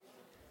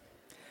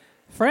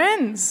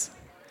Friends,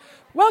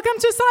 welcome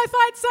to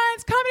Sci-Fi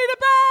Science Comedy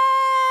Debate!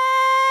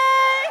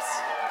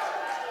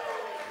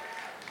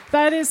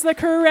 That is the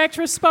correct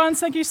response.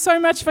 Thank you so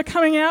much for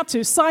coming out to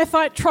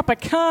Sci-Fi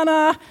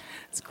Tropicana.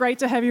 It's great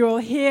to have you all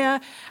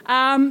here.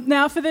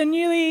 Now, for the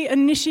newly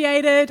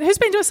initiated, who's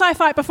been to a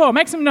Sci-Fi before?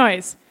 Make some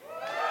noise.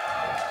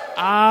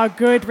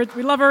 Good.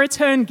 We love a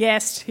return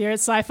guest here at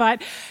Sci-Fi.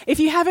 If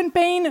you haven't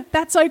been,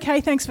 that's okay.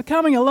 Thanks for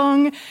coming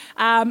along.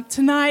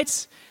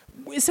 Tonight,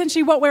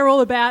 essentially what we're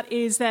all about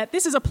is that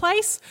this is a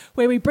place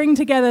where we bring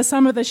together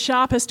some of the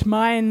sharpest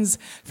minds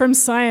from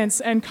science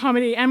and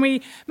comedy, and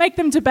we make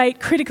them debate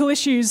critical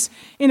issues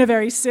in a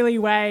very silly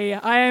way.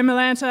 I am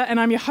Alanta, and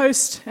I'm your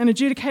host and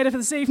adjudicator for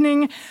this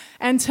evening,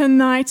 and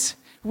tonight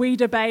we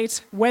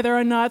debate whether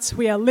or not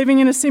we are living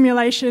in a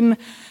simulation,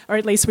 or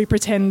at least we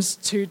pretend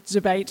to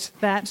debate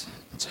that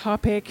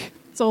topic.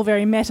 It's all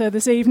very meta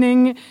this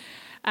evening.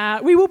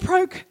 We will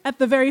poke at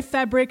the very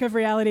fabric of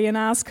reality and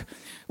ask,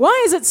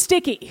 why is it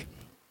sticky?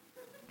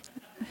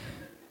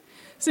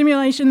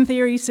 Simulation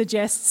theory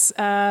suggests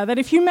that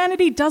if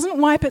humanity doesn't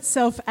wipe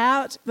itself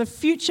out, the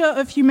future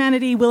of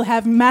humanity will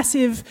have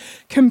massive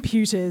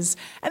computers.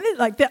 And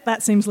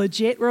that seems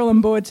legit. We're all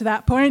on board to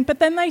that point. But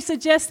then they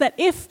suggest that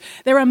if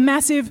there are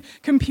massive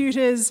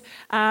computers,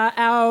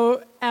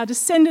 our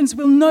descendants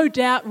will no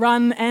doubt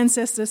run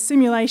ancestor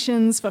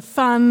simulations for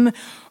fun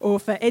or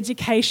for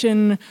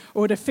education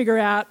or to figure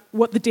out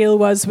what the deal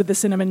was with the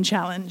cinnamon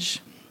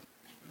challenge.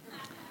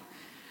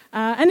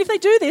 And if they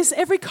do this,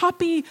 every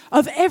copy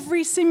of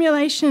every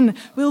simulation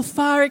will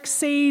far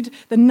exceed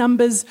the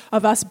numbers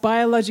of us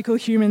biological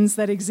humans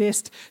that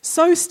exist.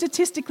 So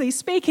statistically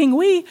speaking,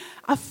 we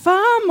are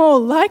far more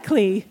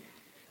likely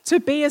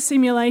to be a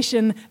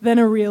simulation than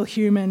a real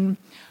human.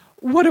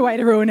 What a way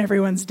to ruin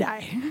everyone's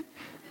day.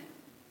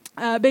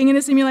 Being in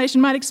a simulation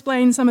might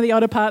explain some of the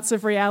odder parts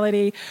of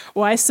reality,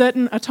 why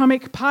certain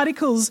atomic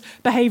particles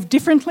behave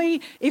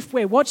differently if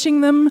we're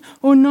watching them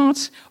or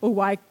not, or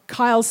why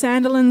Kyle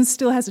Sandilands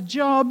still has a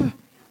job,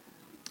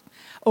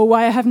 or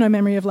why I have no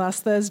memory of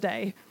last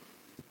Thursday.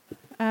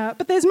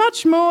 But there's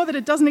much more that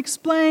it doesn't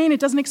explain. It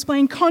doesn't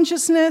explain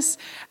consciousness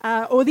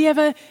or the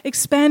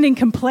ever-expanding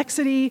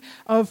complexity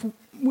of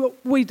what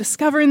we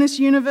discover in this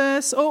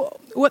universe, or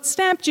what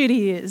stamp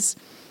duty is.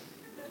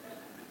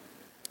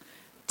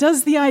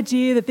 Does the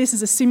idea that this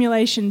is a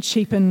simulation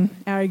cheapen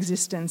our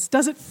existence?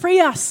 Does it free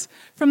us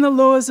from the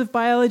laws of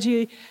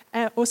biology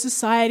or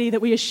society that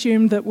we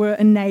assumed that were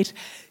innate?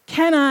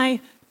 Can I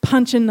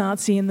punch a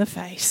Nazi in the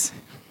face?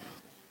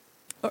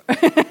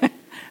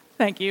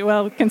 Thank you.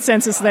 Well,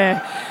 consensus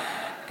there.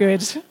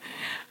 Good.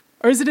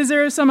 Or is it a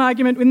zero-sum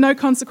argument with no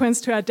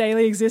consequence to our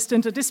daily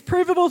existence, a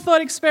disprovable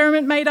thought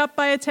experiment made up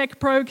by a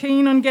tech pro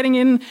keen on getting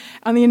in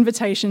on the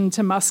invitation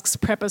to Musk's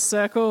prepper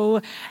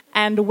circle?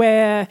 And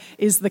where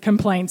is the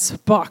complaints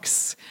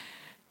box?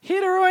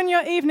 Here to ruin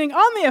your evening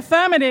on the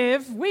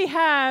affirmative, we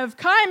have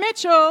Kai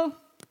Mitchell.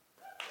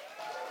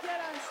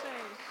 Get on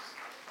stage.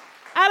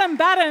 Adam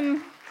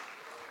Batten.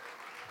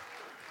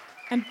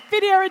 And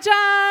Vidya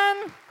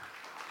Rajan.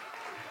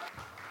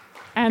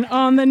 And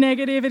on the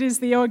negative, it is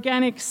the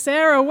organic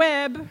Sarah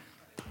Webb,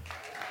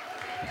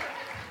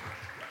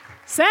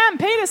 Sam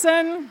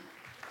Peterson,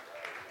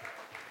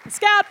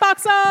 Scout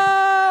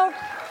Boxall.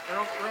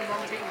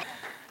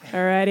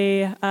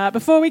 Alrighty,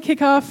 before we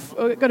kick off,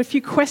 we've got a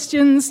few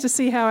questions to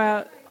see how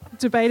our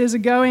debaters are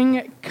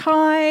going.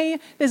 Kai,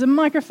 there's a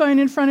microphone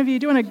in front of you.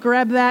 Do you want to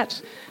grab that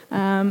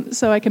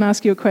so I can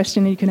ask you a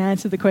question and you can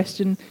answer the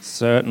question?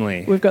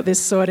 Certainly. We've got this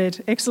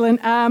sorted.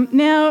 Excellent.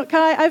 Now,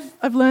 Kai,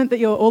 I've learned that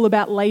you're all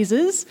about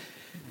lasers.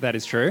 That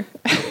is true.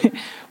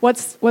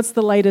 What's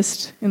the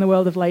latest in the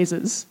world of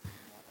lasers?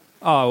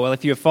 Oh, well,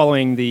 if you're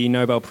following the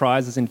Nobel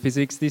Prizes in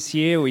physics this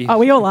year... we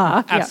all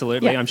are.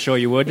 Absolutely, yeah. I'm sure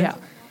you would. Yeah.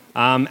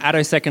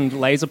 Attosecond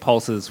laser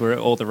pulses were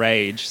all the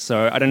rage.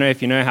 So I don't know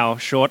if you know how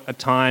short a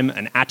time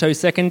an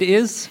attosecond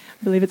is.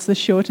 I believe it's the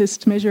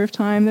shortest measure of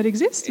time that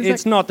exists.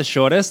 It's not the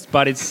shortest,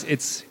 but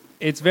it's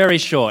very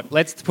short.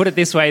 Let's put it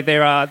this way.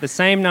 There are the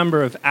same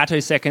number of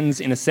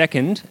attoseconds in a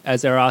second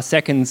as there are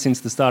seconds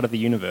since the start of the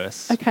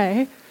universe.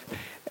 Okay.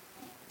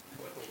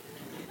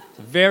 It's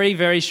a very,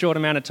 very short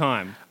amount of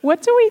time.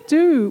 What do we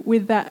do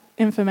with that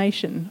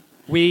information?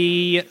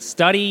 We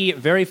study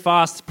very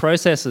fast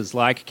processes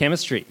like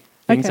chemistry.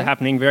 Things are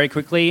happening very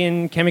quickly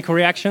in chemical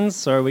reactions,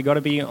 so we've got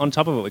to be on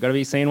top of it. We've got to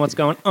be seeing what's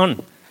going on.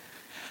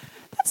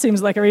 That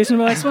seems like a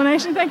reasonable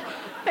explanation.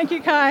 Thank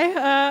you,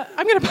 Kai.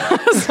 I'm going to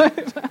pass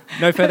over.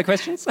 No further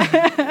questions?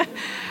 To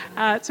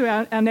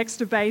our next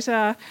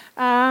debater.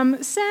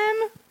 Sam,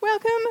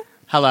 welcome.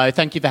 Hello,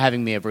 thank you for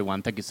having me,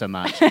 everyone. Thank you so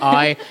much.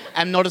 I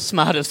am not as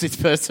smart as this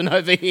person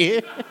over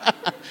here,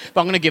 but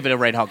I'm going to give it a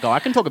red hot go.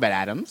 I can talk about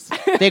atoms.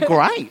 They're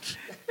great.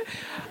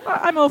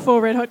 I'm all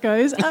for red hot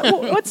goes.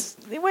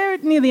 We're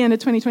near the end of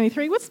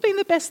 2023. What's been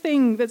the best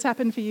thing that's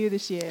happened for you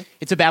this year?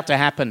 It's about to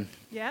happen.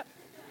 Yep.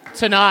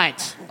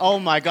 Tonight. Oh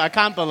my God, I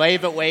can't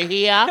believe it. We're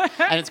here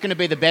and it's going to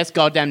be the best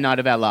goddamn night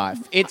of our life.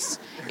 It's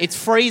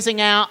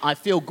freezing out. I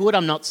feel good.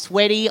 I'm not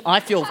sweaty.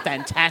 I feel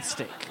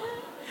fantastic.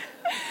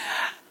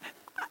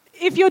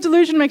 if your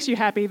delusion makes you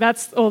happy,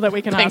 that's all that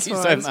we can ask you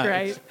for. so It's much.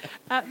 great.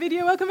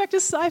 Video, welcome back to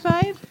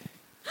Sci-Fi.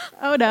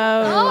 Oh,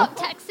 no. Oh,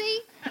 taxi.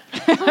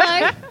 Hello.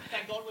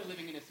 Thank God we're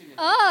living in a simulation.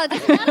 Oh, it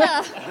doesn't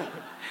matter.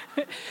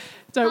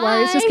 Don't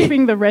worry, it's just Hi.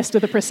 keeping the rest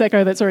of the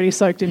Prosecco that's already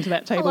soaked into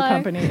that table Hello.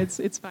 company.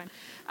 It's fine.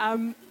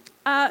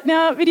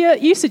 Now, Vidya,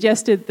 you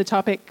suggested the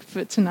topic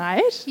for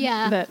tonight,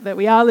 Yeah. that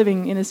we are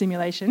living in a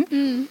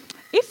simulation.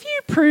 If you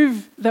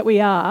prove that we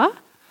are,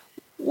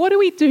 what do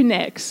we do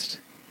next?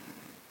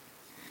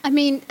 I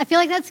mean, I feel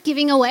like that's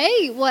giving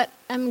away what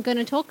I'm going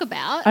to talk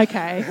about.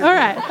 Okay, all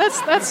right,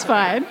 that's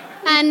fine.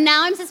 And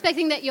now I'm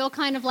suspecting that you're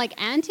kind of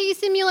like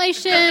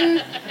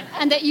anti-simulation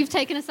and that you've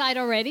taken a side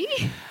already.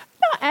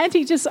 No,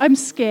 Auntie, just I'm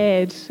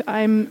scared.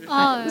 I'm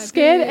Oh,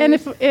 scared,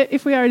 and good.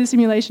 if we are in a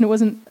simulation, it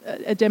wasn't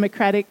a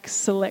democratic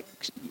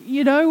selection.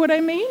 You know what I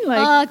mean?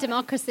 Like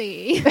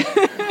Democracy.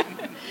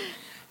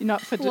 you're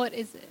not for. What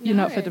is it? You're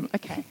not for. No.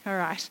 Okay, all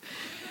right.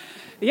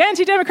 The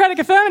anti-democratic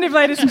affirmative,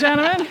 ladies and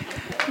gentlemen.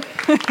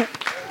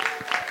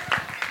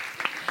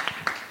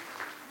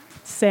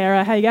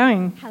 Sarah, how you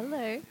going?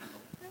 Hello.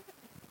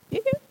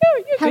 You're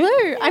Hello,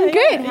 good. I'm Yeah,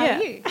 good. yeah, How yeah.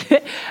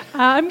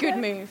 are you? Good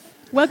move.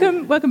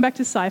 Welcome back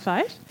to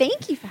Sci-Fi.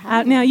 Thank you for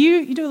having me. Now,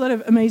 you do a lot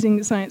of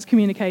amazing science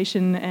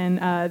communication,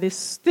 and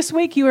this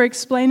week you were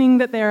explaining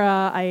that there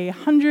are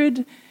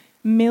 100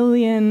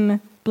 million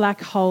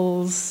black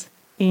holes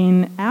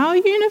in our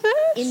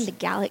universe. In the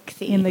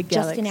galaxy. In the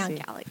Just in our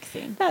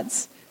galaxy.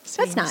 galaxy.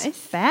 That's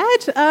nice.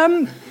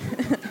 bad.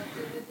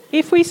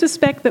 If we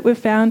suspect that we've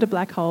found a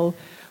black hole,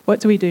 what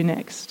do we do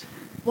next?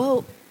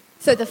 Well,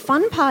 so the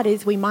fun part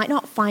is we might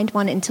not find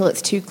one until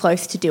it's too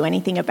close to do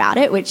anything about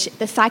it, which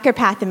the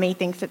psychopath in me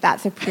thinks that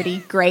that's a pretty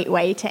great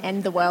way to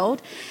end the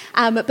world.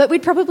 But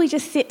we'd probably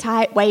just sit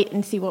tight, wait,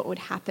 and see what would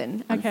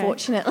happen, Okay.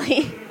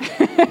 unfortunately.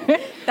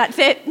 That's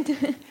it.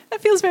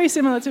 That feels very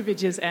similar to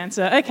Vidya's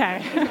answer.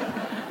 Okay.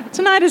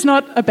 Tonight is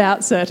not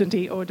about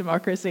certainty or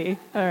democracy.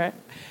 All right.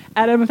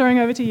 Adam, throwing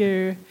over to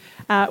you.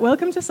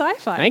 Welcome to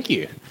Sci-Fi. Thank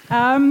you.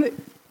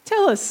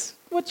 Tell us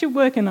what you're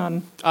working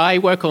on. I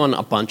work on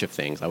a bunch of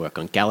things. I work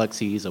on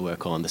galaxies. I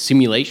work on the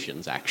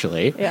simulations,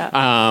 actually. Yeah.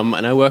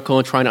 And I work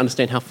on trying to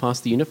understand how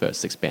fast the universe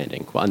is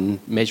expanding and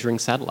measuring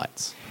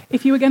satellites.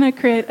 If you were going to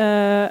create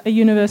a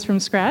universe from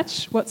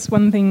scratch, what's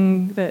one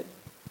thing that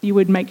you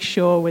would make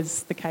sure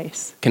was the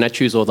case? Can I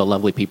choose all the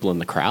lovely people in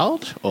the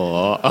crowd?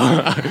 Or...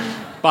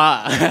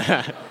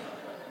 but...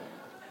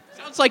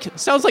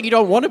 Sounds like you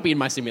don't want to be in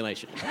my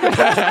simulation.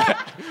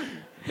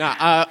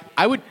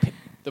 I would...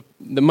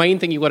 The main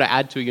thing you've got to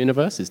add to a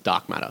universe is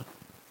dark matter.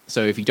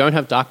 So if you don't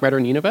have dark matter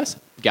in the universe,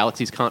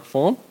 galaxies can't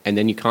form, and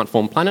then you can't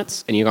form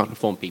planets, and you can't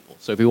form people.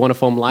 So if we want to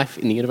form life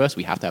in the universe,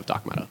 we have to have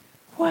dark matter.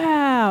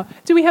 Wow.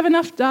 Do we have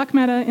enough dark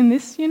matter in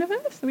this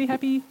universe? Are we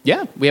happy?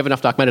 Yeah, we have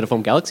enough dark matter to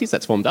form galaxies.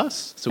 That's formed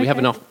us. So we have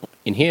Okay. enough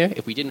in here.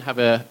 If we didn't have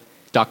a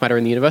dark matter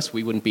in the universe,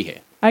 we wouldn't be here.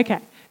 Okay.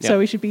 So Yeah.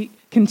 we should be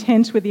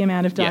content with the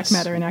amount of dark Yes.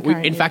 matter in our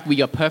current In fact,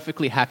 we are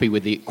perfectly happy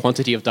with the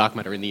quantity of dark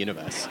matter in the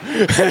universe.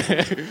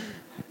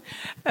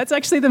 That's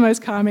actually the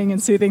most calming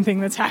and soothing thing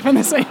that's happened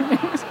this evening.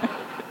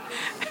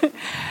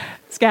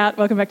 Scout,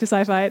 welcome back to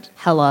Sci-Fi.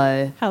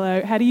 Hello.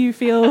 Hello. How do you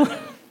feel?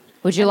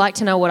 Would you like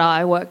to know what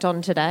I worked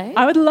on today?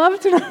 I would love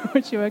to know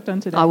what you worked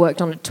on today. I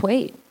worked on a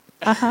tweet.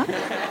 Uh-huh.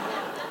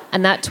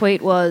 And that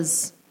tweet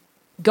was,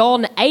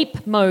 gone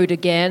ape mode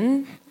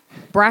again,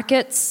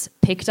 brackets,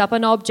 picked up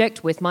an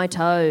object with my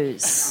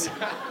toes.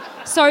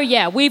 So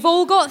yeah, we've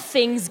all got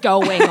things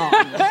going on.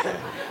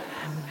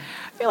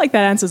 I feel like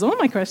that answers all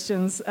my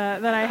questions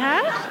that I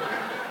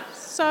had.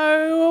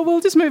 So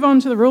we'll just move on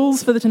to the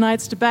rules for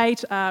tonight's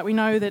debate. We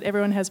know that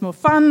everyone has more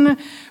fun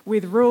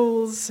with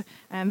rules,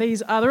 and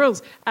these are the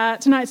rules.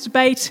 Tonight's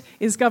debate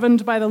is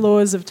governed by the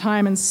laws of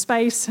time and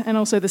space, and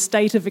also the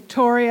state of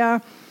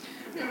Victoria.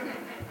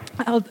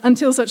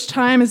 Until such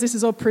time as this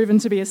is all proven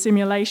to be a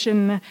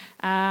simulation.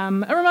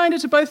 A reminder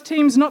to both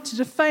teams not to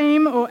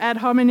defame or ad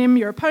hominem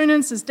your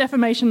opponents, as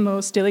defamation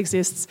law still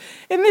exists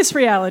in this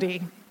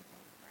reality.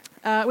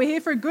 We're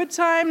here for a good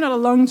time, not a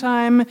long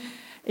time.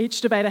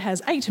 Each debater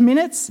has 8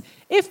 minutes.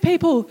 If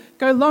people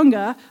go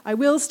longer, I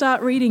will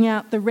start reading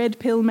out the Red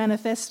Pill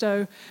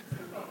Manifesto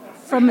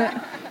from the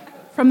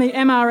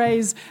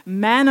MRA's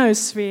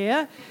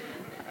manosphere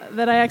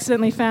that I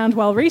accidentally found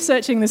while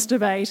researching this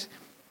debate.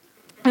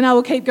 And I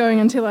will keep going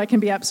until I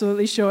can be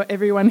absolutely sure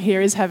everyone here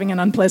is having an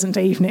unpleasant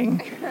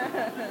evening.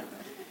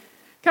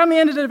 Come the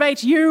end of the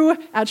debate, you,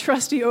 our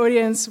trusty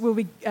audience, will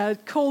be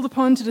called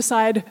upon to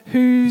decide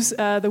who's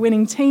the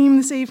winning team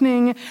this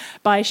evening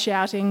by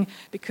shouting,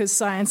 because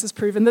science has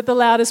proven that the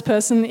loudest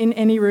person in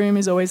any room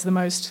is always the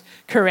most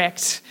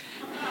correct.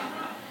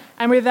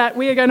 And with that,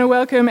 we are going to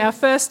welcome our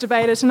first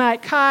debater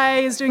tonight. Kai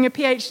is doing a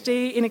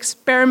PhD in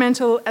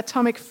experimental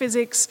atomic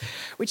physics,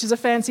 which is a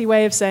fancy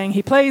way of saying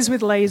he plays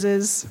with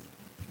lasers.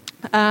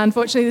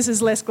 Unfortunately, this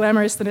is less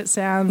glamorous than it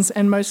sounds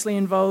and mostly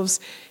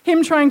involves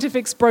him trying to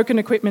fix broken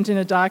equipment in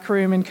a dark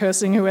room and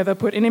cursing whoever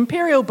put an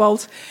imperial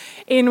bolt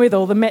in with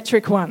all the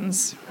metric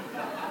ones.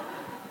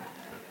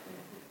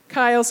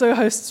 Kai also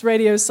hosts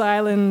Radio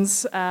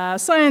Silence,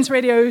 science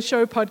radio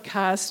show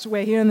podcast.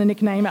 We're here on the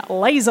nickname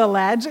Laser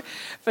Lad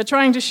for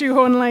trying to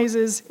shoehorn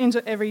lasers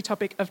into every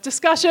topic of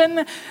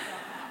discussion.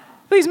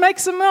 Please make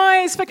some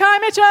noise for Kai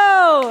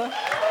Mitchell.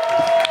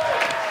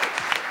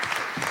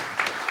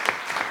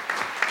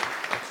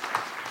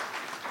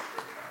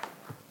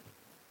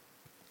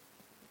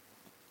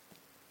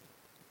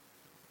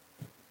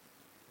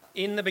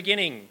 In the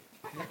beginning,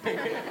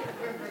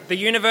 the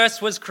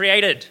universe was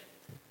created.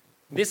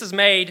 This has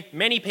made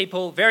many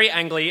people very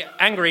angry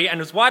and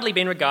has widely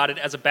been regarded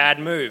as a bad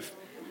move.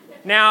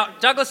 Now,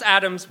 Douglas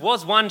Adams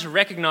was one to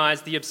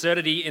recognise the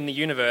absurdity in the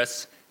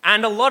universe,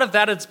 and a lot of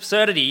that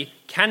absurdity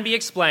can be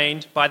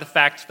explained by the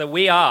fact that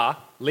we are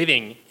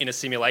living in a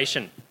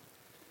simulation.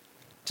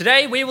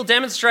 Today, we will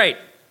demonstrate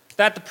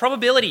that the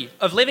probability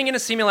of living in a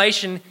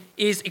simulation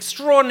is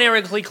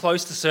extraordinarily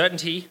close to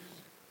certainty.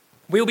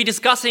 We'll be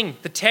discussing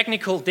the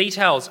technical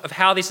details of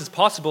how this is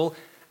possible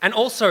and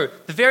also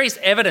the various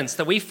evidence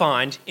that we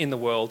find in the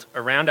world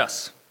around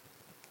us.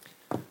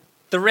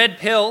 The red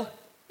pill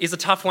is a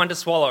tough one to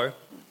swallow,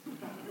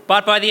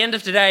 but by the end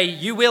of today,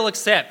 you will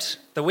accept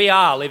that we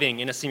are living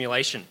in a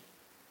simulation.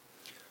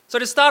 So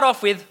to start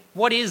off with,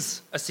 what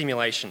is a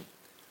simulation?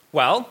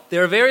 Well,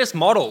 there are various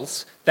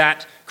models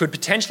that could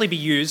potentially be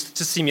used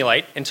to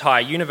simulate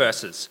entire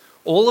universes.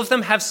 All of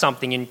them have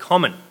something in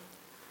common.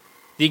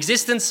 The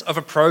existence of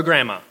a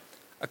programmer,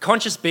 a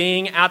conscious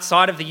being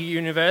outside of the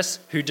universe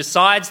who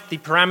decides the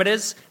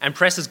parameters and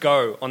presses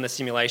go on the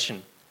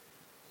simulation.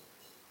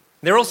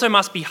 There also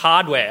must be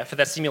hardware for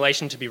that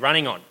simulation to be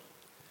running on.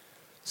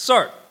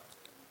 So,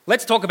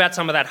 let's talk about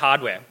some of that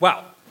hardware.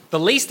 Well, the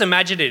least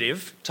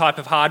imaginative type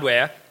of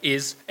hardware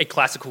is a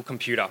classical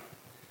computer.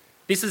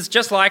 This is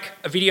just like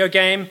a video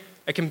game.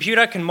 A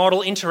computer can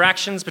model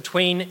interactions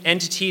between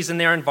entities in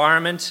their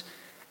environment,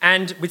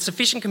 and with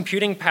sufficient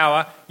computing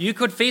power, you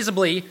could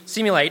feasibly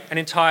simulate an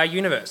entire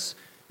universe.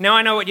 Now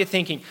I know what you're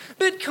thinking,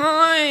 but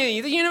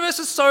Kai, the universe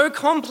is so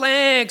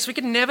complex, we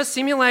could never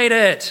simulate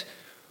it.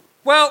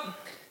 Well,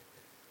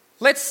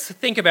 let's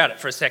think about it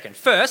for a second.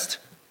 First,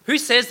 who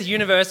says the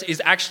universe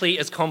is actually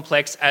as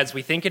complex as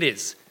we think it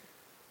is?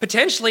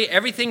 Potentially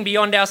everything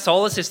beyond our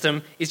solar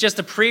system is just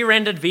a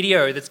pre-rendered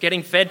video that's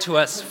getting fed to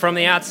us from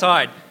the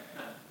outside.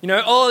 You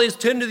know, oh, there's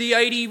 10 to the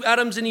 80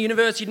 atoms in the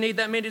universe, you'd need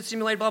that many to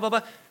simulate, blah, blah,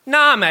 blah.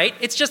 Nah, mate,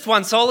 it's just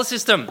one solar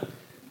system.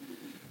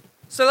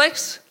 So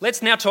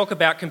let's now talk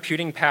about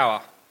computing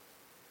power.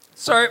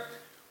 So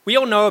we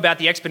all know about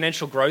the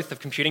exponential growth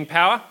of computing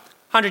power.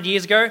 100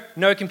 years ago,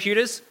 no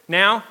computers.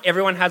 Now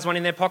everyone has one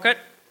in their pocket.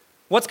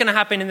 What's going to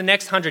happen in the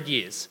next 100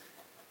 years?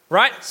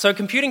 Right? So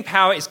computing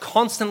power is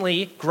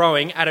constantly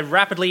growing at a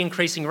rapidly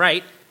increasing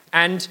rate,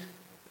 and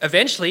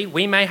eventually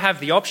we may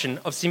have the option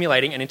of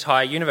simulating an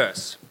entire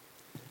universe.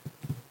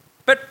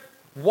 But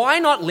why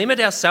not limit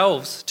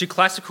ourselves to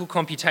classical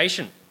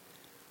computation?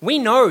 We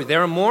know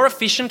there are more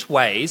efficient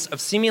ways of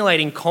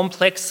simulating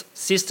complex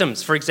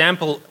systems, for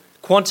example,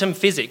 quantum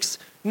physics,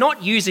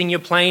 not using your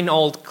plain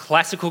old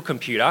classical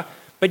computer,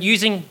 but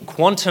using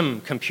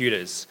quantum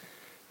computers.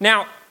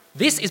 Now,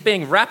 this is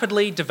being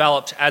rapidly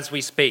developed as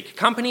we speak.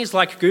 Companies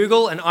like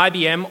Google and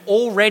IBM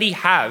already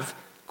have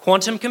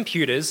quantum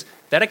computers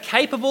that are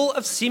capable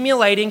of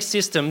simulating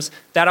systems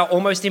that are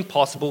almost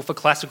impossible for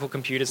classical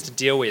computers to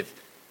deal with.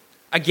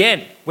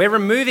 Again, we're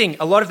removing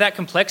a lot of that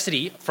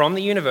complexity from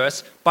the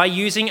universe by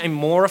using a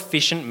more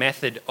efficient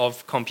method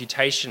of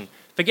computation.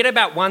 Forget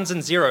about ones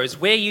and zeros.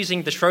 We're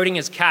using the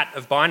Schrodinger's cat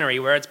of binary,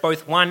 where it's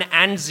both 1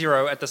 and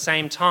 0 at the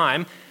same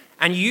time.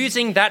 And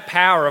using that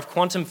power of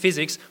quantum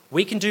physics,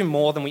 we can do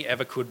more than we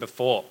ever could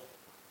before.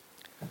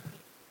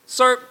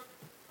 So,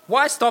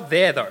 why stop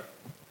there, though?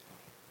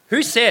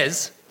 Who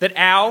says that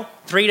our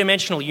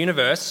three-dimensional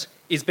universe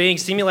is being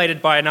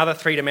simulated by another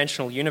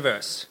three-dimensional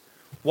universe?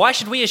 Why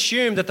should we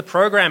assume that the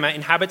programmer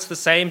inhabits the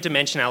same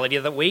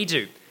dimensionality that we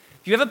do?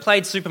 Have you ever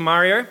played Super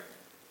Mario?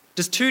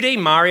 Does 2D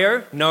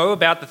Mario know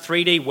about the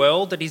 3D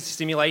world that his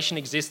simulation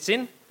exists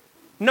in?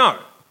 No.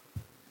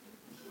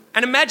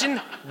 And imagine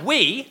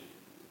we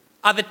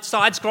are the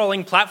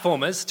side-scrolling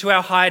platformers to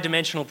our higher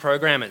dimensional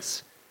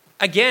programmers.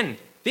 Again,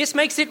 this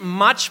makes it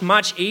much,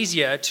 much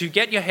easier to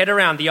get your head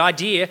around the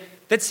idea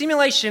that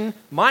simulation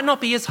might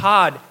not be as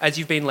hard as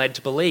you've been led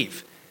to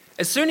believe.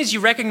 As soon as you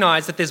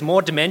recognise that there's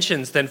more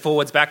dimensions than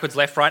forwards, backwards,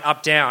 left, right,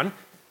 up, down,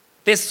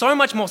 there's so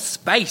much more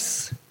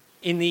space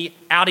in the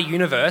outer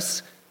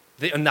universe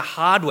and the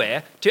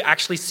hardware to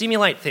actually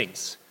simulate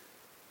things.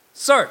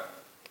 So,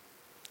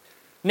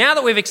 now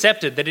that we've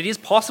accepted that it is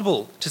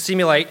possible to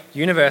simulate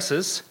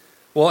universes,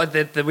 well,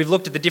 that we've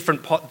looked at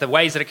the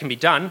ways that it can be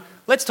done,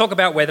 let's talk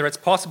about whether it's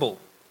possible.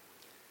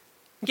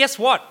 And guess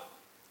what?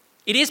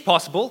 It is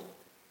possible.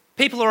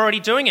 People are already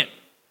doing it.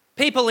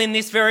 People in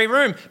this very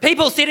room.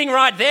 People sitting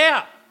right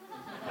there.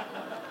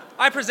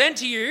 I present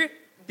to you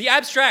the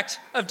abstract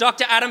of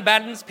Dr. Adam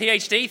Banden's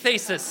PhD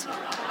thesis.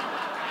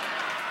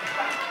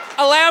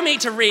 Allow me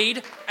to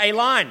read a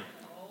line.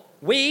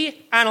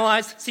 We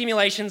analysed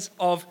simulations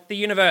of the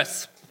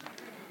universe.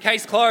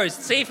 Case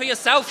closed. See for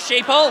yourself,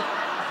 sheeple.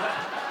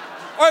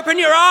 Open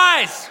your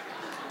eyes.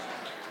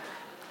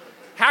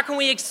 How can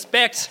we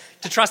expect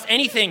to trust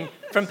anything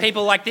from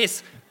people like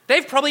this?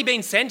 They've probably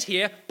been sent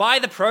here by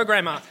the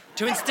programmer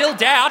to instill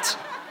doubt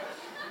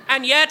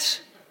and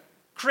yet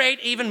create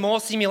even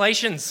more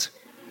simulations.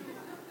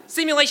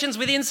 Simulations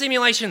within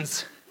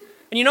simulations.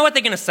 And you know what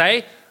they're going to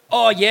say?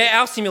 Oh, yeah,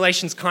 our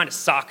simulations kind of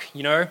suck,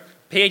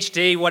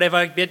 PhD,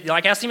 whatever.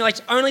 Like, our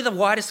simulations, only the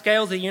wider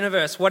scales of the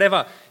universe,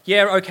 whatever.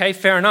 Yeah, okay,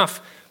 fair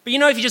enough. But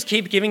if you just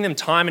keep giving them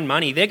time and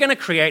money, they're going to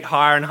create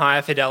higher and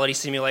higher fidelity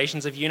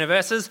simulations of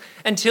universes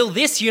until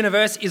this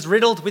universe is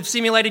riddled with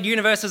simulated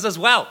universes as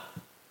well.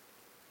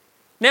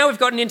 Now we've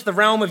gotten into the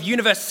realm of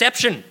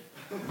universeception.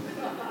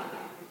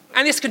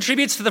 And this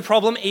contributes to the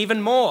problem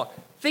even more.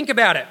 Think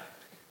about it.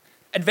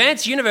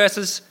 Advanced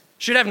universes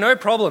should have no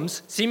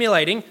problems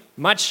simulating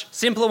much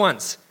simpler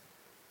ones.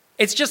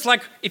 It's just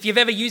like if you've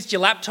ever used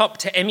your laptop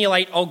to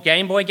emulate old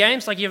Game Boy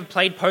games, like you've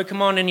played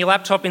Pokemon in your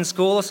laptop in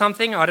school or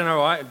something. I don't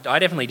know, I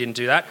definitely didn't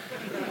do that.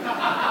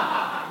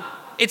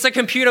 It's a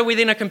computer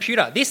within a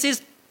computer. This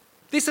is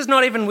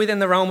not even within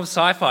the realm of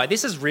sci-fi.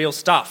 This is real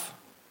stuff.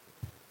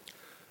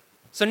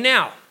 So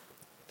now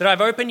that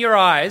I've opened your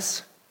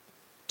eyes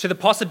to the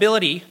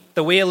possibility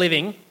that we are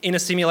living in a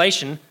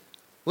simulation,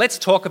 let's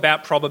talk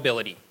about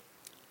probability,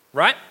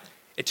 right?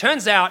 It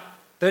turns out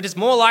that it is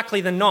more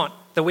likely than not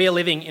that we are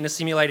living in a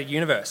simulated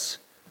universe.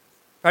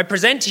 I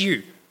present to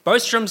you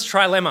Bostrom's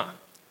trilemma.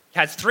 It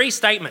has 3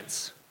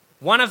 statements.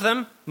 One of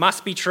them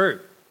must be true.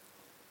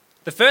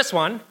 The first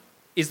one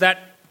is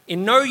that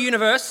in no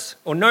universe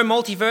or no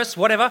multiverse,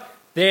 whatever,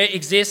 there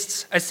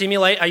exists a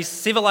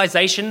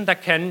civilization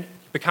that can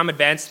become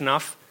advanced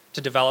enough to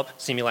develop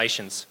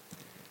simulations.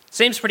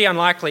 Seems pretty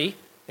unlikely.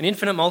 An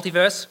infinite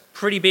multiverse,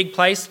 pretty big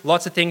place,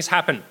 lots of things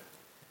happen.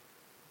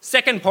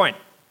 Second point,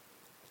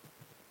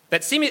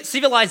 that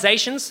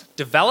civilizations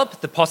develop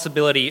the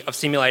possibility of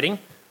simulating,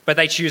 but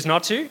they choose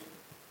not to.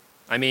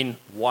 I mean,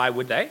 why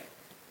would they?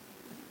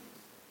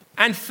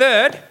 And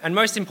third, and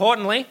most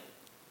importantly,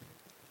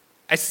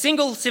 a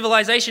single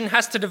civilization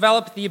has to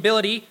develop the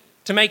ability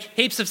to make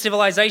heaps of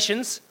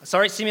simulations,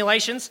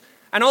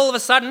 and all of a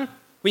sudden,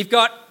 we've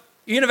got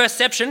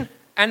universeception,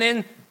 and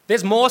then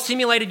there's more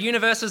simulated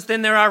universes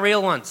than there are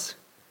real ones.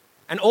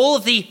 And all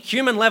of the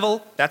human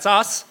level, that's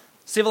us,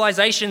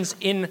 civilizations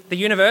in the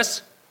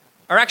universe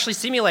are actually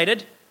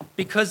simulated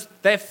because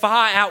they're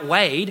far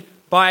outweighed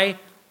by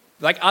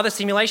other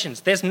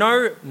simulations. There's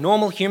no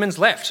normal humans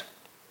left.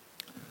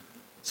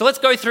 So let's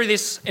go through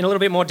this in a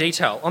little bit more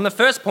detail. On the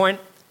first point,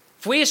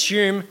 if we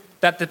assume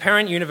that the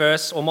parent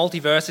universe or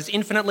multiverse is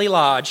infinitely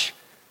large,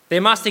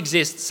 there must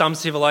exist some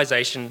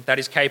civilization that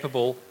is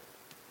capable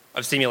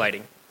of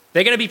simulating.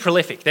 They're going to be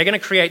prolific. They're going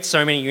to create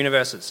so many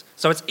universes.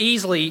 So it's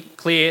easily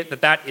clear that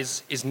that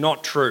is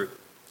not true.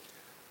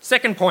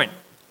 Second point,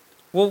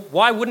 well,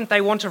 why wouldn't they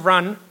want to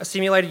run a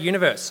simulated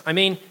universe? I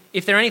mean,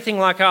 if they're anything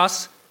like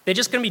us, they're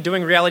just going to be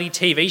doing reality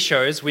TV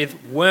shows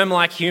with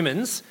worm-like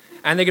humans,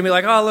 and they're going to be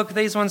like, oh, look,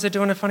 these ones are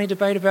doing a funny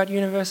debate about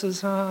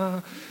universes.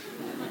 And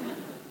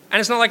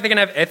it's not like they're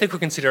going to have ethical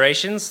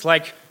considerations,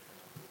 like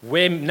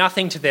we're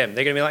nothing to them.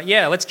 They're going to be like,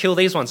 yeah, let's kill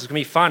these ones. It's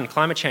going to be fun,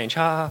 climate change.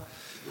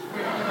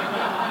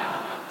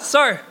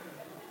 So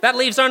that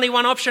leaves only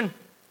one option,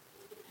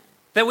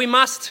 that we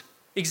must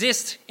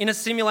exist in a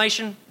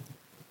simulation.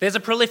 There's a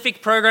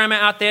prolific programmer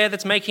out there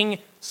that's making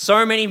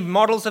so many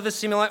models of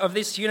this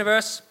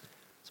universe.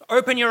 So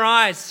open your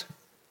eyes,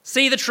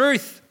 see the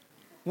truth.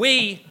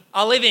 We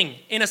are living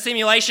in a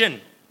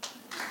simulation.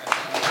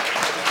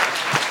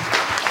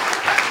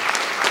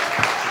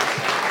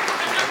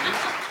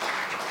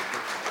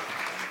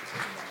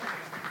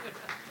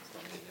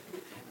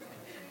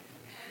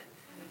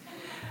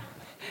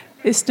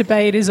 This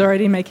debate is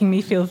already making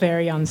me feel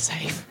very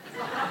unsafe.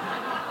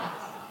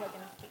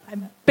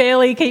 I'm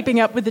barely keeping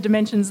up with the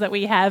dimensions that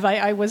we have.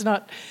 I was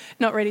not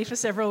ready for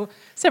several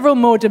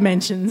more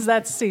dimensions.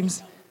 That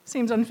seems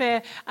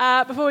unfair.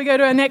 Before we go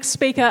to our next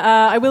speaker,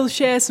 I will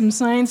share some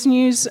science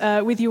news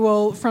with you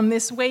all from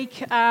this week.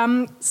 So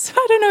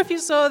I don't know if you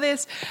saw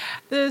this.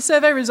 The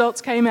survey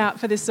results came out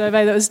for this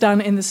survey that was done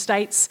in the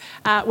States,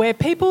 where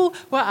people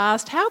were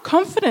asked how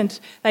confident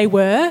they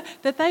were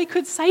that they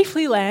could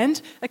safely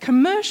land a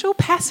commercial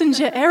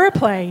passenger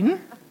aeroplane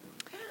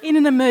in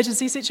an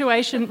emergency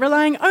situation,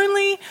 relying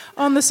only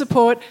on the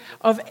support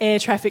of air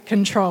traffic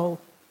control.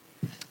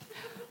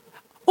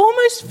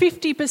 Almost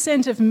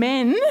 50% of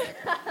men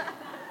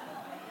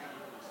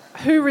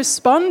who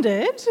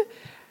responded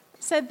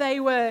said they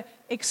were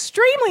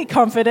extremely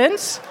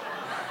confident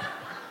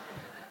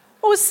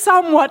or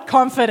somewhat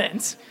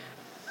confident.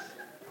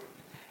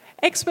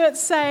 Experts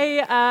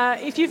say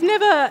if you've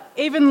never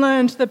even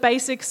learned the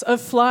basics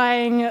of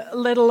flying,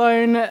 let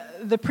alone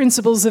the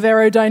principles of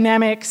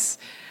aerodynamics,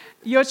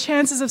 your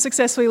chances of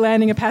successfully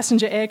landing a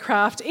passenger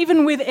aircraft,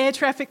 even with air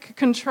traffic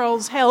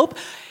control's help,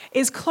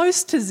 is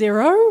close to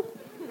zero.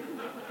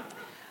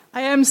 I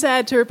am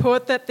sad to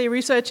report that the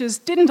researchers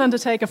didn't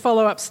undertake a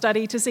follow-up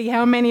study to see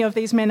how many of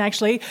these men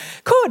actually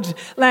could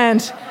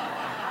land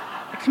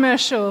a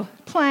commercial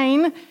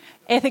plane.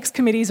 Ethics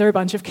committees are a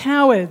bunch of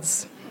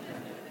cowards.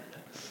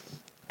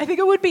 I think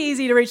it would be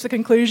easy to reach the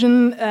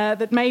conclusion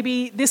that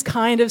maybe this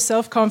kind of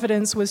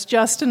self-confidence was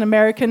just an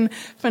American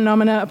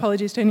phenomena,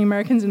 apologies to any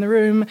Americans in the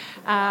room,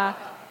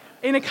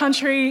 in a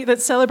country that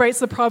celebrates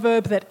the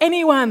proverb that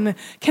anyone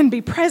can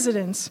be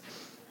president.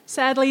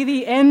 Sadly,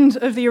 the end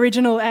of the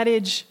original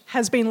adage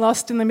has been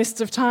lost in the mists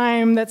of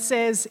time that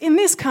says, in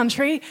this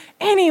country,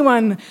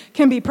 anyone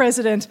can be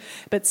president,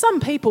 but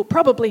some people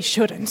probably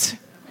shouldn't.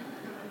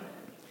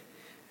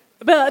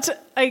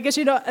 But I guess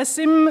a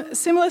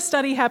similar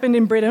study happened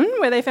in Britain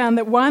where they found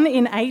that 1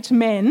 in 8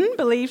 men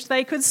believed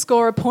they could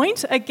score a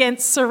point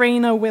against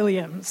Serena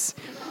Williams.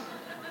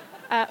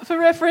 For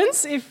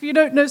reference, if you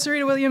don't know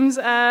Serena Williams,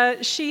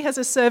 she has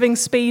a serving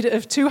speed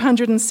of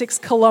 206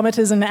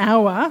 kilometres an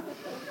hour,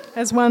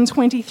 has won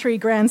 23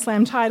 Grand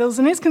Slam titles,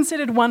 and is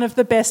considered one of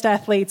the best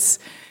athletes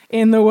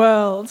in the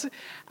world.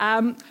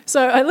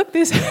 So I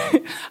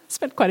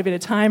spent quite a bit of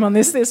time on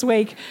this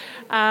week.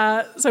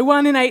 So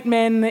 1 in 8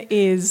 men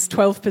is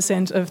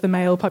 12% of the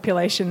male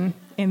population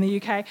in the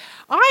UK.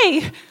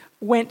 I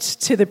went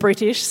to the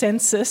British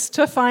census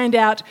to find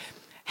out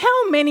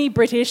how many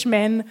British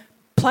men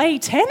play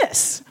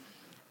tennis.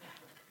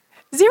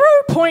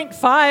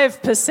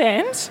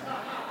 0.5%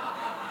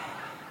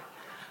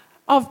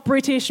 of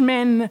British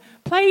men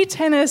play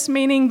tennis,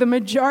 meaning the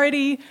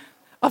majority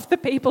of the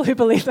people who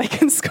believe they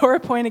can score a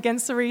point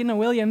against Serena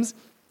Williams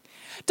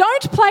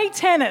don't play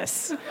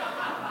tennis.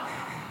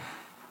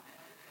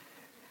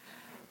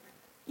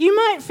 You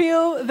might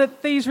feel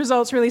that these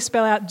results really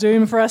spell out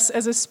doom for us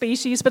as a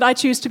species, but I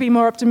choose to be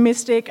more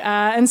optimistic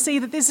and see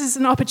that this is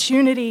an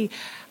opportunity.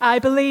 I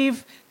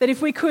believe that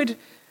if we could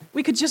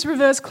just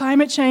reverse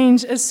climate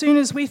change as soon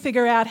as we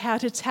figure out how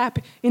to tap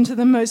into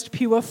the most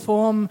pure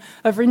form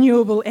of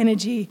renewable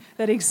energy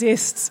that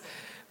exists,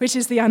 which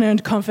is the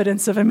unearned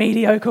confidence of a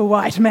mediocre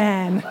white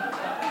man.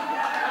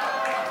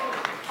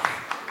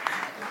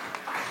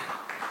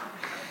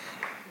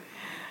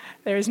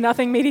 There is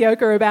nothing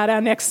mediocre about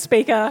our next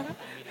speaker.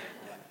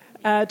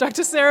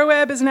 Dr. Sarah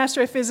Webb is an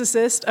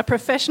astrophysicist, a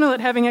professional at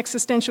having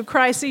existential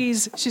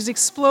crises. She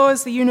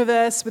explores the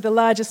universe with the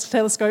largest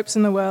telescopes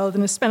in the world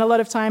and has spent a lot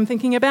of time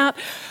thinking about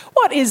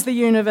what is the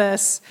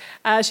universe.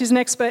 She's an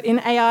expert in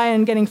AI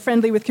and getting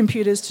friendly with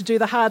computers to do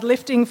the hard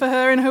lifting for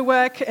her in her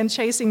work and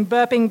chasing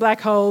burping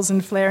black holes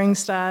and flaring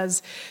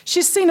stars.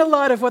 She's seen a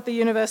lot of what the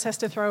universe has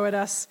to throw at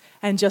us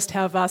and just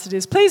how vast it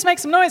is. Please make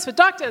some noise for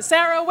Dr.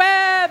 Sarah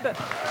Webb.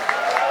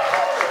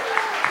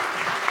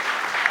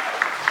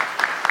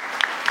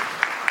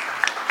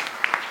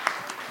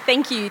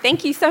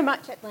 Thank you so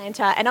much,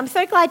 Atlanta. And I'm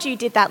so glad you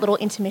did that little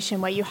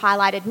intermission where you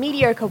highlighted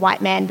mediocre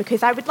white men,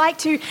 because I would like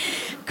to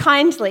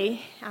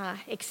kindly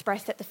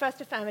express that the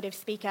first affirmative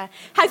speaker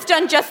has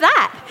done just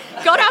that.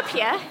 Got up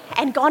here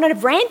and gone on a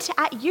rant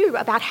at you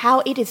about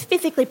how it is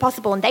physically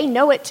possible, and they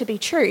know it to be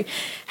true.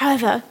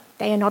 However,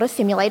 they are not a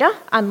simulator,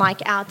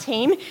 unlike our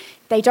team.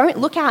 They don't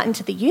look out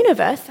into the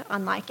universe,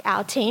 unlike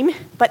our team,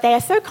 but they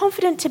are so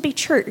confident to be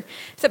true.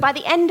 So by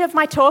the end of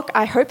my talk,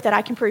 I hope that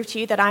I can prove to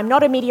you that I'm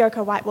not a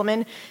mediocre white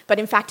woman, but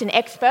in fact an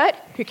expert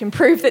who can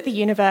prove that the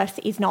universe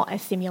is not a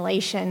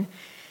simulation.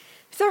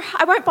 So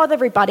I won't bother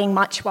rebutting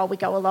much while we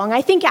go along.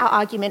 I think our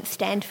arguments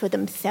stand for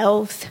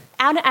themselves.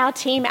 Our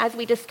team, as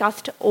we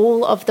discussed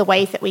all of the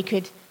ways that we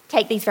could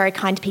take these very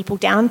kind people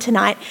down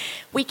tonight,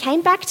 we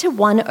came back to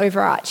one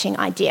overarching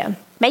idea.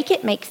 Make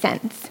it make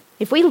sense.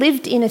 If we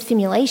lived in a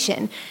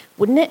simulation,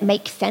 wouldn't it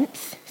make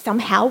sense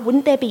somehow?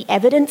 Wouldn't there be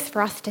evidence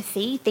for us to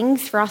see,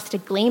 things for us to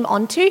gleam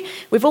onto?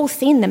 We've all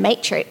seen The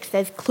Matrix.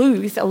 There's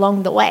clues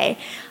along the way.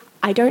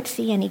 I don't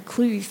see any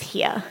clues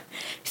here.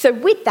 So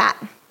with that,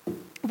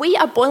 we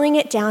are boiling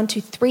it down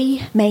to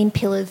 3 main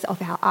pillars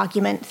of our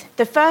argument.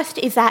 The first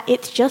is that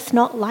it's just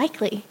not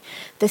likely.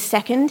 The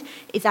second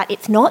is that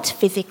it's not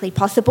physically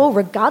possible,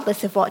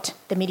 regardless of what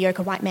the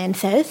mediocre white man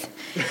says.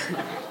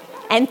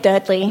 And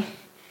thirdly,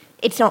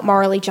 it's not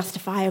morally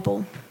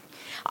justifiable.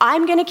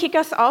 I'm going to kick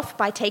us off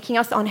by taking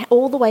us on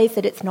all the ways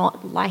that it's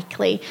not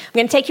likely. I'm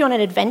going to take you on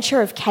an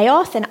adventure of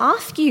chaos and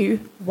ask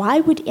you,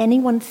 why would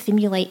anyone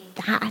simulate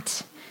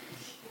that?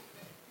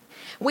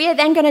 We are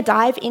then going to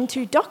dive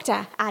into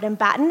Dr. Adam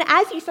Batten.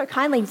 As you so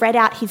kindly read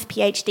out his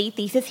PhD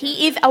thesis,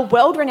 he is a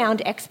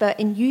world-renowned expert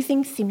in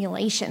using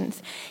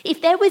simulations.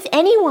 If there was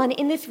anyone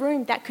in this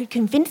room that could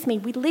convince me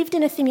we lived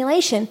in a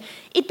simulation,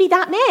 it'd be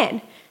that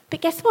man.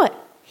 But guess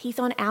what? He's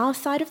on our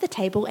side of the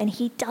table and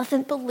he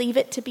doesn't believe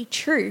it to be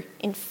true.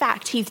 In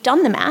fact, he's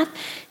done the math.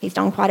 He's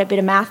done quite a bit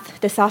of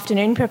math this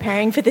afternoon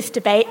preparing for this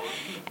debate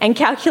and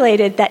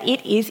calculated that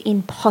it is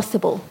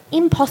impossible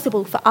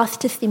for us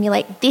to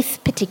simulate this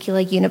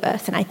particular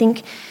universe. And I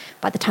think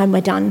by the time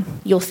we're done,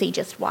 you'll see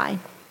just why.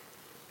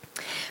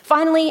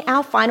 Finally,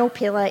 our final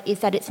pillar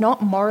is that it's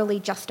not morally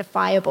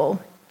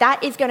justifiable.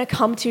 That is going to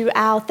come to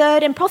our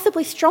third and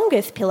possibly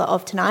strongest pillar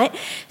of tonight,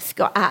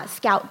 Scout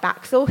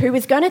Baxel, who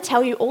is going to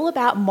tell you all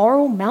about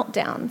moral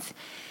meltdowns.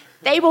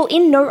 They will,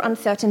 in no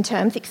uncertain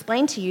terms,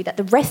 explain to you that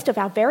the rest of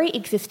our very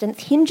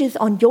existence hinges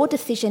on your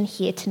decision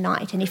here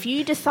tonight. And if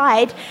you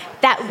decide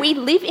that we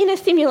live in a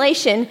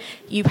simulation,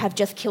 you have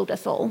just killed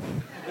us all.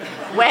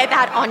 Wear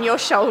that on your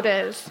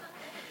shoulders.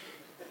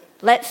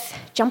 let's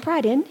jump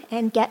right in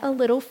and get a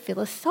little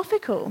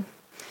philosophical.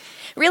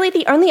 Really,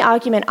 the only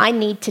argument I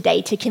need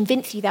today to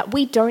convince you that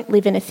we don't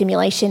live in a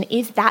simulation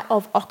is that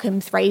of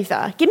Occam's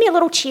razor. Give me a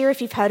little cheer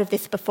if you've heard of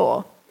this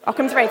before.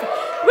 Occam's razor.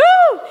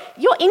 Woo!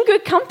 You're in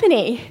good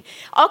company.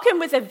 Occam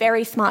was a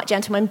very smart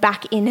gentleman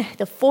back in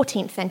the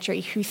 14th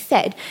century who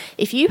said,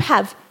 if you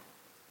have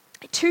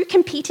two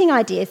competing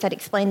ideas that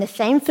explain the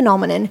same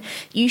phenomenon,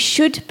 you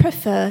should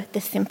prefer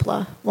the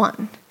simpler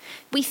one.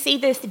 We see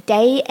this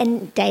day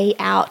in, day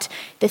out.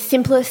 The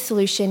simplest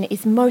solution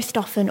is most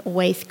often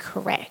always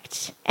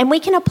correct. And we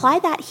can apply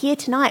that here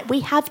tonight.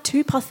 We have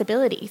two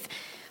possibilities.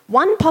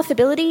 One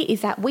possibility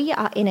is that we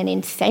are in an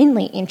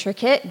insanely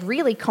intricate,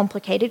 really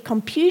complicated,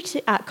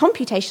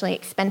 computationally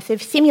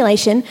expensive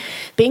simulation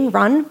being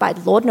run by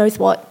Lord knows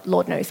what,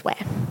 Lord knows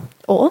where.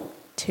 Or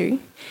two,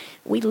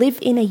 we live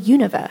in a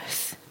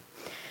universe.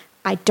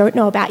 I don't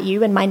know about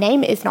you, and my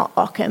name is not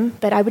Occam,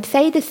 but I would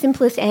say the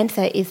simplest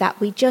answer is that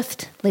we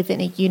just live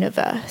in a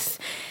universe.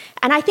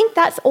 And I think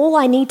that's all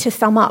I need to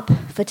sum up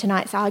for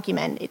tonight's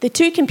argument. The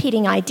two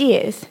competing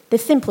ideas, the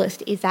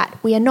simplest is that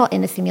we are not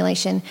in a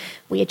simulation,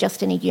 we are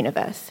just in a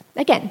universe.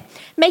 Again,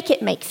 make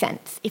it make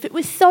sense. If it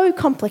was so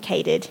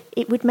complicated,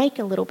 it would make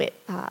a little bit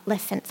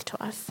less sense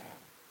to us.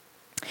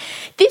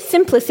 This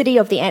simplicity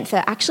of the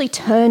answer actually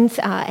turns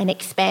and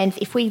expands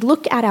if we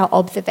look at our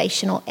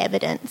observational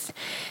evidence.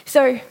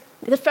 So,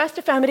 the first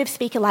affirmative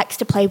speaker likes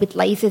to play with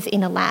lasers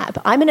in a lab.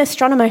 I'm an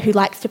astronomer who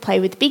likes to play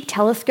with a big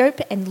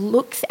telescope and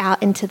looks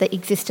out into the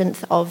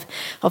existence of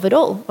it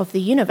all, of the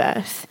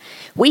universe.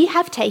 We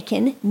have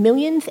taken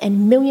millions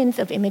and millions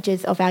of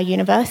images of our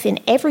universe in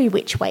every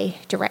which way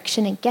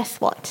direction, and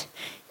guess what?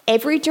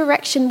 Every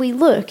direction we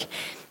look,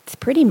 it's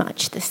pretty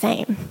much the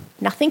same.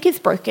 Nothing is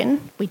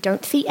broken. We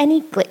don't see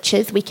any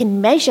glitches. We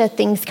can measure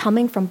things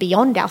coming from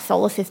beyond our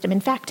solar system.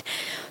 In fact,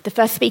 the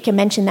first speaker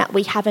mentioned that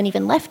we haven't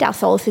even left our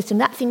solar system.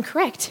 That's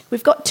incorrect.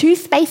 We've got two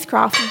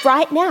spacecraft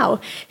right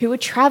now who are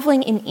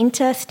traveling in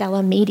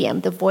interstellar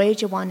medium, the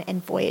Voyager 1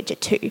 and Voyager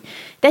 2.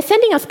 They're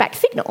sending us back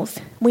signals.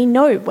 We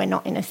know we're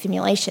not in a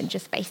simulation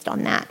just based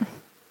on that.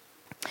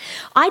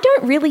 I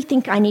don't really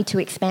think I need to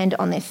expand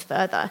on this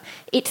further.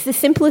 It's the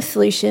simplest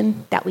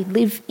solution that we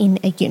live in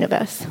a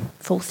universe,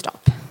 full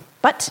stop.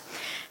 But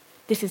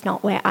this is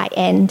not where I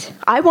end.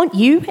 I want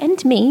you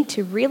and me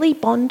to really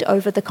bond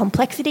over the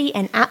complexity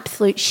and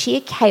absolute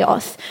sheer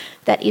chaos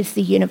that is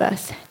the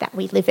universe that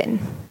we live in.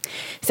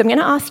 So I'm going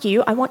to ask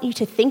you, I want you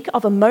to think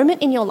of a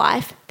moment in your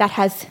life that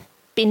has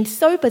been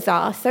so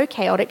bizarre, so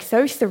chaotic,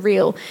 so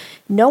surreal,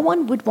 no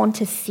one would want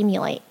to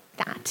simulate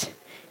that.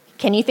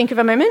 Can you think of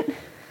a moment?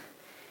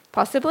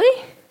 Possibly.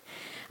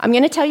 I'm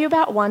going to tell you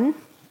about one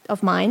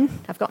of mine.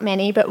 I've got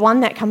many, but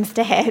one that comes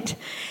to head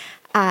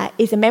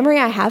is a memory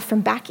I have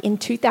from back in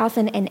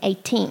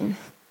 2018.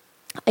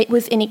 It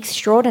was an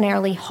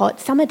extraordinarily hot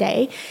summer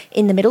day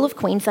in the middle of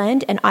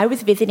Queensland, and I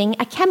was visiting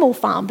a camel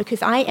farm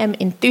because I am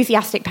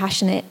enthusiastic,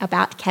 passionate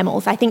about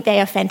camels. I think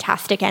they are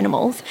fantastic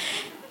animals.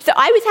 So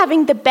I was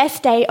having the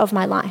best day of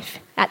my life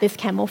at this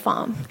camel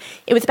farm.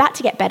 It was about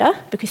to get better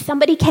because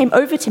somebody came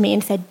over to me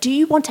and said, "Do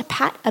you want to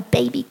pat a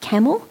baby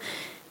camel?"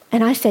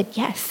 And I said,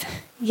 yes,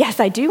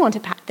 I do want to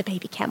pat the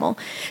baby camel.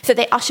 So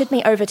they ushered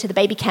me over to the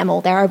baby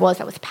camel. There I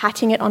was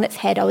patting it on its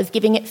head. I was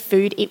giving it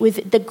food. It was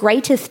the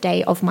greatest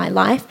day of my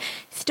life.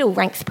 Still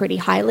ranks pretty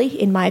highly,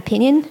 in my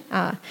opinion,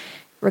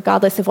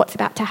 regardless of what's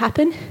about to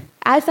happen.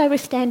 As I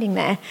was standing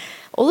there,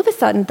 all of a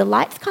sudden, the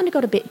lights kind of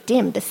got a bit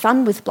dim. The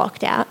sun was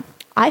blocked out.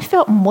 I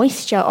felt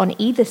moisture on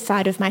either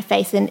side of my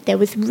face, and there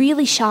was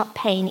really sharp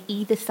pain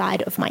either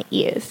side of my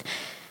ears.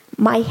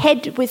 My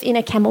head was in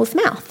a camel's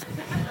mouth.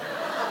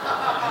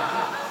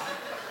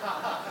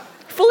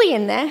 Fully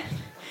in there.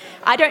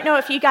 I don't know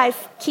if you guys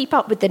keep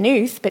up with the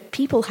news, but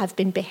people have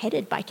been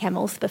beheaded by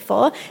camels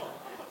before.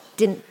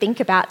 Didn't think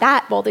about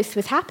that while this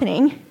was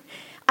happening.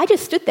 I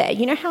just stood there.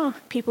 You know how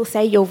people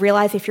say you'll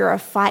realise if you're a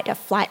fight, a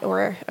flight,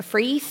 or a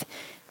freeze?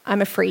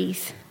 I'm a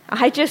freeze.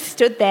 I just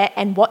stood there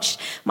and watched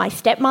my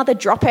stepmother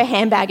drop her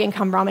handbag and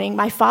come running,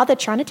 my father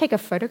trying to take a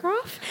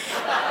photograph,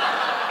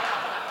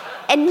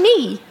 and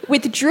me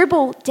with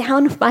dribble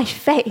down my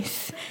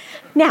face.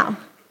 Now,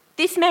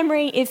 this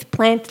memory is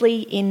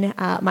plantly in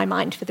my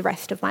mind for the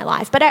rest of my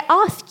life. But I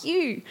ask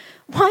you,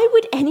 why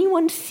would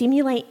anyone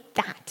simulate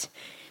that?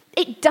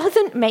 It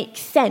doesn't make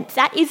sense.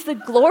 That is the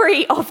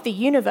glory of the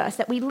universe,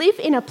 that we live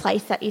in a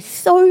place that is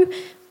so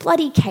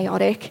bloody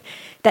chaotic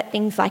that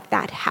things like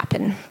that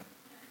happen.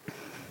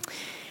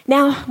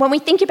 Now, when we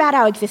think about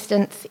our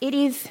existence,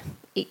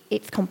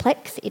 it's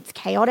complex, it's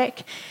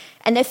chaotic,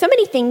 and there's so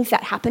many things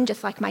that happen,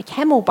 just like my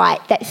camel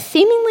bite, that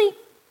seemingly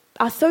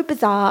are so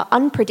bizarre,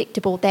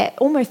 unpredictable, they're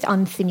almost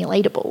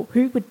unsimulatable.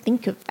 Who would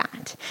think of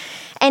that?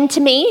 And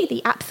to me,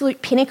 the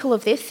absolute pinnacle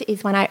of this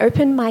is when I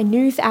open my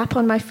news app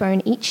on my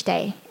phone each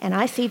day and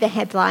I see the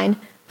headline,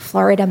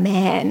 Florida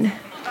Man.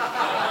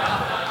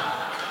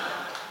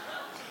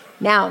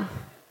 Now,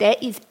 there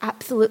is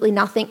absolutely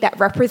nothing that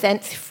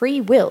represents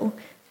free will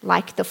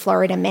like the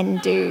Florida men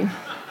do.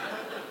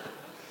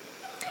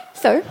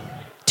 So,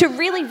 to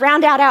really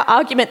round out our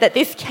argument that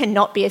this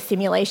cannot be a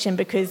simulation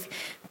because,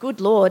 good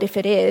Lord, if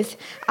it is,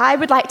 I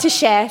would like to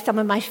share some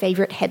of my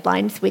favourite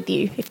headlines with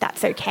you, if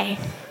that's okay.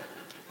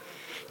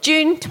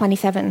 June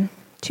 27,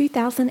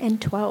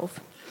 2012.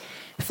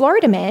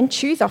 Florida man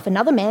chews off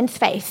another man's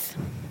face.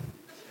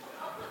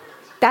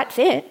 That's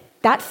it.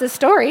 That's the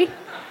story.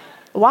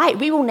 Why?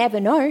 We will never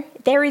know.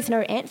 There is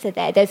no answer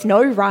there. There's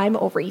no rhyme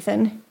or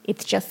reason.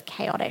 It's just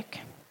chaotic.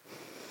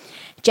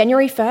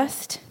 January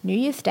 1st, New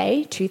Year's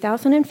Day,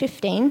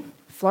 2015,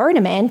 Florida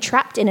man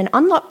trapped in an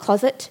unlocked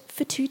closet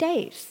for 2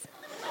 days.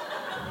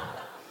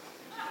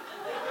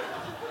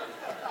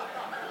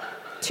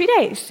 2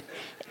 days.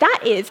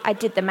 That is, I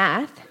did the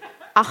math,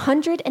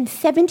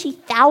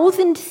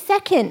 170,000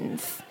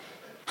 seconds.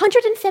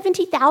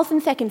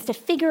 170,000 seconds to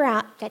figure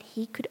out that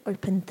he could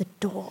open the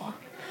door.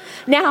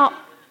 Now,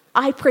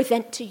 I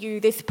present to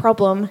you this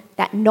problem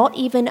that not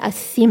even a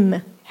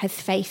sim has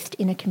faced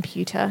in a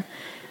computer.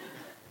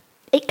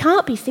 It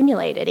can't be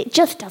simulated. It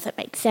just doesn't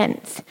make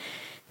sense.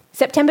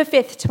 September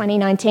 5th,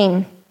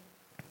 2019.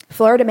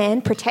 Florida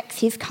man protects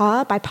his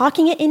car by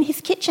parking it in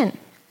his kitchen.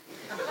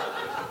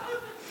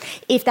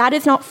 If that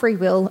is not free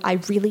will, I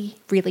really,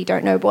 really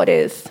don't know what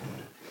is.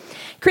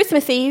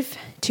 Christmas Eve,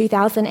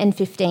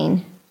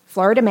 2015.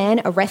 Florida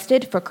man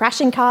arrested for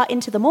crashing car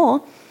into the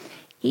mall.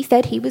 He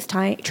said he was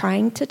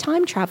trying to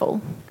time travel.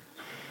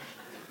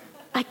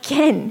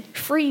 Again,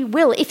 free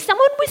will. If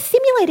someone was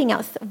simulating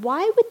us,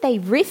 why would they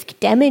risk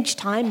damage,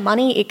 time,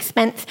 money,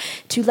 expense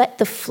to let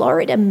the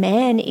Florida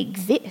man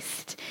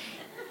exist?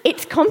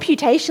 It's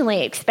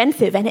computationally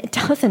expensive and it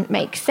doesn't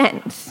make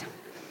sense.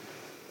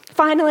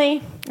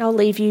 Finally, I'll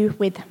leave you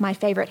with my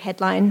favourite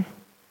headline.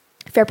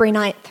 February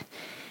 9th,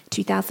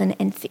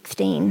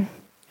 2016.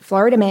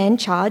 Florida man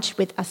charged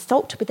with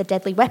assault with a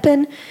deadly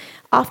weapon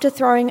after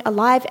throwing a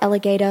live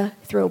alligator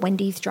through a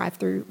Wendy's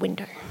drive-through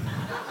window.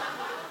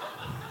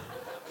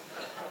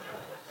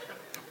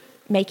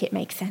 Make it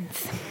make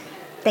sense.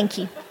 Thank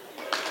you.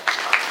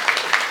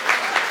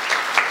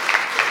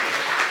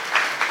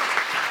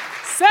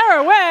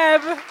 Sarah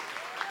Webb!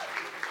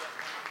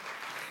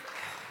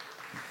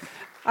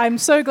 I'm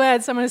so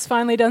glad someone has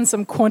finally done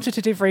some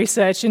quantitative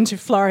research into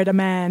Florida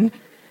man.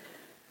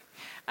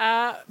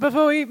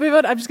 Before we move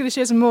on, I'm just going to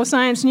share some more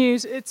science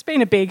news. It's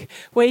been a big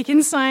week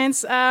in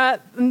science.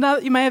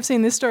 You may have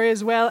seen this story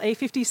as well. A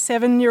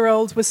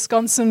 57-year-old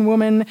Wisconsin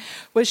woman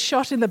was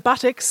shot in the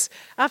buttocks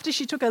after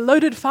she took a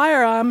loaded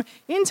firearm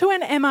into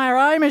an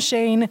MRI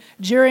machine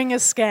during a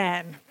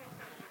scan.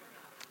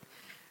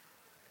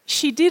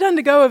 She did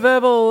undergo a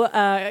verbal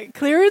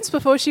clearance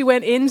before she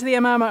went into the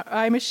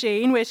MRI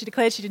machine, where she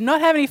declared she did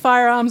not have any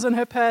firearms on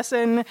her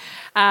person.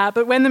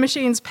 But when the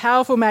machine's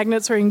powerful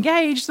magnets were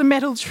engaged, the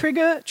metal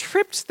trigger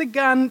tripped the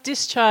gun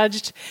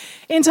discharged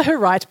into her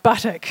right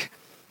buttock.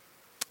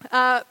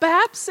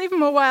 Perhaps even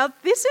more wild,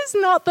 this is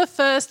not the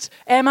first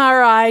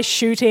MRI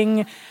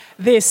shooting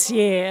this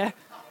year.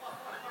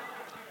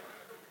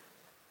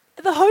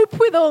 The hope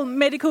with all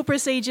medical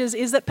procedures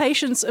is that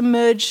patients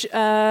emerge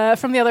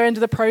from the other end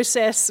of the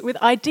process with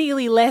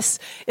ideally less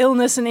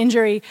illness and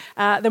injury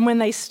than when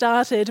they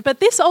started.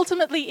 But this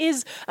ultimately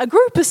is a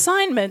group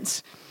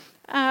assignment,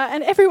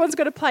 and everyone's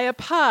got to play a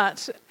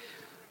part.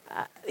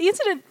 The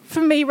incident, for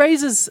me,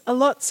 raises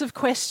lots of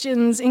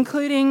questions,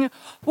 including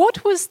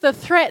what was the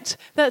threat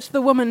that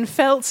the woman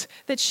felt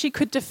that she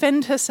could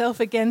defend herself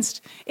against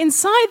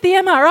inside the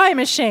MRI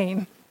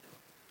machine?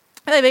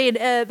 I mean,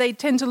 they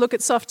tend to look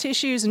at soft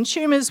tissues and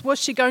tumours. Was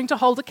she going to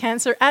hold a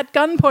cancer at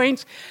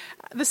gunpoint?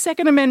 The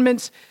Second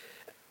Amendment,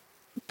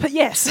 but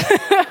yes.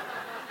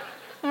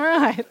 All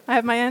right, I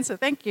have my answer.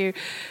 Thank you.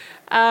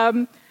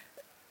 Does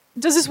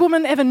this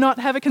woman ever not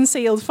have a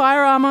concealed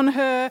firearm on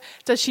her?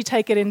 Does she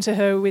take it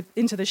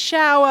into the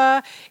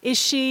shower? Is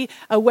she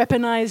a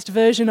weaponized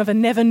version of a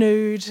never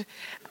nude?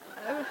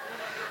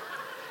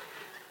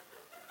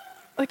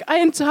 I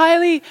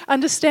entirely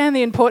understand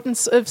the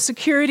importance of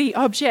security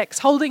objects,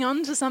 holding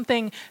on to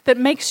something that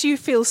makes you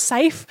feel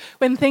safe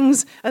when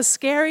things are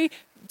scary.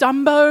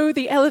 Dumbo,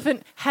 the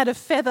elephant, had a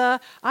feather.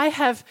 I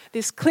have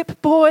this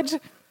clipboard.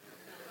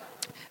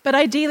 But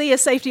ideally, a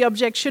safety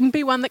object shouldn't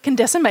be one that can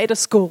decimate a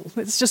school.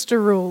 It's just a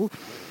rule.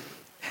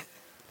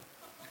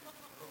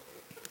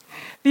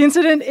 The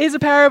incident is a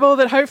parable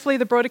that hopefully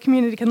the broader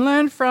community can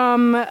learn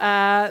from,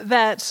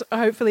 that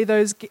hopefully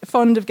those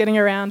fond of getting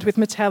around with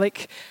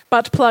metallic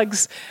butt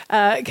plugs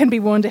can be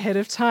warned ahead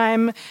of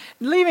time.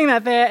 Leaving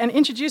that there and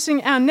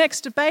introducing our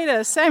next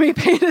debater, Sammy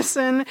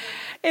Peterson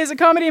is a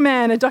comedy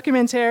man, a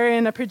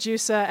documentarian, a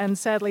producer, and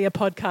sadly a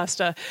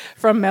podcaster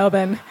from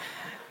Melbourne.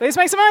 Please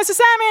make some noise for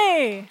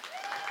Sammy!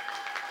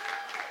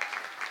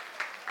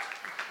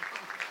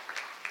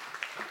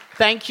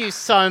 Thank you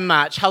so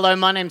much. Hello,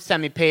 my name's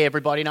Sammy P,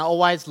 everybody, and I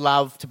always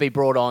love to be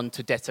brought on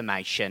to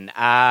decimation.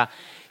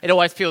 It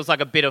always feels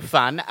like a bit of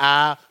fun.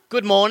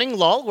 Good morning,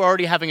 lol. We're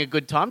already having a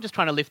good time, just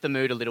trying to lift the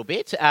mood a little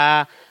bit.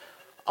 I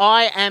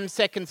am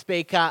second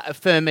speaker,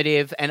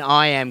 affirmative, and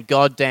I am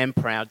goddamn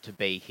proud to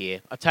be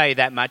here. I'll tell you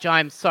that much. I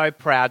am so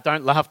proud.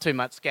 Don't laugh too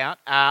much, Scout.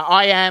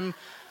 I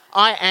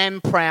I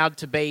am proud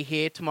to be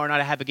here. Tomorrow night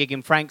I have a gig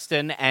in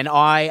Frankston, and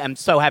I am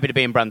so happy to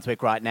be in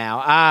Brunswick right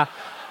now.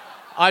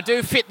 I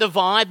do fit the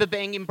vibe of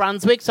being in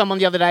Brunswick. Someone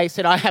the other day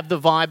said I have the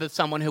vibe of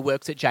someone who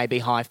works at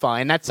JB Hi-Fi,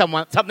 and that's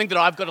something that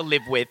I've got to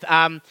live with.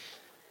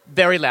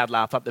 Very loud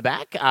laugh up the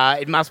back.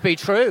 It must be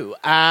true.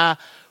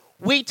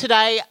 We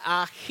today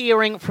are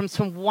hearing from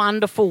some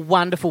wonderful,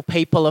 wonderful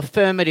people,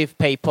 affirmative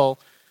people.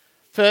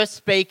 First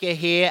speaker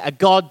here, a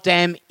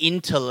goddamn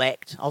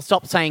intellect. I'll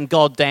stop saying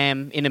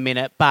goddamn in a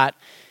minute, but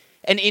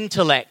an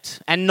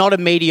intellect and not a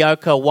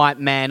mediocre white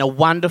man, a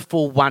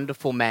wonderful,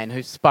 wonderful man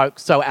who spoke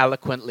so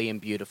eloquently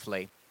and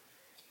beautifully.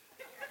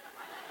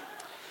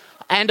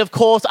 And of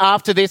course,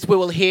 after this, we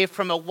will hear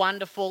from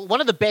one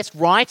of the best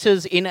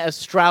writers in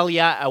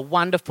Australia, a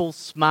wonderful,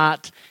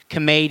 smart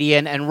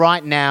comedian. And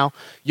right now,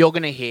 you're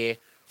going to hear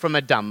from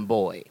a dumb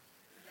boy,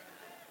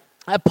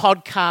 a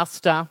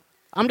podcaster.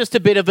 I'm just a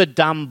bit of a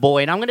dumb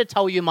boy, and I'm going to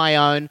tell you my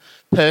own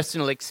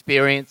personal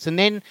experience. And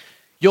then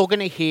you're going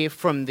to hear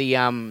from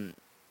the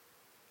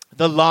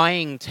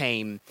lying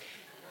team.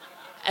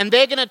 And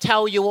they're going to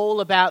tell you all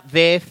about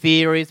their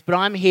theories, but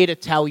I'm here to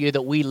tell you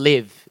that we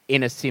live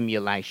in a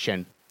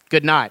simulation.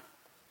 Good night.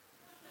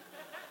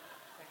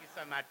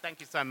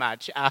 Thank you so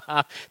much.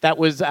 That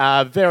was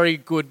very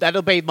good.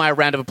 That'll be my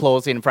round of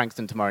applause in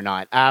Frankston tomorrow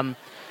night.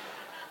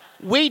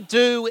 We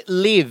do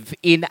live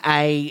in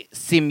a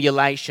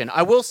simulation.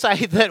 I will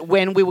say that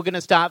when we were going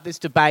to start this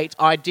debate,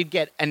 I did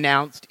get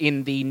announced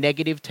in the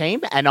negative team,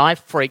 and I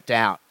freaked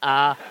out.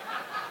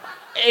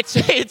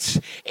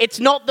 It's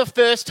not the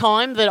first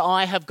time that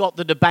I have got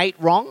the debate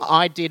wrong.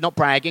 I did, not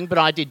bragging, but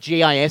I did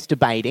GIS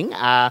debating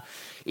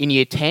in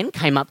Year 10,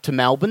 came up to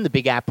Melbourne, the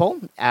Big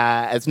Apple,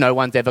 as no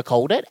one's ever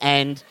called it,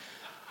 and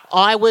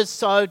I was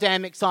so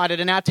damn excited,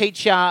 and our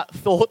teacher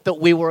thought that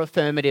we were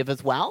affirmative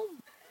as well,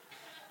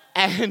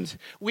 and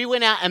we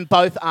went out and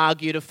both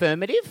argued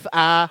affirmative.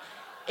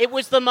 It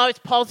was the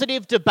most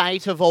positive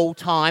debate of all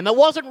time. It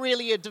wasn't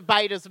really a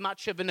debate as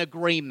much of an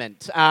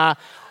agreement.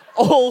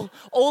 All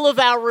of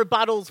our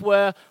rebuttals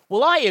were,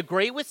 well, I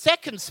agree with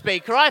second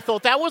speaker. I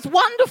thought that was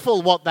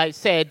wonderful what they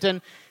said.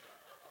 And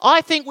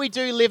I think we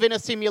do live in a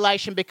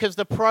simulation because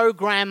the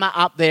programmer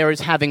up there is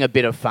having a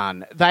bit of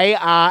fun. They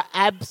are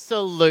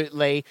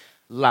absolutely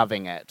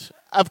loving it.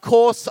 Of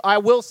course, I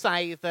will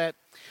say that,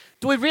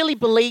 do we really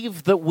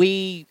believe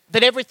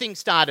that everything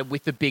started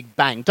with the Big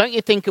Bang? Don't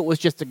you think it was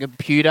just a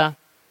computer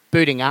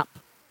booting up?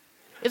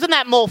 Isn't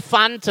that more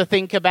fun to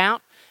think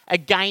about? A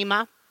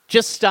gamer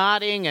just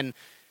starting and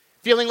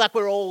feeling like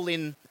we're all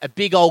in a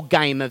big old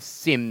game of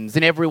Sims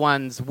and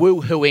everyone's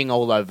woo-hooing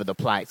all over the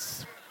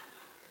place.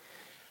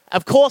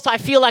 Of course, I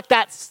feel like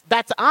that's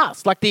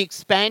us. Like the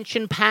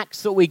expansion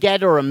packs that we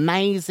get are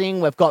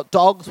amazing. We've got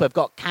dogs, we've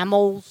got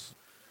camels.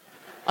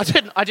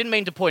 I didn't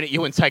mean to point at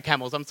you and say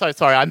camels. I'm so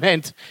sorry. I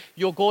meant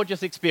your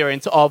gorgeous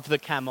experience of the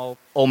camel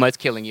almost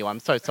killing you. I'm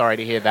so sorry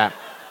to hear that.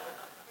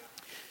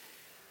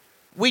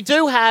 We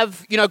do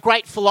have,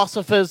 great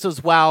philosophers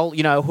as well,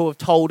 who have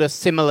told us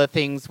similar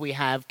things. We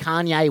have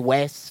Kanye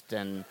West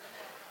and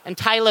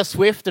Taylor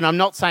Swift, and I'm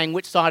not saying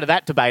which side of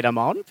that debate I'm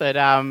on, but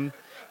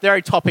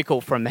very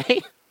topical from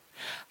me.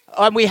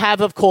 And we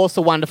have, of course,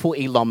 the wonderful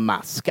Elon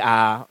Musk.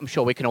 I'm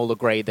sure we can all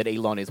agree that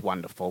Elon is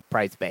wonderful.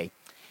 Praise be.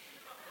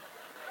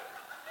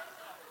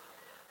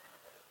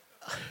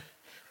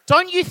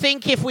 Don't you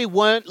think if we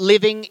weren't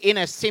living in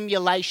a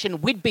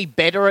simulation, we'd be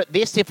better at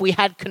this if we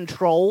had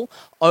control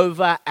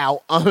over our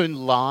own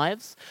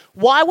lives?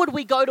 Why would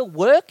we go to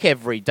work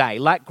every day,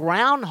 like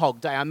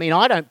Groundhog Day? I mean,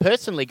 I don't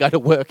personally go to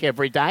work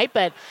every day,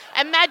 but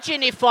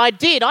imagine if I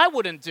did, I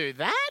wouldn't do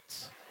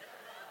that.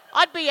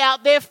 I'd be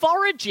out there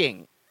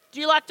foraging. Do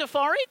you like to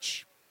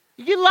forage?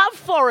 You love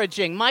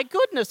foraging. My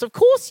goodness, of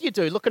course you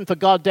do. Looking for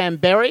goddamn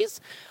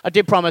berries. I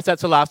did promise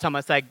that's the last time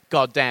I say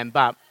goddamn,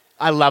 but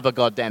I love a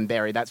goddamn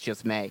berry. That's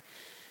just me.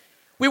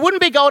 We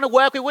wouldn't be going to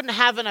work. We wouldn't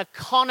have an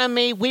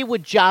economy. We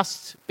would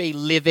just be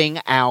living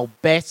our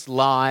best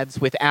lives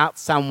without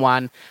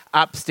someone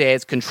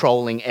upstairs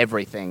controlling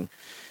everything.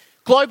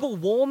 Global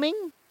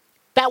warming,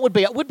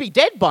 it would be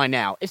dead by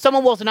now if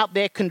someone wasn't up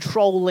there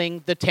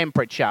controlling the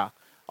temperature.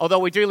 Although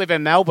we do live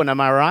in Melbourne,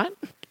 am I right?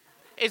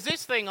 Is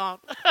this thing on?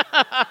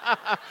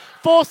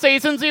 4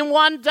 seasons in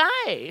one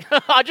day.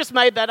 I just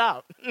made that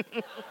up.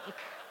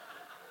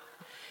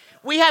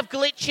 We have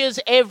glitches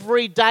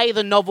every day,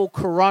 the novel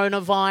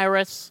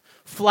coronavirus,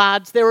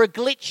 floods. There are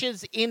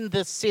glitches in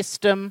the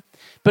system,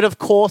 but of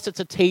course it's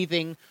a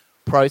teething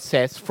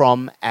process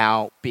from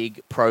our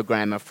big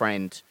programmer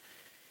friend.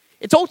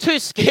 It's all too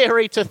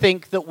scary to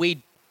think that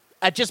we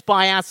are just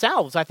by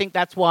ourselves. I think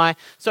that's why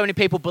so many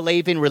people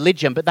believe in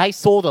religion, but they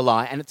saw the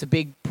light and it's a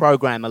big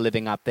programmer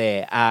living up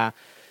there.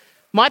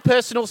 My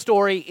personal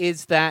story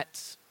is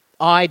that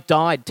I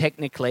died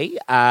technically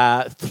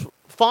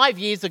 5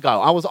 years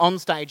ago. I was on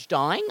stage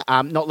dying,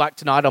 not like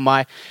tonight on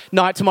my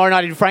night tomorrow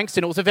night in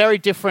Frankston. It was a very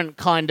different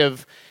kind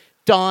of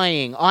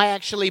dying. I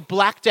actually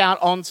blacked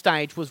out on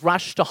stage, was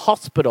rushed to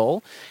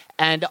hospital,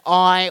 and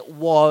I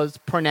was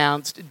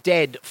pronounced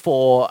dead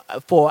for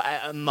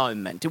a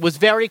moment. It was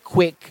very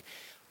quick,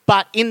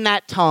 but in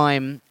that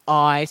time,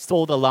 I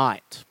saw the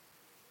light.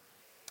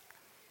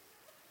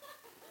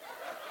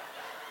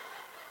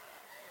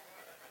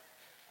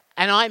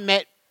 And I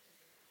met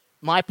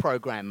my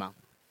programmer,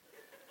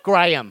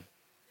 Graham.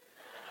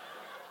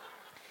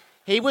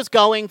 He was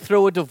going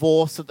through a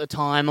divorce at the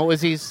time. It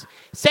was his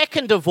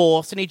second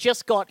divorce, and he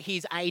just got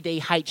his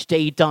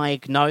ADHD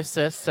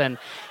diagnosis, and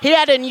he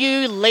had a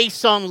new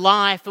lease on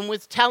life and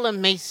was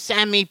telling me,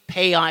 Sammy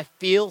P, I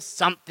feel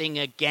something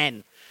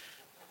again.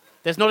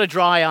 There's not a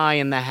dry eye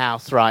in the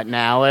house right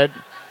now. It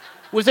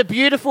was a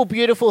beautiful,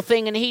 beautiful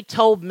thing, and he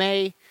told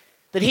me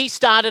that he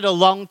started a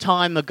long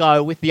time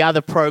ago with the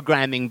other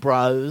programming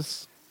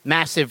bros.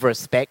 Massive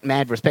respect,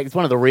 mad respect. It's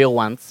one of the real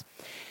ones.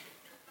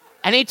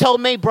 And he told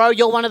me, bro,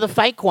 you're one of the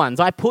fake ones.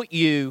 I put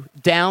you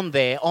down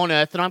there on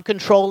Earth and I'm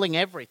controlling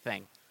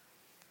everything.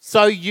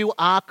 So you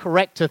are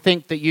correct to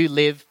think that you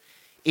live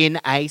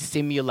in a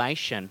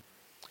simulation.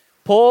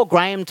 Poor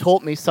Graham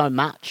taught me so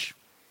much.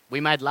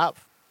 We made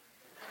love.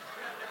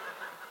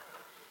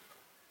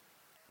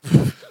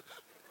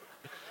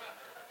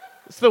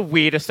 It's the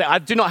weirdest thing. I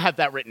do not have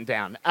that written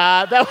down.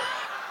 That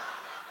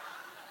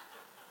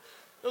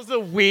was the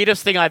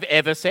weirdest thing I've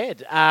ever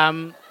said.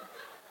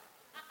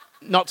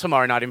 Not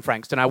tomorrow night in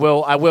Frankston. I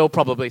will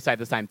probably say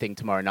the same thing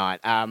tomorrow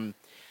night.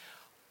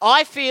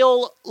 I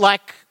feel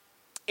like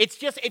it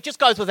just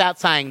goes without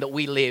saying that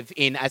we live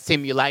in a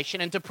simulation.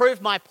 And to prove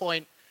my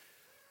point,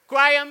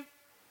 Graham,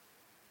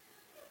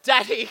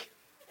 Daddy,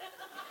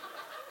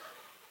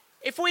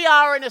 if we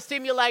are in a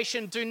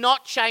simulation, do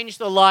not change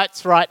the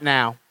lights right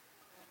now.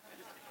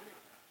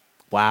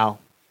 Wow.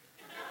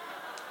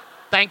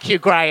 Thank you,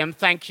 Graham.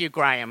 Thank you,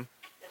 Graham.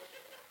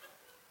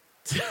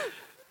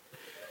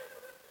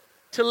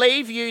 To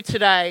leave you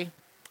today,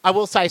 I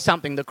will say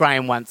something that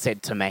Graham once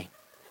said to me.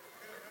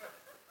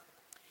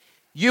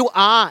 You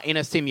are in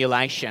a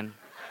simulation.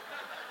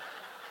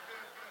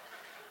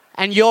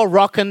 And you're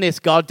rocking this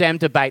goddamn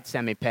debate,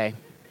 Sammy P.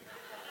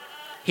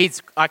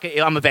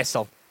 I'm a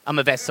vessel. I'm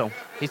a vessel.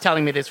 He's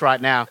telling me this right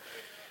now.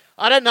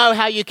 I don't know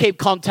how you keep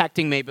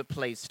contacting me, but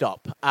please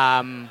stop.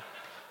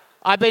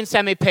 I've been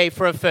Sammy P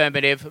for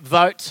affirmative.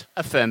 Vote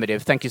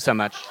affirmative. Thank you so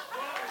much.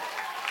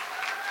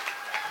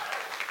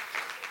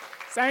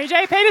 Sammy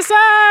J. Peterson!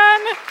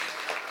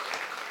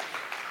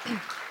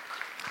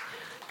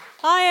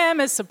 I am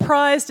as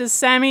surprised as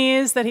Sammy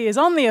is that he is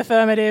on the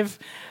affirmative.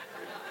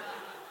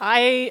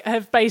 I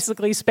have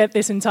basically spent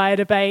this entire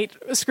debate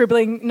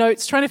scribbling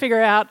notes, trying to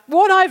figure out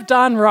what I've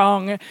done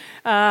wrong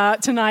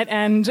tonight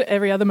and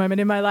every other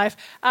moment in my life.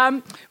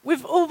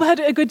 We've all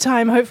had a good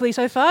time, hopefully,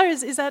 so far.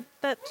 Is that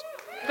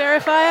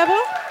verifiable?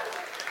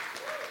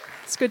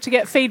 It's good to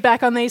get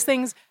feedback on these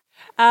things.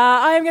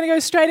 I am going to go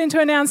straight into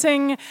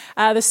announcing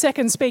the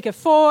second speaker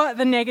for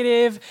the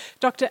negative.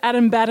 Dr.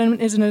 Adam Batten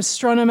is an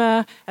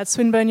astronomer at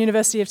Swinburne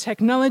University of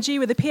Technology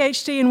with a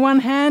PhD in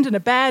one hand and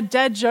a bad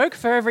dad joke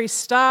for every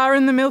star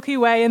in the Milky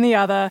Way in the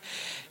other.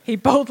 He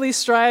boldly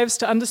strives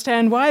to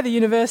understand why the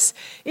universe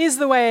is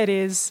the way it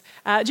is.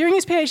 During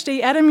his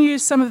PhD, Adam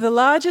used some of the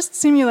largest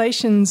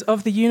simulations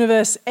of the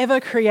universe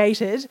ever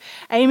created,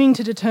 aiming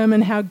to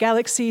determine how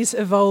galaxies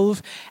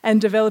evolve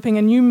and developing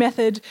a new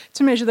method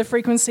to measure the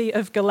frequency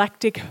of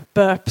galactic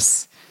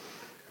burps.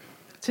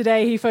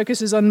 Today, he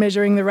focuses on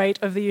measuring the rate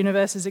of the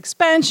universe's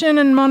expansion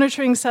and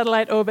monitoring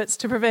satellite orbits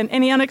to prevent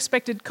any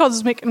unexpected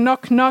cosmic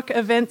knock-knock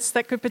events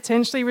that could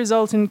potentially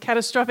result in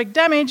catastrophic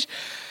damage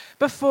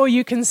before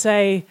you can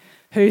say,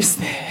 who's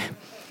there?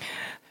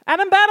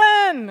 Adam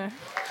Batten!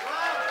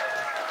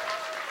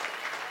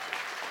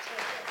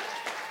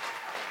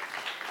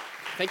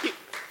 Thank you.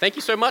 Thank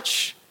you so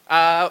much.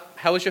 How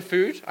was your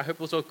food? I hope it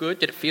was all good.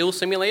 Did it feel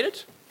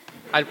simulated?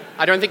 I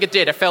don't think it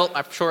did.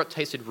 I'm sure it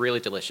tasted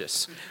really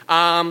delicious.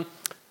 I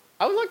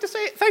would like to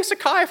say thanks to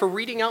Kai for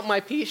reading out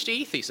my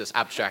PhD thesis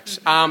abstract.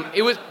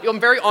 I'm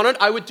very honored.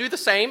 I would do the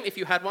same if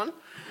you had one.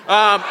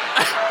 But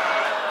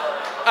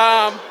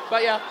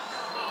yeah.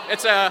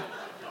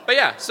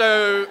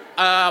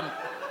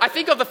 I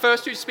think of the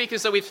first two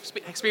speakers that we've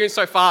experienced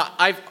so far,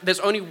 there's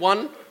only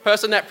one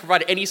person that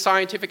provided any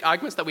scientific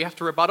arguments that we have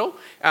to rebuttal.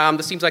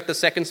 This seems like the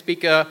second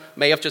speaker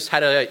may have just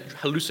had a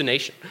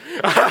hallucination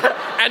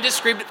and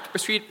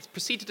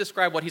proceed to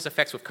describe what his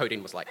effects with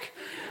codeine was like.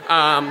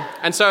 Kaya,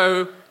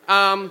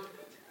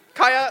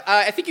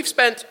 I think you've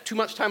spent too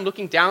much time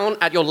looking down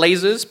at your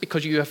lasers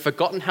because you have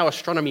forgotten how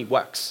astronomy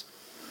works.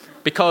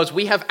 Because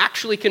we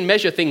actually can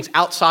measure things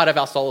outside of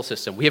our solar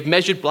system. We have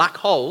measured black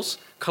holes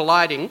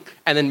colliding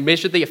and then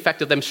measured the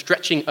effect of them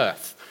stretching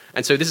Earth.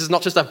 And so this is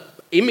not just an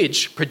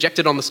image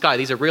projected on the sky.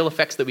 These are real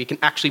effects that we can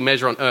actually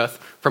measure on Earth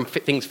from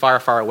things far,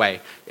 far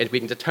away. And we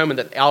can determine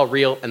that they are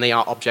real and they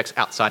are objects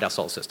outside our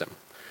solar system.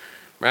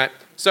 Right?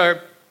 So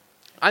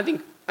I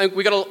think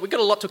we got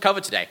a lot to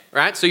cover today.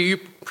 Right? So you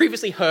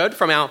previously heard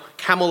from our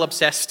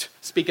camel-obsessed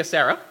speaker,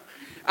 Sarah.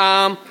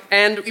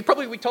 And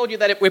we told you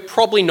that we're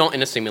probably not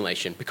in a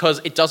simulation because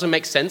it doesn't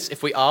make sense.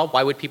 If we are,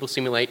 why would people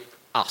simulate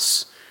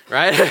us,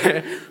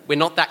 right? We're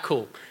not that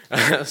cool.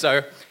 I'm going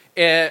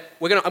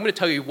to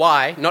tell you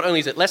why. Not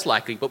only is it less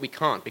likely, but we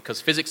can't because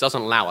physics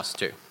doesn't allow us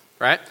to,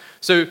 right?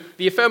 So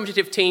the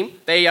affirmative team,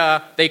 they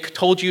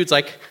told you it's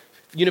like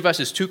the universe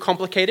is too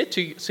complicated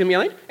to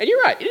simulate, and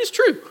you're right, it is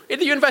true.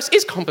 The universe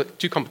is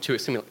too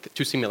complicated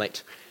to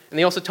simulate. And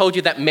they also told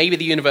you that maybe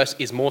the universe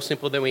is more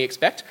simple than we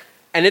expect,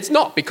 and it's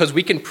not, because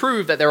we can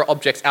prove that there are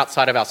objects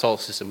outside of our solar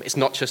system. It's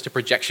not just a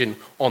projection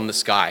on the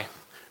sky,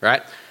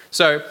 right?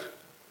 So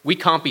we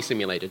can't be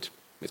simulated.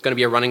 It's going to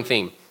be a running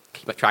theme.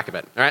 Keep track of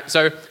it, all right?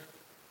 So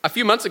a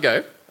few months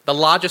ago, the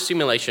largest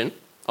simulation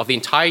of the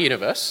entire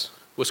universe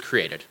was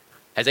created.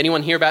 Has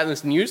anyone heard about in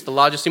this news, the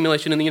largest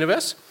simulation in the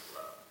universe?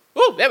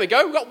 Oh, there we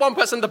go. We've got one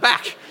person in the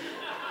back.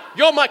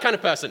 You're my kind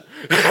of person.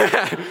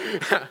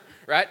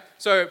 Right?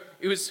 So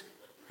it was...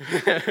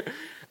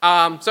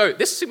 so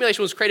this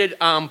simulation was created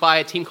by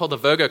a team called the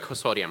Virgo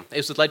Consortium. It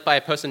was led by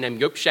a person named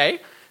Yop Shea,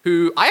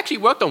 who I actually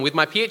worked on with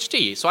my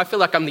PhD. So I feel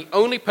like I'm the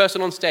only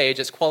person on stage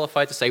that's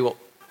qualified to say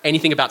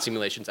anything about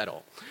simulations at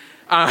all.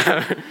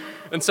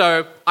 And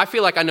so I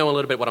feel like I know a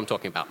little bit what I'm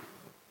talking about.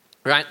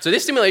 Right? So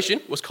this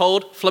simulation was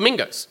called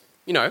flamingos,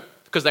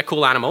 because they're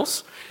cool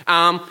animals.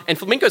 And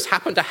flamingos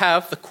happen to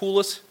have the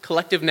coolest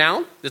collective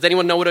noun. Does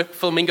anyone know what a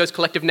flamingo's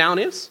collective noun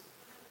is?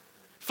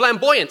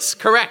 Flamboyance,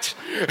 correct.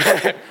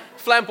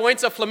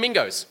 Flamboyance of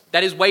flamingos.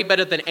 That is way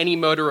better than any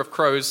murder of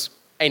crows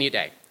any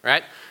day,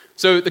 right?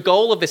 So the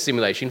goal of this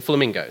simulation,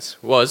 flamingos,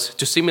 was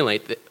to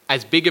simulate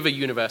as big of a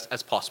universe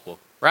as possible,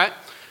 right?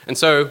 And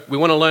so we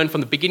want to learn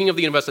from the beginning of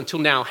the universe until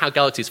now how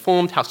galaxies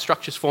formed, how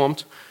structures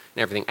formed,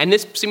 and everything. And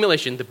this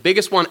simulation, the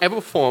biggest one ever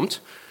performed,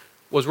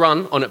 was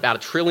run on about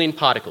 1 trillion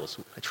particles.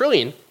 1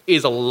 trillion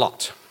is a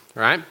lot,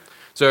 right?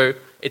 So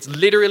it's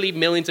literally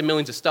millions and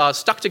millions of stars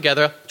stuck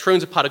together,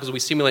 trillions of particles, we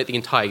simulate the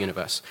entire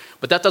universe.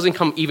 But that doesn't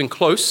come even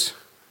close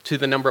to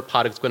the number of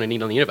particles we're going to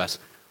need on the universe.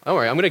 Don't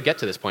worry, I'm going to get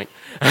to this point.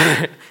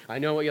 I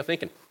know what you're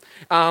thinking.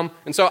 And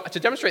so to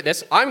demonstrate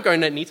this, I'm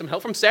going to need some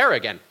help from Sarah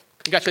again.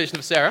 Congratulations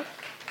to Sarah.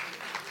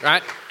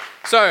 Right?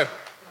 So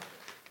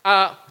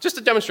just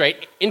to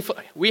demonstrate,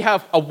 we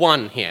have a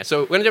 1 here.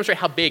 So we're going to demonstrate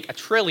how big 1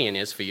 trillion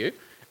is for you.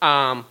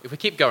 If we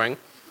keep going,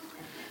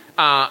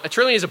 1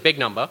 trillion is a big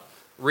number,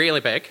 really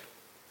big.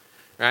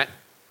 Right?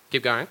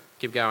 Keep going,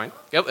 keep going.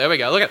 Yep, there we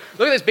go. Look at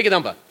this bigger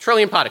number, 1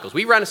 trillion particles.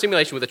 We ran a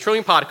simulation with 1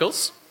 trillion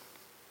particles,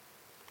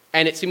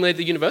 and it simulated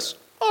the universe.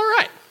 All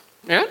right.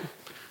 Yeah?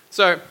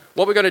 So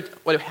what we're going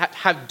to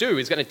have to do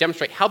is going to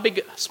demonstrate how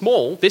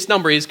small this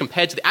number is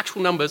compared to the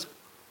actual numbers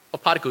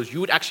of particles you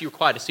would actually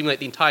require to simulate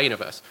the entire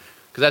universe.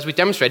 Because as we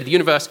demonstrated, the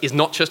universe is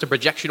not just a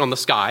projection on the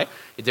sky.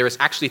 There is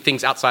actually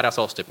things outside our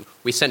solar system.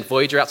 We sent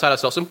Voyager outside our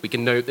solar system. We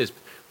can know there's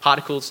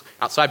particles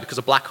outside because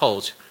of black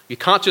holes. You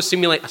can't just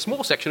simulate a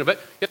small section of it.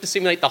 You have to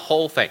simulate the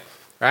whole thing,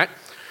 right?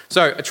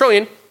 So 1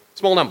 trillion,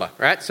 small number,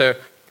 right? So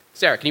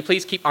Sarah, can you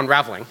please keep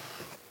unraveling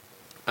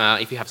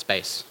if you have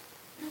space?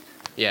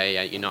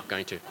 Yeah, you're not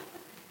going to.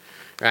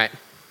 Right?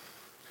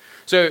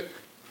 So,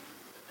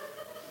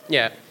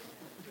 yeah.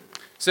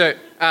 So,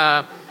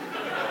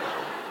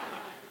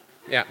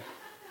 yeah.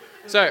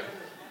 So,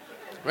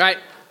 right.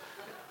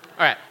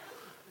 All right.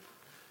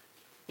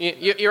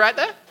 You're right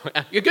there?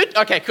 You're good?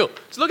 Okay, cool.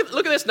 So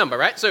look at this number,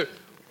 right? So,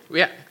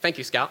 yeah, thank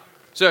you, Scout.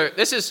 So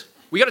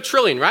we got 1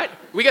 trillion, right?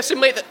 We got to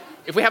simulate that.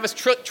 If we have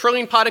 1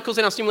 trillion particles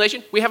in our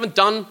simulation, we haven't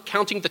done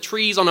counting the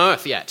trees on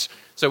Earth yet.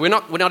 So we're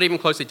not even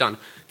closely done.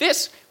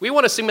 We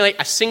want to simulate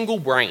a single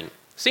brain.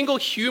 Single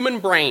human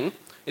brain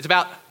is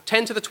about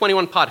 10 to the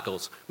 21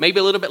 particles. Maybe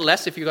a little bit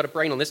less if you've got a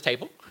brain on this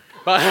table.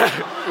 But,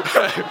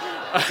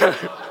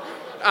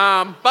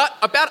 but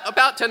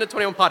about 10 to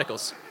 21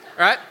 particles,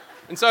 right?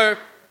 And so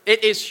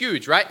it is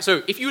huge, right?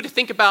 So if you were to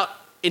think about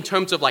in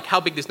terms of like how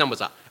big these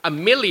numbers are, a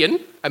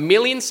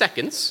million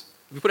seconds,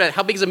 if you put out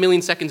how big is a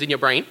million seconds in your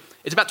brain,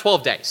 it's about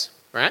 12 days,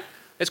 right?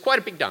 It's quite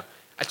a big number.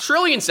 1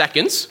 trillion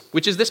seconds,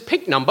 which is this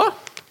pink number,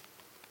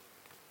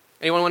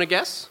 anyone want to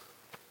guess?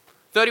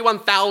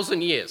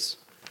 31,000 years.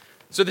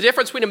 So the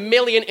difference between a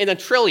million and 1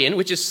 trillion,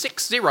 which is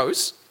 6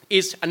 zeros,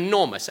 is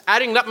enormous.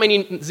 Adding that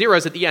many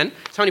zeros at the end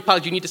is how many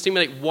particles you need to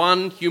simulate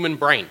one human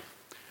brain.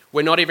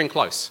 We're not even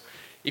close.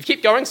 If you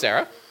keep going,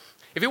 Sarah,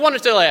 if you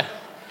wanted to,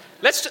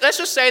 let's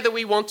just say that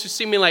we want to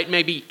simulate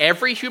maybe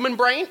every human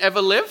brain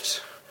ever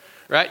lived,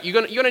 right? You're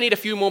going to need a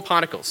few more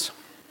particles.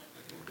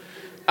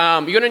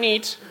 You're going to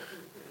need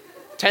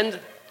 10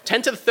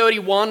 to the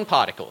 31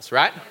 particles,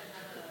 right?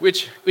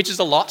 Which is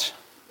a lot.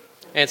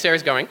 And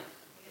Sarah's going.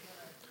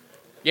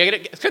 Yeah,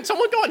 can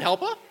someone go and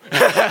help her?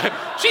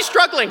 She's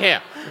struggling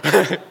here.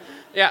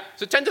 Yeah,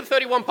 so 10 to the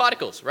 31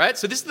 particles, right?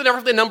 So this is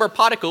the number of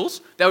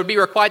particles that would be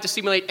required to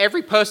simulate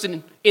every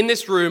person in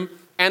this room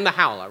and the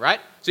howler, right?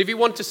 So if you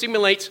want to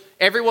simulate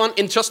everyone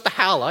in just the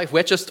howler, if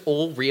we're just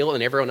all real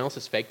and everyone else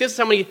is fake, this is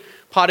how many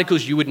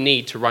particles you would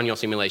need to run your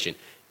simulation.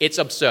 It's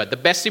absurd. The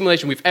best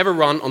simulation we've ever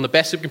run on the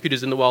best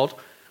supercomputers in the world,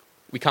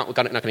 we're not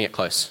going to get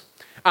close.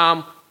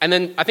 And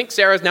then I think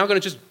Sarah's now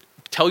going to just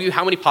tell you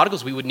how many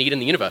particles we would need in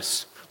the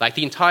universe. Like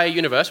the entire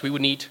universe, we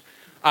would need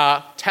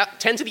 10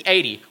 to the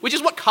 80, which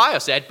is what Kyle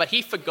said, but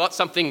he forgot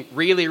something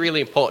really,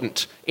 really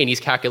important in his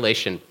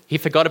calculation. He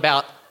forgot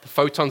about the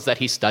photons that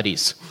he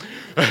studies.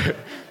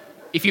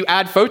 if you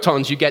add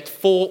photons, you get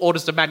 4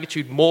 orders of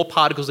magnitude more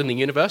particles in the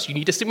universe. You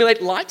need to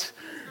simulate light.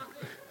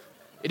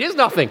 It is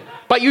nothing,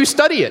 but you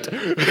study it.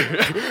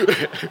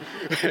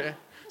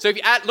 So if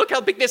you add, look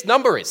how big this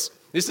number is.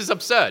 This is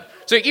absurd.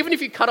 So even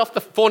if you cut off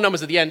the 4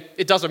 numbers at the end,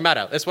 it doesn't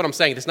matter. That's what I'm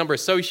saying. This number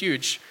is so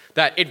huge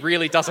that it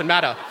really doesn't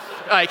matter.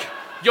 Like,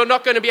 you're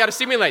not going to be able to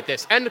simulate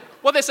this. And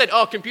what they said,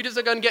 oh, computers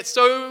are going to get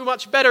so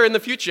much better in the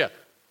future.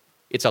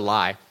 It's a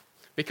lie.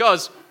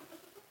 Because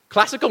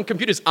classical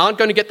computers aren't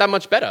going to get that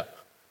much better.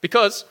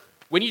 Because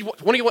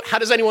how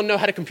does anyone know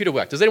how a computer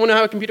works? Does anyone know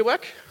how a computer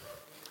works?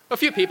 A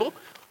few people.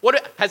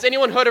 Has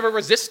anyone heard of a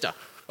resistor?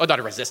 Oh, not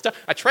a resistor,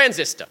 a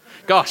transistor.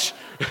 Gosh.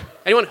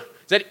 Anyone?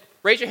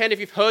 Raise your hand if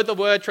you've heard the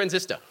word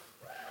transistor.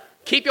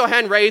 Keep your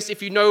hand raised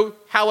if you know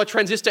how a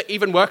transistor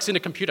even works in a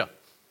computer.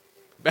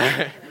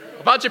 A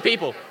bunch of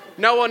people.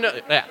 No one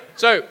knows. Yeah.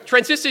 So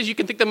transistors, you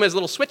can think of them as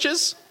little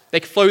switches. They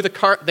control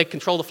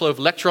the flow of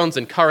electrons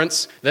and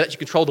currents. They let you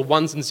control the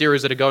ones and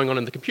zeros that are going on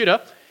in the computer.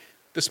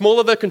 The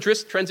smaller the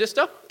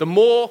transistor, the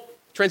more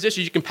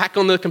transistors you can pack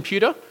on the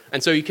computer,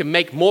 and so you can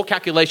make more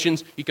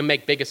calculations, you can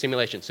make bigger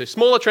simulations. So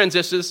smaller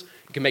transistors,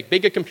 you can make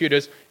bigger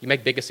computers, you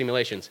make bigger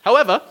simulations.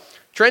 However,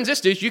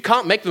 transistors, you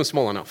can't make them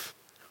small enough.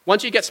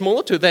 Once you get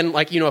smaller to then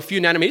a few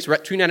nanometers, we're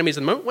at 2 nanometers at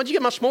the moment, once you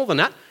get much smaller than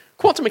that,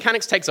 quantum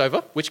mechanics takes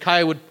over, which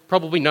Kyle would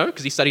probably know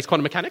because he studies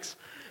quantum mechanics.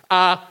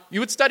 You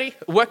would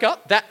work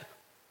out that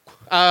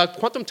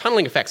quantum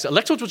tunneling effects.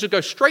 Electrons will just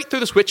go straight through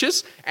the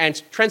switches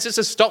and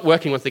transistors stop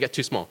working once they get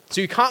too small. So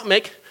you can't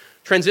make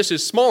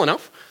transistors small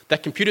enough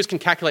that computers can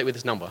calculate with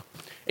this number.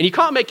 And you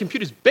can't make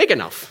computers big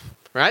enough,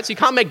 right? So you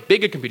can't make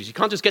bigger computers. You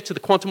can't just get to the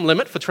quantum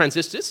limit for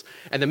transistors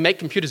and then make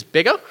computers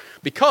bigger,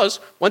 because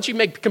once you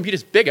make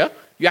computers bigger,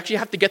 you actually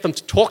have to get them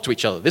to talk to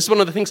each other. This is one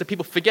of the things that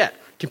people forget.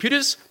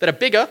 Computers that are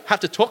bigger have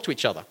to talk to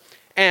each other.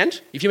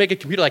 And if you make a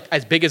computer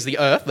as big as the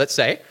Earth, let's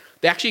say,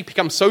 they actually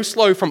become so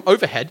slow from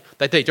overhead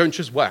that they don't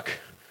just work,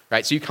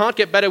 right? So you can't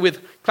get better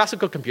with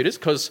classical computers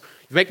because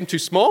you make them too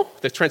small,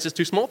 the transistors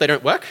too small, they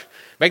don't work.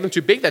 Make them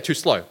too big, they're too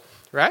slow,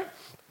 right?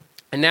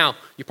 And now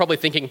you're probably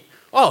thinking,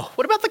 oh,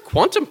 what about the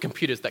quantum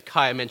computers that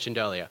Kaya mentioned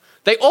earlier?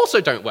 They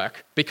also don't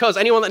work because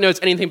anyone that knows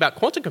anything about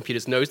quantum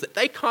computers knows that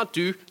they can't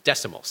do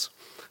decimals.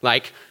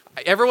 Like,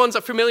 everyone's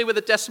familiar with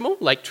a decimal,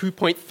 like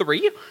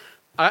 2.3.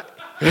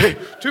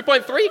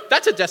 2.3,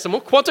 that's a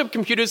decimal. Quantum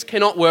computers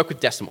cannot work with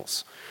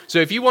decimals. So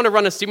if you want to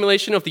run a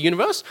simulation of the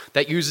universe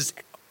that uses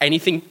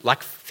anything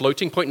like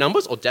floating point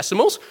numbers or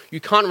decimals,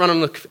 you can't run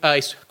on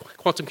a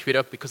quantum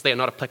computer because they are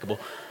not applicable.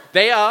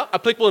 They are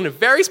applicable in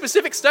very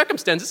specific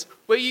circumstances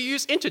where you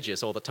use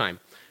integers all the time.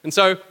 And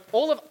so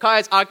all of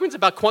Kaya's arguments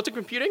about quantum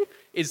computing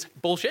is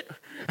bullshit.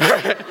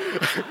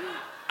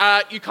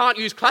 You can't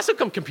use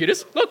classical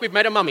computers. Look, we've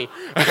made a mummy.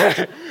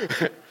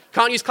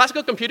 Can't use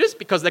classical computers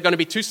because they're going to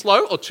be too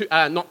slow or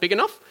not big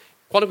enough.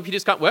 Quantum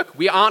computers can't work.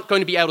 We aren't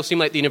going to be able to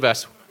simulate the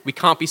universe. We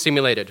can't be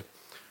simulated,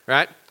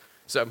 right?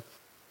 So,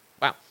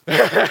 wow.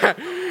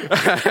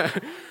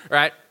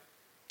 Right?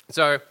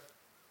 So,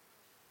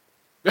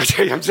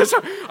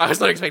 I was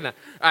not expecting that.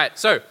 All right,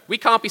 so we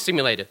can't be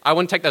simulated. I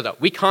want to take that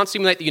up. We can't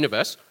simulate the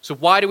universe, so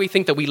why do we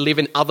think that we live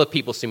in other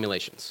people's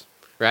simulations,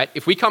 right?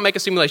 If we can't make a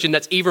simulation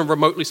that's even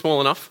remotely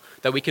small enough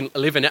that we can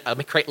live in it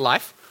and create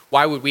life,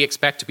 why would we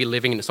expect to be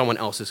living in someone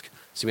else's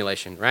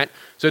simulation, right?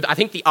 So I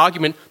think the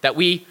argument that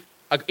we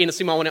are in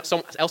someone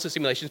else's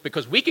simulation is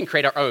because we can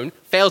create our own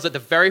fails at the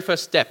very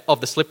first step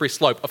of the slippery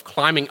slope of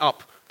climbing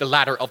up the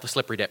ladder of the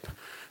slippery dip,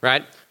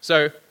 right?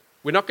 So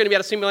we're not going to be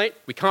able to simulate.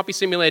 We can't be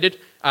simulated.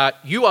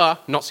 You are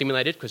not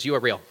simulated because you are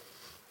real.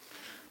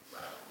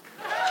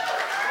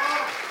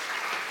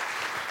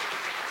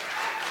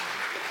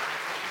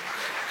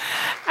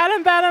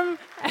 Adam Badham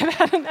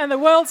and the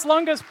world's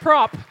longest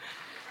prop.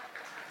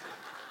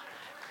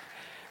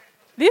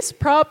 This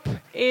prop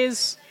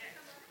is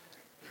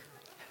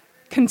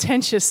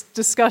contentious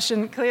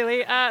discussion,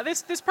 clearly.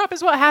 This prop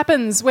is what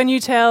happens when you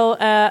tell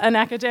an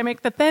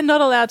academic that they're not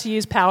allowed to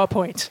use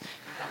PowerPoint.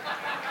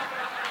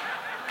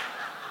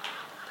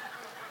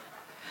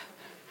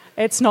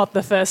 It's not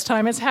the first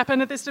time it's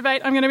happened at this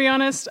debate, I'm going to be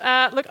honest.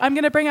 Look, I'm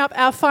going to bring up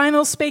our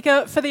final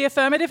speaker for the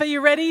affirmative. Are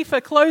you ready for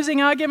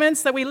closing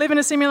arguments that we live in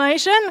a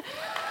simulation?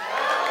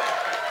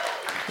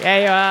 Yeah,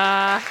 you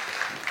are.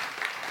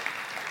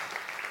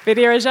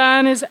 Vidya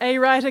Rajan is a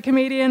writer,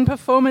 comedian,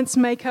 performance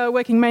maker,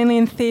 working mainly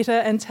in theatre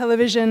and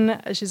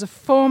television. She's a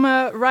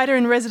former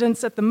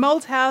writer-in-residence at the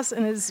Malthouse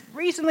and has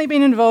recently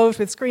been involved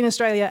with Screen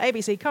Australia,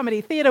 ABC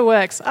Comedy, Theatre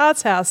Works,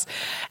 Arts House,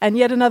 and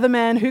yet another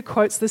man who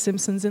quotes The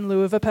Simpsons in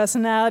lieu of a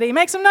personality.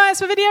 Make some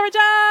noise for Vidya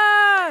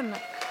Rajan!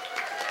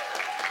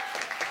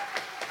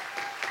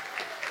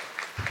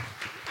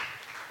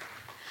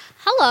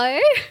 Hello.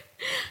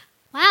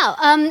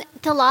 Wow.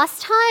 The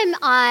last time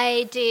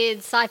I did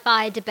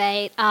sci-fi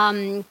debate,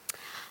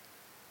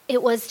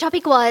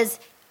 topic was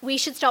we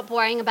should stop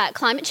worrying about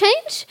climate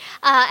change,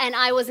 and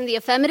I was in the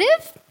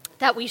affirmative.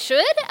 that we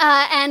should,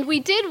 and we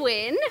did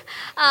win.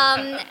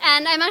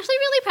 And I'm actually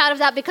really proud of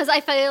that because I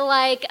feel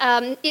like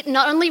it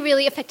not only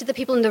really affected the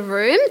people in the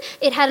room,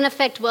 it had an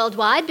effect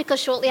worldwide because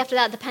shortly after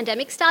that the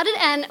pandemic started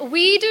and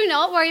we do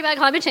not worry about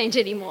climate change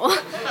anymore.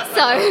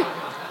 So,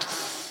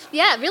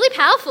 yeah, really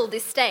powerful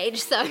this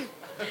stage. So,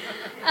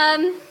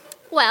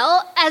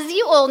 well, as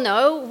you all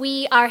know,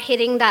 we are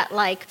hitting that,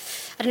 like,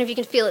 I don't know if you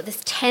can feel it,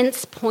 this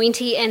tense,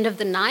 pointy end of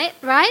the night,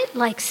 right?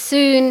 Like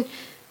soon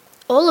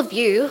all of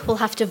you will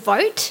have to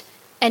vote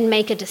and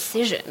make a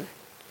decision.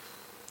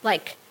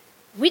 Like,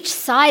 which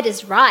side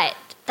is right?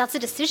 That's a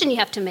decision you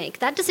have to make.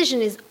 That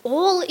decision is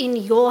all in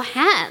your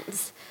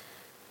hands.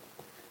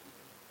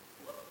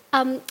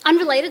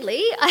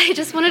 Unrelatedly, I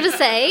just wanted to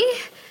say,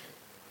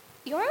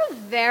 you're a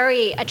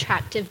very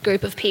attractive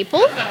group of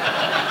people.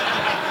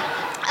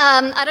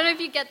 I don't know if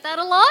you get that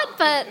a lot,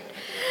 but,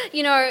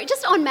 you know,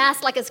 just en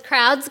masse, like as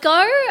crowds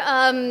go,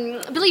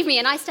 believe me,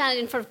 and I stand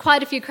in front of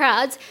quite a few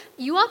crowds,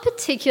 you are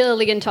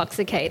particularly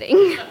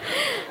intoxicating.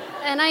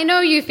 And I know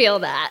you feel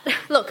that.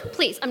 Look,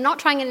 please, I'm not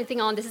trying anything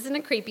on. This isn't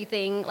a creepy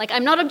thing. Like,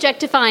 I'm not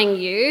objectifying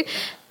you.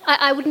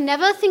 I would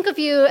never think of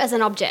you as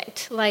an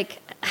object. Like,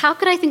 how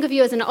could I think of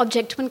you as an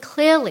object when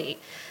clearly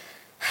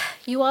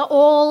you are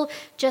all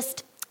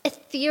just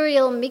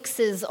ethereal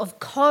mixes of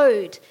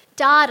code,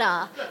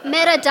 data,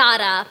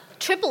 metadata,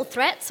 triple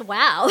threats,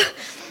 wow,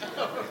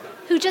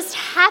 who just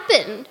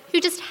happen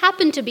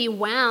to be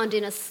wound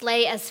in a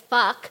slay as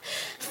fuck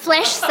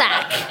flesh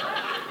sack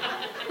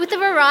with a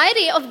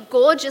variety of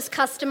gorgeous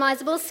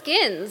customizable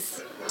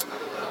skins.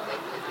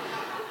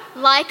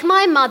 Like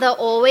my mother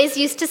always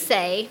used to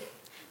say,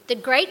 the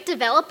great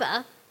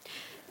developer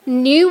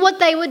knew what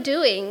they were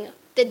doing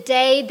the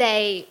day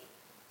they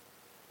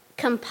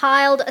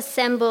compiled,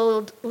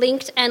 assembled,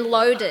 linked, and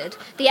loaded.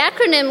 The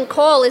acronym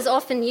CALL is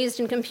often used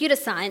in computer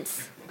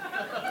science.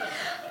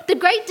 The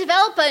great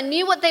developer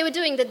knew what they were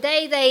doing the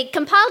day they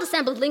compiled,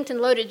 assembled, linked,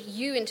 and loaded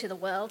you into the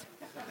world.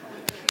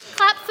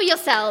 Clap for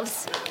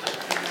yourselves.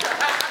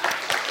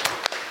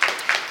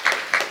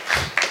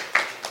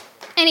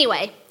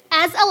 Anyway,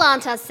 as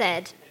Alanta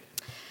said,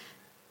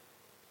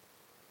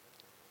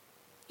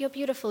 you're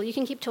beautiful. You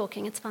can keep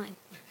talking. It's fine.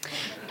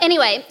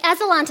 Anyway, as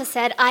Alanta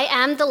said, I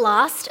am the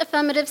last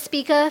affirmative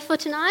speaker for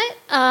tonight,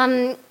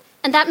 and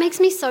that makes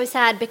me so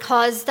sad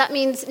because that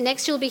means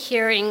next you'll be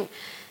hearing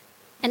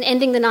and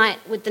ending the night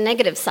with the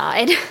negative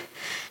side.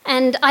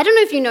 And I don't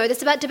know if you know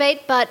this about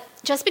debate, but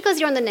just because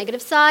you're on the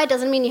negative side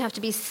doesn't mean you have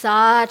to be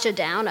such a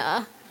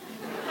downer.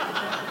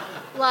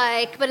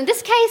 But in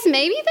this case,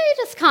 maybe they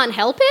just can't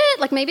help it.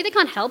 Like, maybe they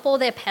can't help all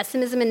their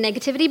pessimism and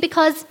negativity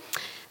because,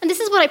 and this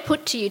is what I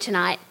put to you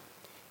tonight,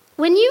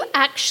 when you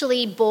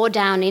actually bore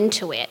down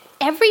into it,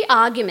 every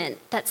argument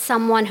that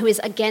someone who is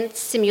against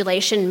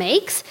simulation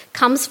makes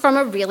comes from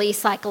a really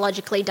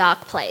psychologically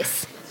dark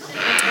place.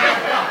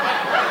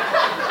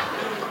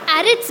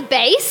 At its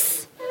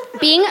base,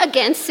 being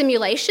against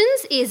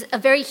simulations is a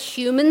very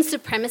human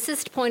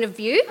supremacist point of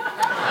view.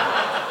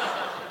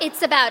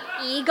 It's about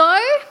ego.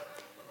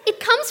 It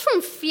comes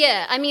from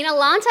fear. I mean,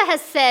 Alanta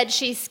has said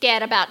she's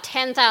scared about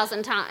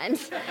 10,000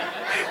 times.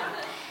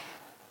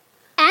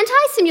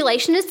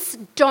 Anti-simulationists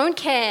don't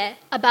care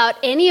about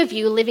any of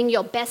you living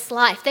your best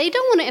life. They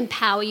don't want to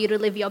empower you to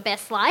live your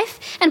best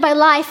life. And by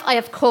life, I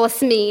of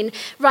course mean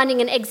running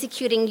and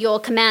executing your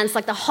commands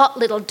like the hot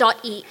little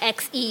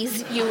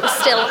 .exes you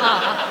still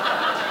are.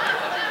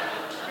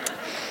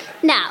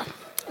 Now,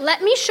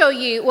 let me show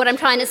you what I'm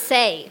trying to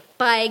say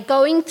by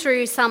going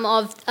through some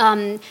of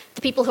the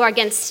people who are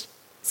against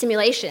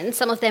simulation,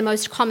 some of their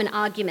most common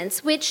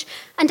arguments, which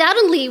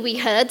undoubtedly we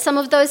heard some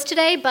of those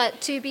today, but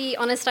to be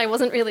honest, I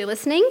wasn't really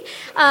listening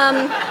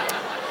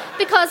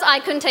because I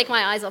couldn't take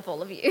my eyes off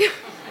all of you.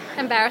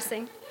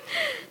 Embarrassing.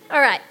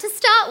 All right, to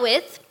start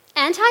with,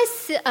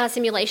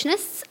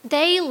 anti-simulationists,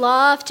 they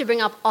love to bring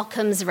up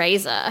Occam's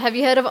razor. Have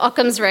you heard of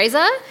Occam's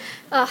razor?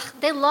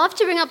 They love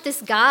to bring up this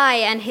guy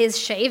and his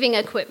shaving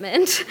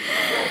equipment.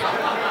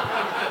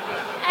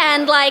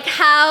 And like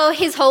how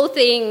his whole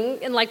thing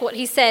and like what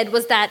he said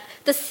was that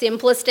the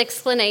simplest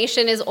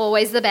explanation is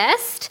always the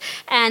best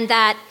and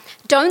that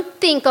don't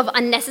think of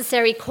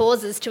unnecessary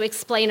causes to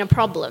explain a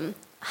problem.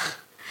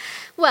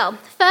 Well,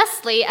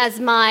 firstly, as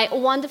my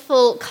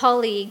wonderful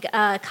colleague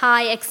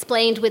Kai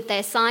explained with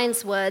their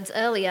science words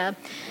earlier,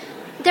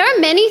 there are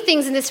many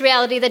things in this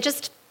reality that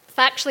just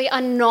factually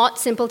are not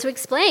simple to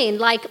explain,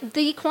 like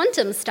the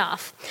quantum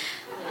stuff.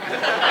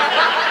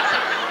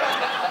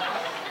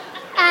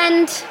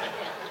 And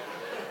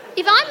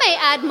if I may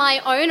add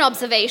my own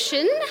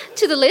observation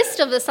to the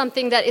list of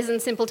something that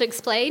isn't simple to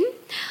explain,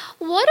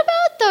 what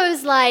about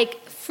those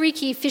like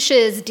freaky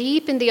fishes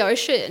deep in the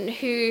ocean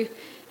who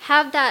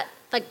have that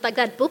like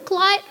that book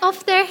light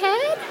off their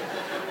head,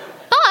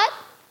 but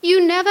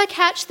you never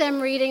catch them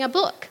reading a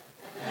book?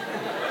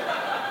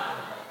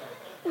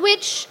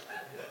 Which,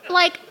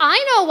 like,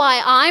 I know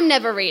why I'm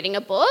never reading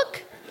a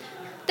book.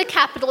 The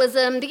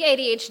capitalism, the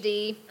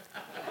ADHD.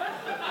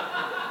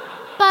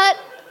 But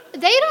they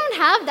don't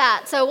have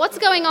that, so what's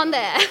going on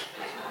there?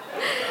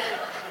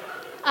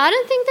 I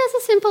don't think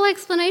there's a simple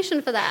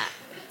explanation for that.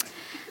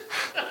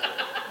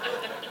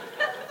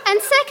 And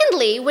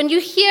secondly, when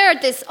you hear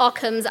this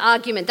Occam's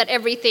argument that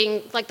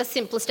everything, like the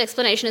simplest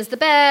explanation is the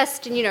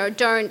best, and,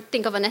 don't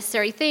think of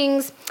unnecessary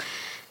things,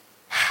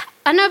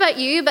 I don't know about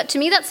you, but to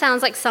me that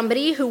sounds like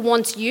somebody who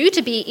wants you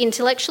to be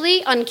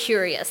intellectually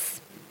uncurious.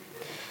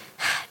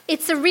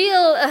 It's a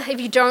real, if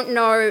you don't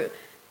know,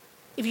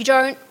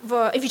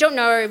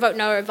 vote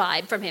no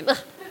vibe from him. Ugh,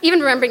 even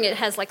remembering it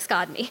has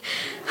scarred me.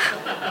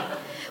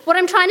 What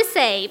I'm trying to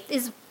say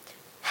is,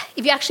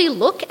 if you actually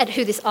look at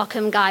who this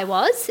Occam guy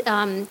was,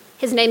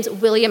 his name's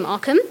William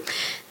Occam,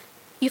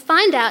 you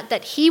find out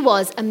that he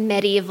was a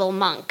medieval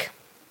monk.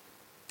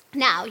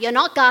 Now, you're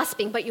not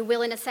gasping, but you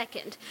will in a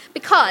second,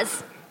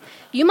 because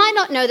you might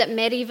not know that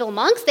medieval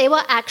monks, they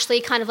were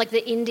actually kind of like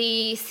the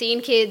indie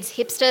scene kids,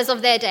 hipsters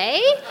of their day.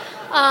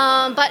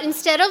 But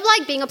instead of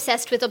being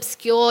obsessed with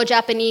obscure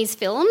Japanese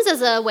films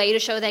as a way to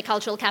show their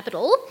cultural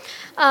capital,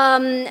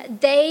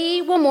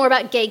 they were more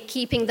about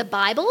gatekeeping the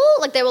Bible.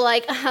 They were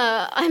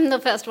I'm the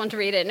first one to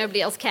read it,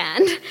 nobody else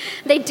can.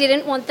 They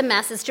didn't want the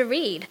masses to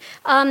read.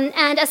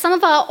 And as some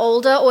of our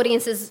older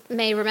audiences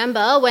may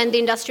remember, when the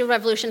Industrial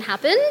Revolution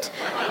happened,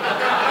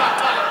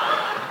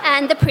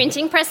 and the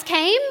printing press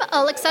came,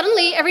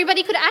 suddenly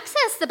everybody could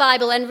access the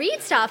Bible and read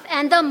stuff.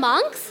 And the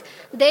monks,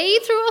 they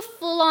threw a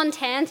full-on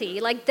tanty.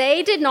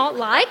 They did not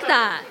like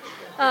that.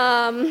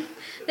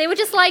 They were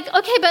just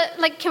okay,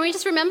 but can we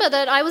just remember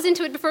that I was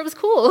into it before it was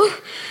cool?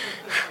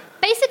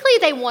 Basically,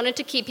 they wanted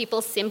to keep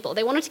people simple.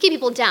 They wanted to keep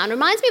people down.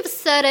 Reminds me of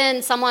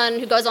someone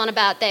who goes on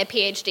about their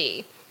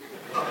PhD.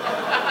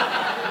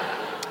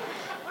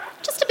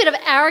 Just a bit of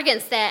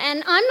arrogance there,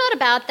 and I'm not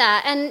about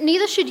that, and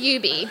neither should you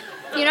be,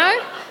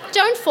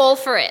 Don't fall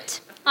for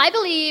it. I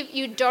believe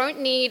you don't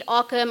need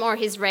Occam or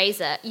his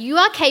razor. You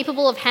are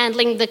capable of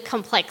handling the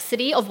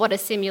complexity of what a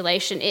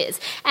simulation is.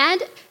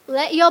 And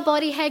let your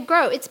body hair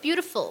grow. It's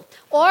beautiful.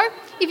 Or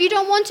if you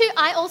don't want to,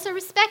 I also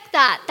respect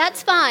that.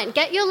 That's fine.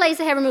 Get your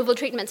laser hair removal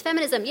treatments.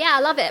 Feminism. Yeah, I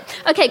love it.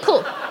 Okay,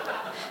 cool.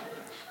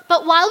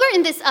 But while we're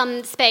in this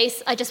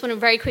space, I just want to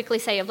very quickly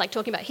say of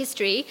talking about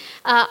history,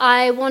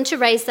 I want to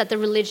raise that the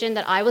religion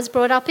that I was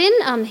brought up in,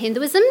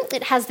 Hinduism,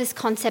 it has this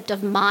concept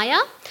of Maya,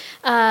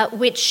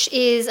 which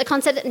is a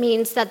concept that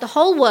means that the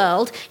whole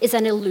world is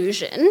an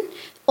illusion,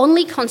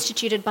 only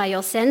constituted by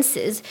your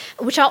senses,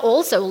 which are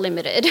also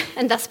limited,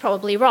 and thus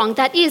probably wrong.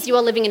 That is, you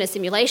are living in a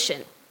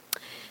simulation.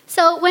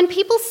 So when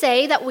people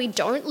say that we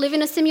don't live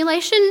in a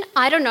simulation,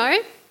 I don't know.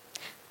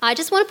 I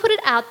just want to put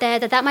it out there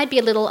that might be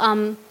a little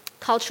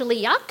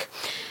culturally yuck.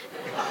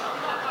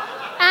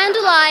 And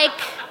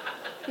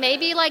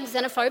maybe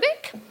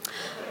xenophobic.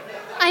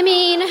 I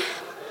mean,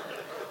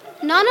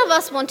 none of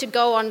us want to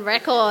go on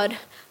record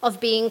of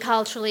being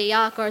culturally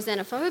yuck or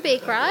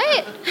xenophobic,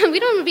 right? We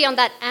don't want to be on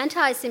that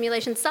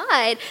anti-simulation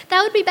side.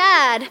 That would be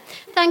bad.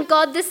 Thank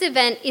God this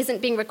event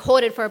isn't being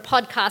recorded for a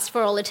podcast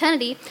for all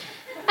eternity,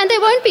 and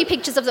there won't be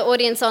pictures of the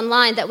audience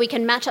online that we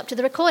can match up to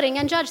the recording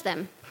and judge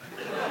them.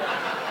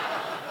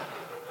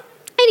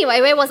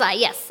 Anyway, where was I?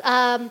 Yes.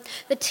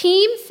 The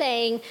team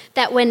saying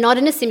that we're not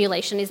in a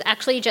simulation is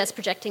actually just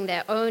projecting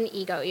their own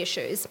ego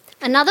issues.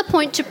 Another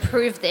point to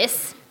prove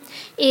this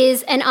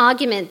is an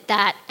argument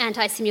that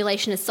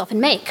anti-simulationists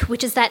often make,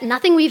 which is that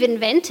nothing we've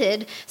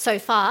invented so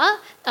far,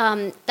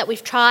 that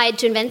we've tried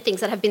to invent things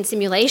that have been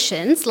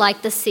simulations,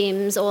 like The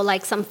Sims or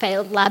some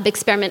failed lab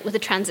experiment with a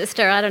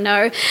transistor, I don't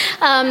know,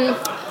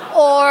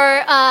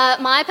 or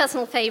my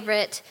personal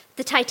favourite,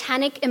 the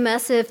Titanic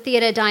immersive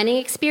theatre dining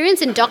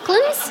experience in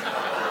Docklands.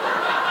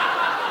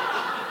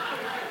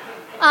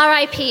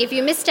 RIP, if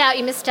you missed out,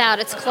 you missed out.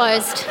 It's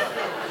closed.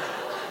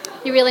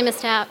 You really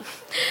missed out.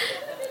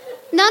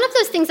 None of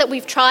those things that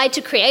we've tried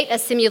to create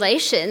as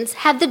simulations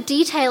have the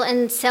detail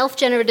and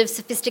self-generative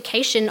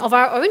sophistication of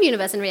our own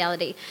universe and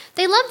reality.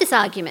 They love this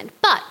argument,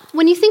 but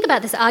when you think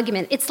about this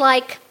argument, it's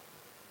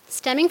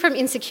stemming from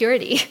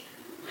insecurity.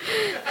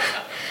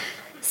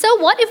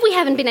 So what if we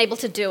haven't been able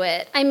to do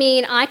it? I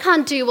mean, I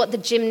can't do what the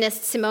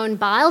gymnast Simone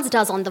Biles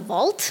does on the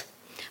vault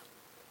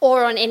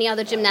or on any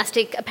other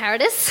gymnastic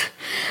apparatus.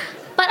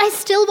 But I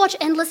still watch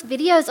endless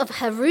videos of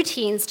her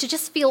routines to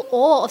just feel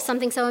awe of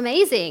something so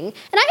amazing.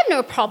 And I have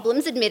no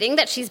problems admitting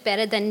that she's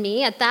better than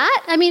me at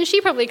that. I mean,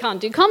 she probably can't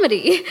do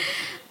comedy.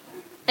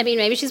 I mean,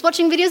 maybe she's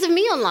watching videos of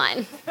me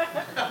online.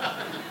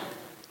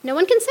 No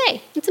one can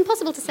say. It's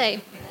impossible to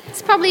say.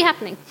 It's probably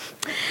happening.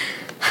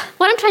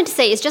 What I'm trying to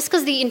say is just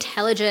because the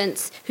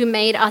intelligence who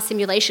made our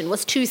simulation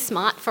was too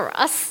smart for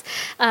us,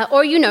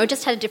 or,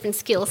 just had a different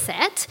skill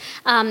set,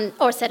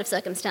 or a set of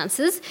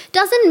circumstances,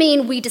 doesn't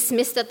mean we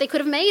dismiss that they could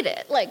have made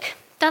it.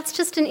 That's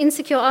just an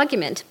insecure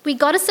argument. We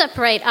got to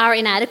separate our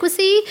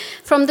inadequacy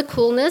from the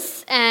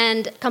coolness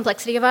and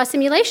complexity of our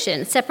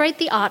simulation. Separate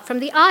the art from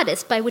the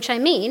artist, by which I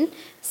mean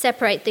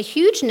separate the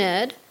huge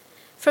nerd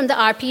from the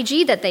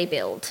RPG that they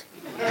build.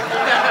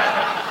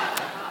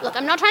 Look,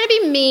 I'm not trying to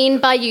be mean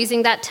by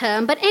using that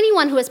term, but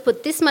anyone who has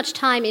put this much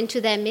time into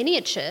their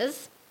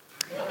miniatures,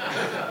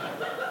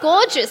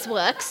 gorgeous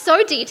work,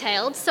 so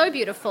detailed, so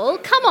beautiful,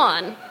 come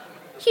on,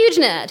 huge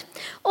nerd.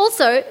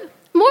 Also,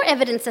 more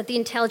evidence that the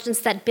intelligence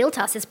that built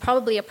us is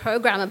probably a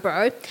programmer,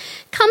 bro,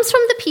 comes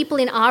from the people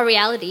in our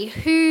reality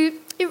who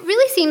it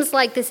really seems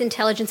like this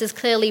intelligence is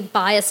clearly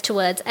biased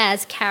towards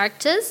as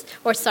characters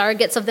or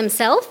surrogates of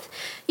themselves.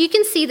 You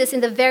can see this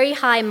in the very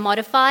high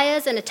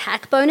modifiers and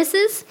attack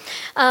bonuses,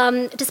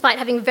 despite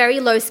having very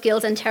low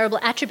skills and terrible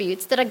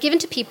attributes that are given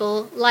to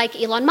people like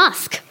Elon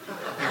Musk.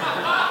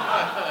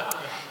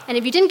 And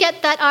if you didn't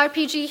get that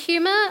RPG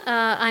humour,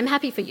 I'm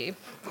happy for you.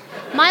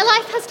 My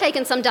life has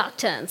taken some dark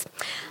turns.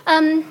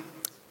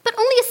 But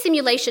only a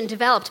simulation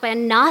developed by a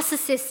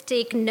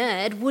narcissistic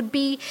nerd would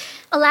be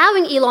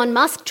allowing Elon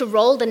Musk to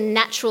roll the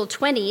natural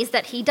 20s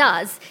that he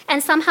does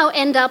and somehow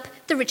end up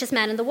the richest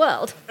man in the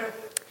world.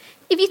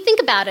 If you think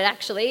about it,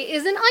 actually,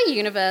 isn't our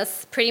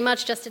universe pretty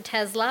much just a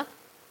Tesla?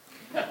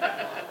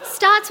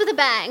 Starts with a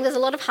bang, there's a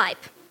lot of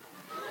hype.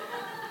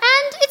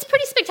 And it's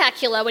pretty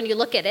spectacular when you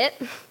look at it.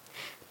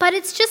 But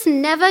it's just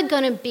never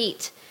going to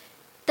beat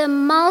the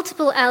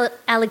multiple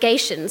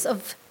allegations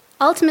of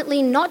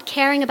ultimately not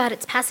caring about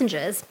its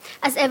passengers,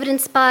 as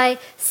evidenced by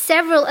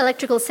several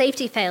electrical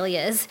safety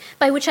failures,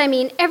 by which I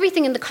mean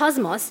everything in the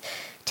cosmos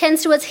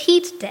tends towards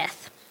heat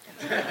death.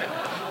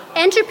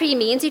 Entropy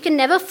means you can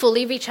never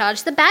fully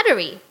recharge the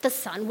battery. The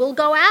sun will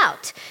go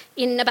out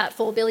in about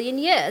 4 billion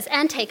years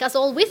and take us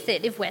all with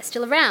it if we're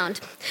still around.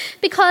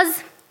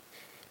 Because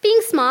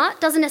being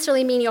smart doesn't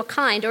necessarily mean you're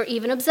kind or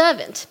even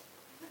observant.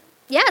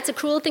 Yeah, it's a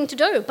cruel thing to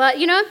do, but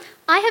you know,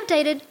 I have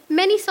dated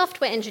many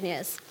software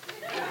engineers.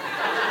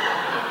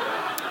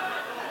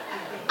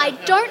 I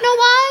don't know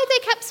why they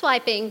kept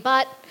swiping,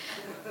 but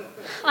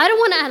I don't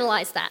want to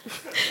analyse that.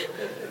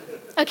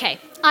 Okay,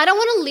 I don't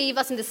want to leave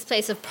us in this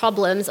place of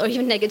problems or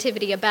even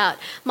negativity about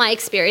my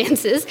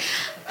experiences.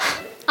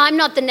 I'm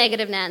not the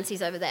negative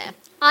Nancy's over there.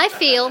 I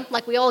feel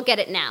like we all get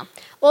it now.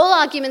 All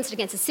arguments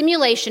against a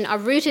simulation are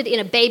rooted in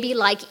a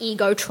baby-like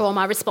ego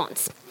trauma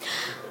response.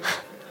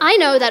 I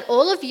know that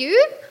all of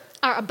you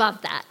are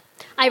above that.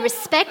 I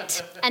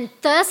respect and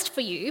thirst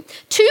for you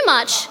too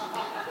much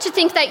to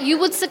think that you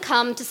would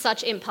succumb to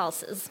such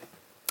impulses.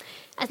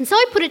 And so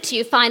I put it to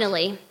you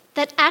finally,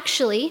 that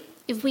actually,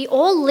 if we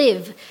all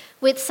live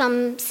with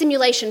some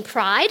simulation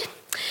pride,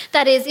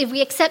 that is, if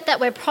we accept that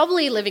we're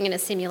probably living in a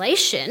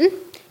simulation,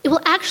 it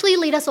will actually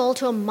lead us all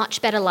to a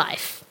much better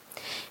life.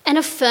 An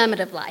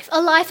affirmative life, a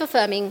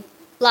life-affirming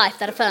life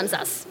that affirms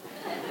us.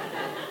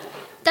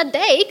 That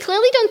they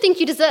clearly don't think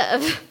you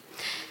deserve.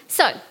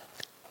 So,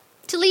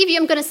 to leave you,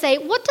 I'm going to say,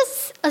 what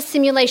does a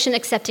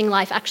simulation-accepting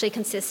life actually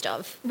consist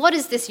of? What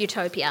is this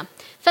utopia?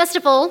 First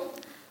of all,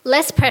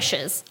 less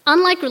pressures.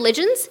 Unlike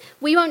religions,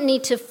 we won't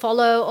need to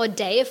follow or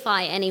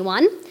deify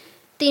anyone.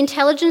 The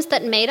intelligence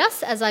that made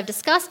us, as I've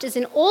discussed, is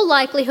in all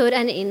likelihood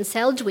an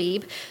incel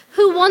dweeb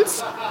who wants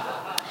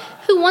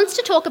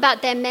to talk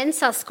about their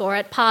Mensa score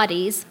at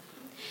parties,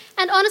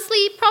 and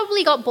honestly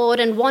probably got bored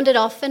and wandered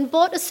off and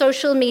bought a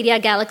social media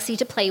galaxy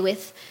to play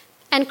with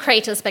and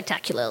crater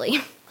spectacularly.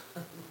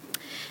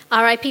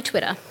 R.I.P.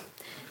 Twitter.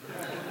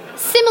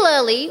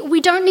 Similarly,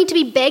 we don't need to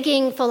be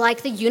begging for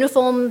like the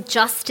uniform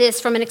justice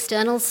from an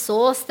external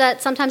source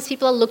that sometimes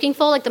people are looking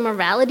for, like the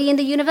morality in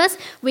the universe.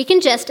 We can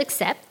just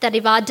accept that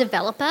if our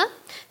developer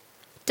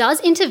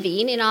does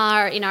intervene in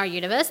our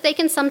universe, they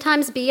can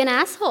sometimes be an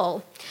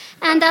asshole.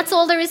 And that's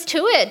all there is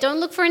to it.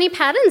 Don't look for any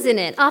patterns in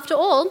it. After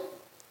all,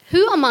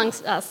 who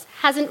amongst us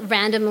hasn't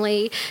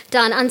randomly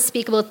done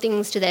unspeakable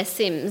things to their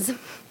sims?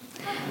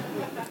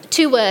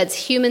 2 words,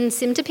 human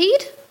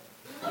centipede?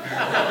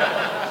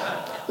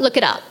 Look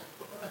it up.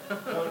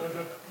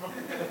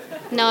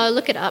 No,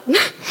 look it up.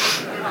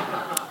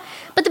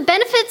 But the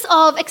benefits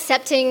of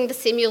accepting the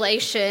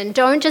simulation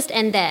don't just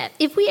end there.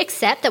 If we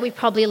accept that we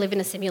probably live in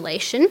a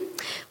simulation,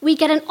 we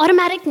get an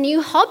automatic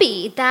new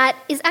hobby that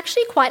is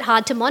actually quite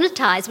hard to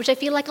monetize, which I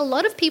feel like a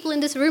lot of people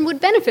in this room would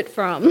benefit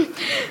from.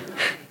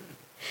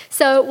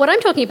 So what I'm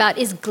talking about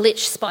is glitch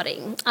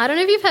spotting. I don't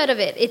know if you've heard of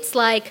it. It's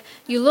like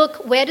you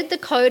look, where did the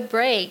code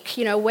break?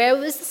 You know, where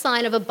was the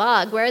sign of a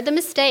bug? Where are the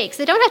mistakes?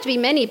 There don't have to be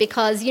many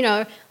because, you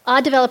know, our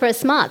developer is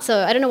smart, so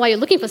I don't know why you're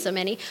looking for so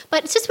many.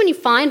 But it's just when you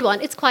find one,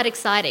 it's quite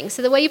exciting.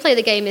 So the way you play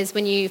the game is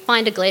when you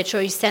find a glitch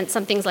or you sense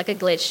something's like a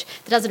glitch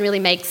that doesn't really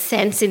make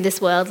sense in this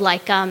world,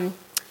 like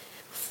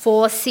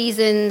 4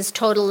 Seasons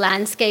total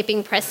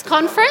landscaping press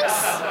conference.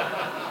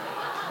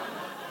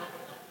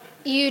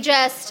 You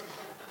just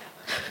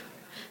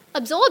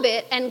absorb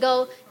it and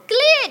go,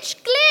 glitch,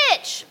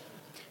 glitch.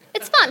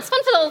 It's fun. It's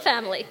fun for the whole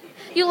family.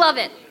 You'll love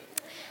it.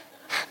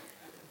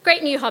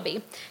 Great new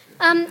hobby.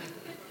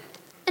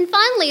 And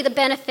finally, the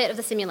benefit of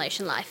the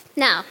simulation life.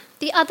 Now,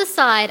 the other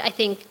side, I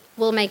think,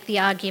 will make the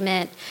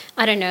argument,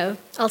 I don't know,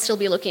 I'll still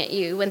be looking at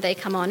you when they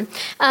come on.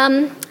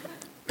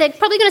 They're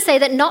probably going to say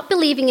that not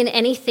believing in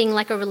anything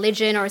like a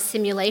religion or a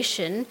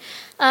simulation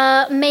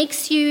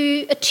makes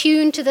you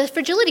attuned to the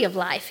fragility of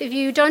life. If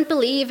you don't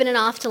believe in an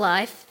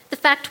afterlife, the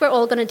fact we're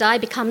all going to die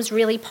becomes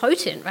really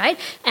potent, right?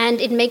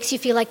 And it makes you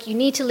feel like you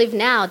need to live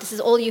now. This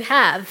is all you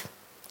have.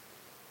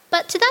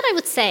 But to that I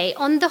would say,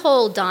 on the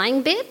whole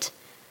dying bit,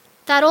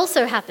 that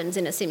also happens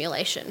in a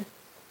simulation.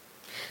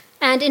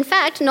 And in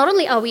fact, not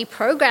only are we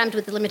programmed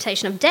with the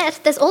limitation of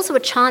death, there's also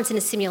a chance in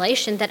a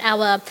simulation that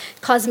our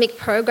cosmic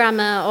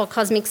programmer or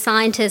cosmic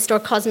scientist or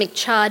cosmic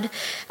chud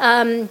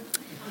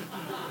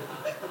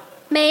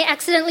may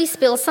accidentally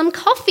spill some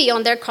coffee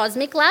on their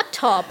cosmic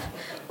laptop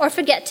or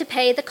forget to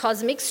pay the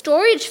cosmic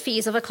storage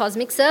fees of a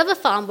cosmic server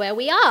farm where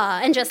we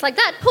are. And just like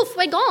that, poof,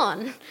 we're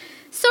gone.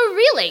 So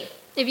really,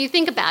 if you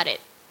think about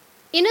it,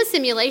 in a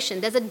simulation,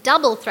 there's a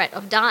double threat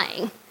of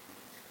dying.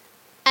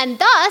 And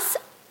thus,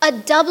 a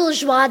double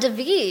joie de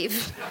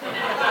vivre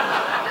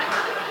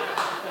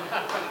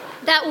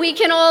that we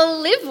can all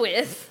live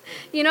with.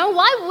 You know,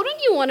 why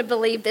wouldn't you want to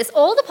believe this?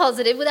 All the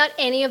positive without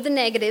any of the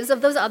negatives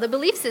of those other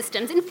belief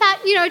systems. In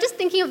fact, you know, just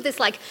thinking of this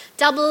like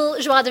double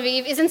joie de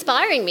vivre is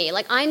inspiring me.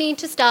 Like, I need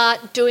to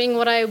start doing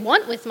what I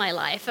want with my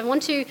life. I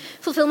want to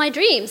fulfill my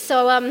dreams.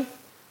 So,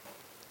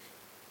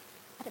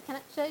 can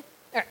I show you?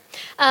 All right.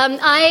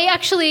 I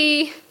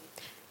actually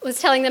was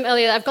telling them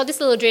earlier, I've got this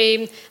little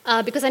dream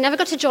because I never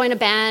got to join a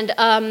band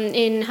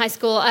in high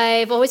school.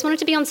 I've always wanted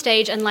to be on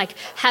stage and like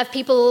have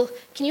people.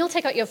 Can you all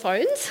take out your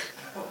phones?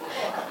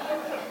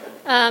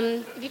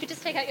 If you could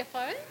just take out your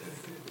phones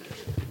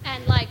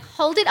and like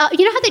hold it up.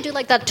 You know how they do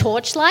like that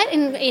torchlight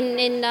in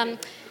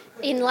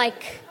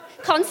like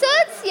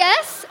concerts?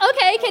 Yes.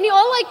 Okay. Can you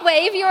all like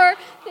wave your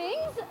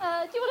things?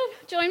 Do you want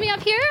to join me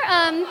up here?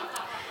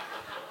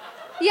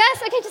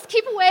 Yes, okay, just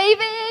keep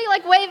waving,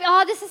 like waving.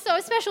 Oh, this is so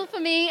special for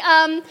me.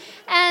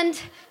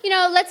 And, you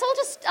know, let's all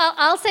just,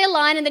 I'll say a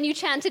line and then you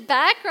chant it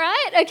back,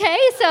 right? Okay,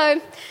 so,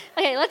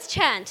 okay, let's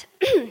chant.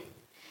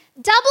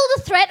 Double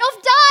the threat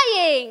of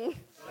dying.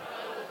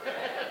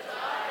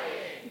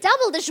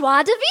 Double the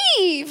joie de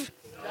vivre.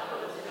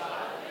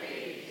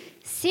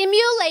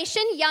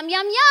 Simulation, yum,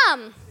 yum,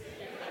 yum.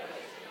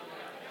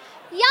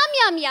 Yum,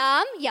 yum,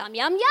 yum, yum,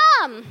 yum,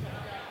 yum.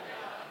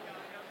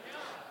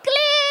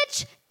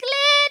 Glitch,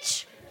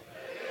 glitch.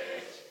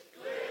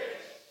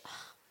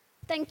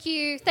 Thank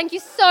you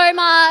so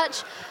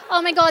much.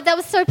 Oh my God, that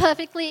was so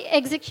perfectly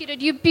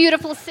executed. You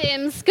beautiful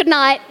Sims. Good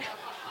night.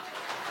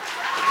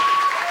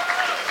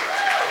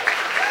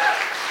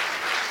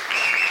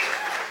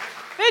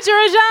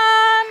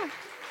 Rajan!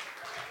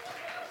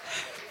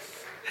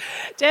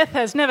 Death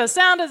has never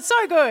sounded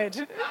so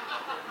good.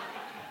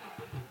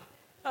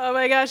 Oh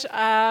my gosh.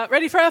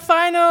 Ready for our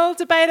final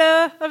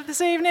debater of this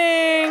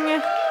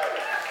evening?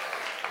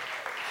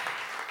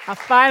 Our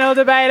final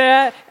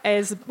debater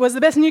was the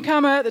best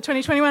newcomer at the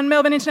 2021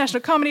 Melbourne International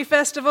Comedy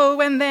Festival.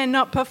 When they're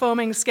not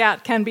performing,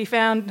 Scout can be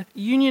found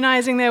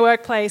unionising their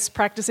workplace,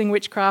 practising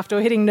witchcraft or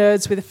hitting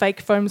nerds with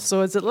fake foam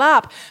swords at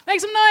LARP.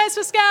 Make some noise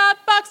for Scout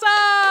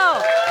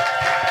Boxall!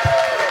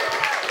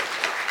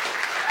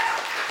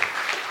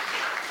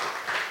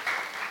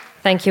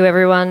 Thank you,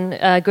 everyone.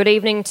 Good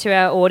evening to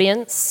our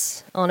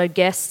audience, honoured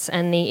guests,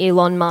 and the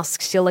Elon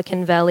Musk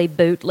Silicon Valley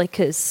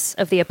bootlickers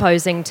of the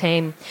opposing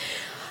team.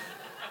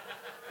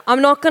 I'm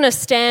not going to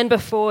stand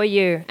before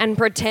you and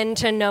pretend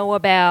to know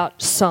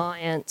about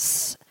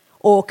science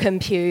or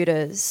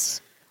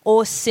computers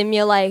or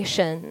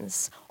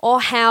simulations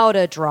or how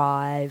to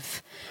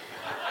drive.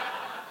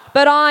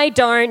 But I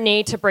don't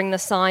need to bring the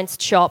science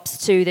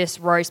chops to this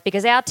roast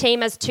because our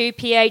team has 2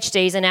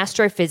 PhDs in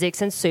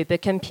astrophysics and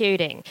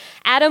supercomputing.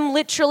 Adam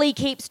literally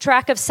keeps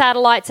track of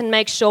satellites and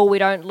makes sure we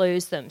don't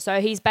lose them. So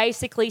he's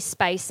basically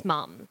space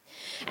mum.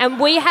 And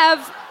we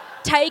have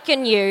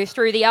taken you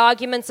through the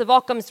arguments of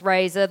Occam's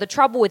razor, the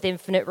trouble with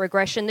infinite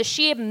regression, the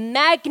sheer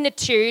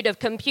magnitude of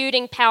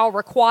computing power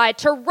required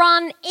to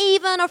run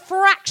even a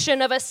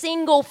fraction of a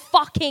single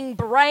fucking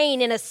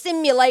brain in a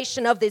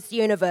simulation of this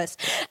universe.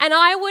 And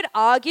I would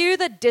argue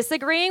that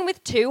disagreeing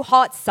with 2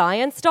 hot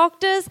science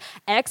doctors,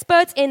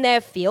 experts in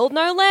their field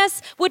no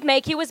less, would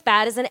make you as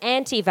bad as an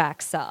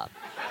anti-vaxxer.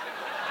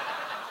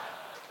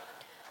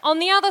 On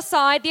the other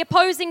side, the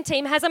opposing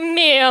team has a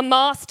mere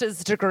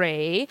master's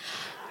degree,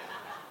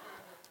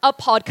 a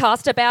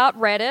podcast about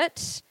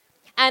Reddit,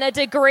 and a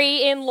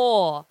degree in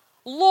law.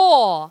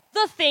 Law,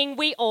 the thing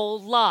we all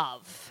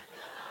love.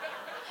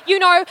 You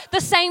know,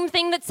 the same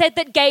thing that said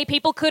that gay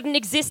people couldn't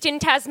exist in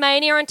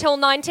Tasmania until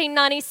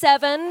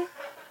 1997.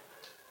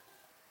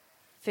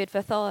 Food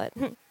for thought.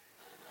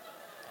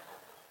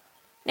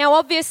 Now,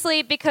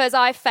 obviously, because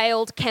I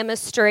failed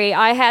chemistry,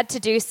 I had to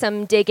do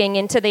some digging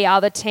into the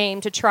other team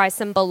to try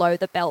some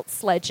below-the-belt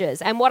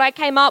sledges. And what I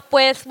came up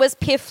with was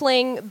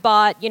piffling,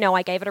 but, you know,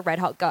 I gave it a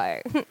red-hot go.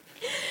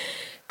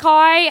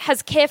 Kai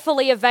has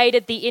carefully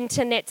evaded the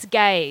internet's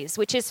gaze,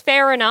 which is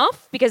fair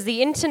enough, because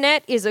the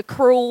internet is a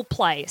cruel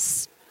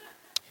place.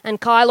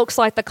 And Kai looks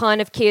like the kind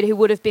of kid who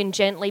would have been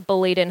gently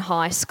bullied in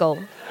high school.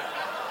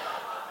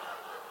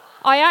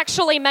 I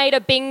actually made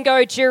a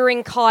bingo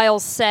during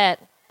Kyle's set.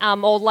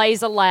 Or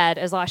laser lad,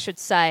 as I should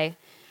say.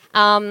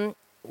 I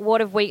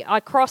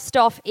crossed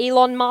off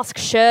Elon Musk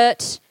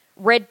shirt,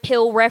 red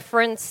pill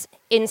reference,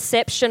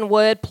 Inception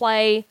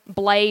wordplay,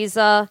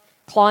 blazer,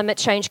 climate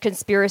change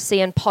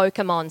conspiracy, and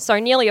Pokemon. So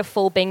nearly a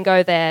full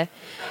bingo there.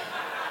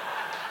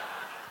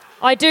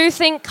 I do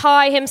think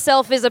Kai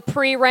himself is a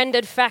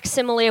pre-rendered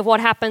facsimile of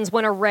what happens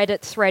when a Reddit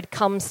thread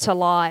comes to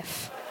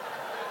life.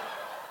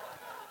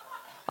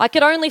 I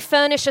could only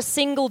furnish a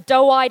single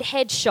doe-eyed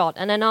headshot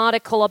and an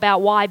article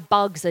about why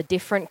bugs are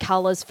different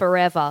colours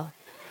forever.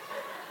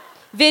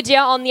 Vidya,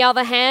 on the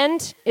other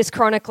hand, is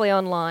chronically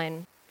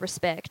online.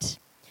 Respect.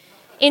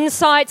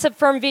 Insights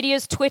from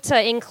Vidya's Twitter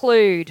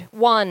include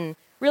 1.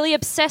 Really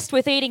obsessed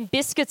with eating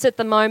biscuits at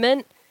the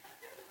moment.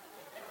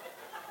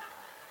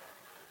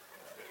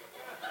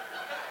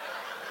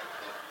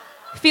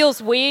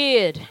 Feels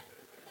weird.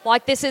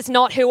 Like this is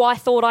not who I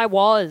thought I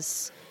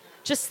was.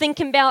 Just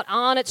thinking about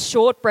Arnott's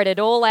shortbread at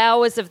all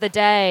hours of the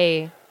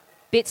day.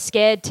 Bit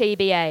scared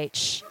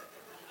TBH.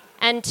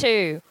 And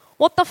 2,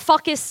 what the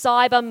fuck is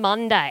Cyber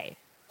Monday?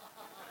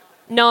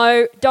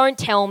 No, don't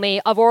tell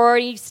me. I've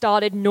already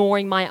started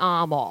gnawing my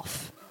arm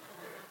off.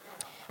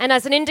 And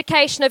as an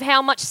indication of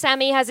how much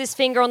Sammy has his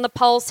finger on the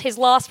pulse, his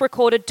last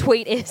recorded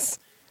tweet is,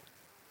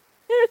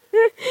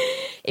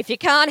 if you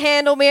can't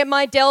handle me at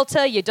my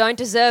Delta, you don't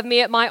deserve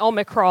me at my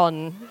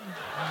Omicron.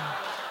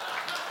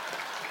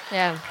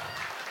 Yeah.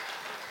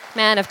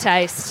 Man of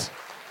taste.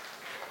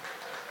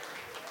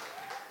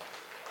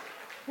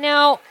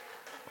 Now,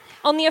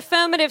 on the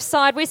affirmative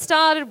side, we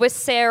started with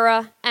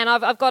Sarah, and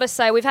I've got to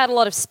say, we've had a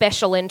lot of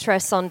special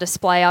interests on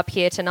display up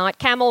here tonight.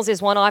 Camels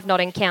is one I've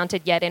not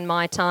encountered yet in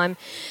my time.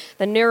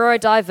 The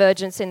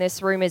neurodivergence in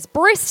this room is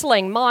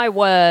bristling, my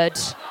word.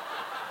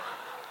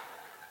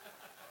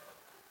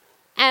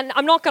 And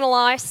I'm not going to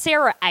lie,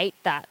 Sarah ate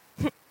that.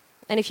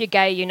 And if you're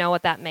gay, you know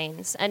what that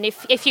means. And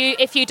if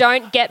you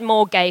don't, get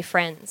more gay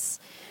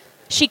friends.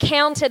 She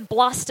countered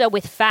bluster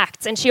with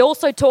facts, and she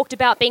also talked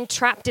about being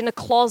trapped in a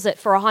closet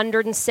for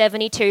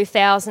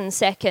 172,000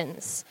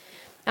 seconds.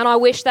 And I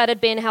wish that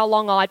had been how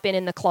long I'd been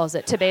in the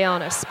closet, to be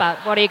honest, but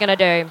what are you going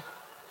to do?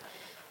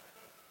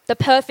 The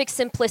perfect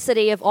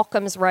simplicity of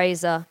Occam's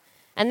razor.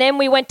 And then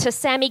we went to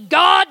Sammy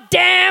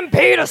goddamn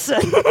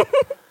Peterson.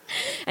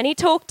 And he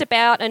talked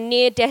about a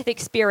near-death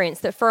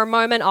experience that for a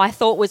moment I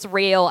thought was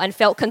real and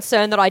felt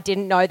concerned that I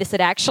didn't know this had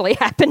actually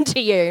happened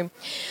to you.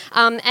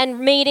 And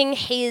meeting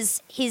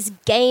his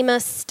gamer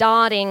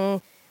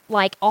starting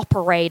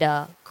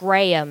operator,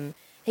 Graham.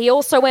 He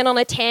also went on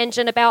a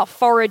tangent about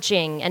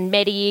foraging and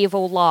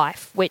medieval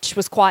life, which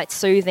was quite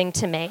soothing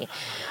to me.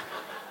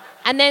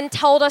 And then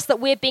told us that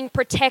we're being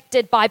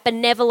protected by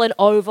benevolent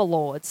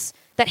overlords.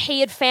 That he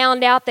had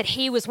found out that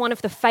he was one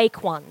of the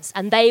fake ones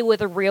and they were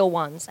the real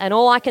ones. And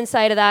all I can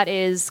say to that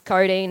is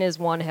codeine is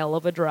one hell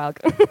of a drug.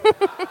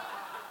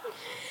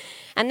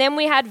 And then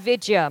we had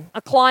Vidya,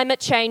 a climate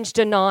change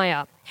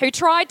denier, who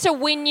tried to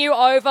win you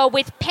over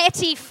with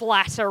petty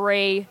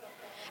flattery.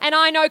 And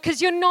I know,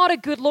 because you're not a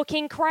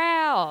good-looking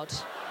crowd.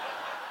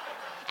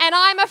 And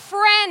I'm a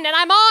friend and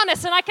I'm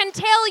honest and I can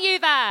tell you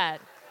that.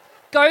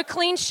 Go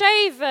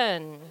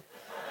clean-shaven.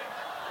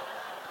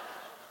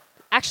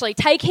 Actually,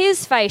 take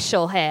his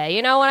facial hair,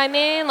 you know what I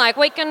mean?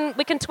 We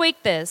can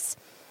tweak this.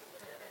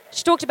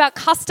 She talked about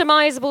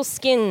customizable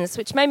skins,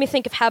 which made me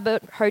think of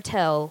Habit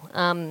Hotel,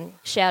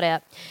 shout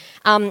out,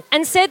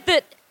 and said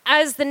that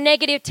as the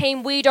negative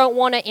team, we don't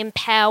want to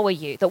empower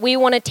you, that we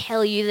want to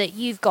tell you that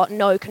you've got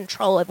no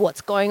control of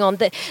what's going on,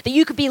 that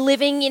you could be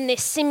living in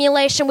this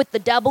simulation with the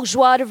double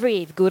joie de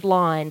vivre. Good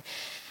line.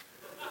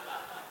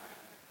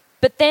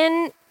 But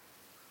then,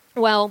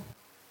 well,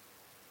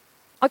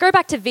 I'll go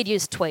back to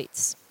Vidya's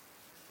tweets.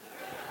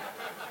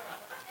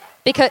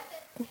 Because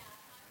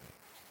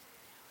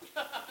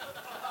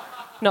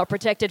not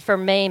protected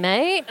from me,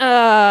 mate.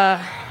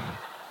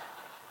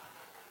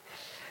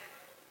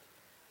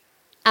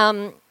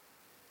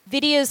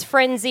 Vidya's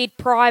frenzied,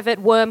 private,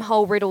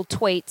 wormhole-riddled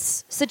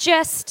tweets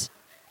suggest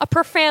a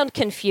profound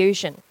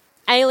confusion,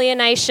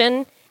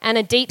 alienation, and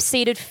a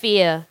deep-seated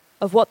fear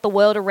of what the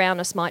world around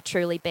us might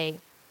truly be.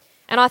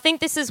 And I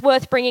think this is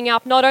worth bringing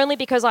up not only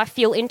because I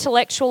feel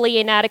intellectually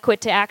inadequate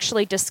to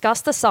actually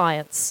discuss the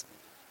science,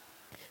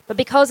 but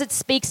because it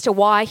speaks to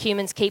why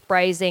humans keep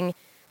raising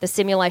the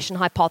simulation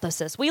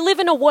hypothesis. We live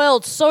in a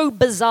world so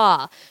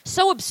bizarre,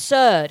 so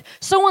absurd,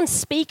 so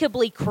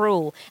unspeakably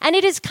cruel, and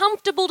it is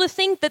comfortable to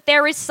think that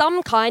there is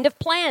some kind of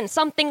plan,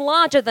 something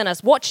larger than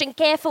us, watching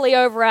carefully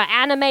over our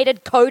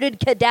animated, coded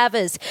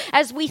cadavers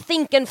as we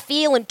think and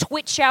feel and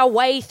twitch our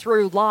way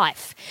through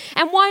life.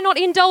 And why not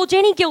indulge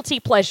any guilty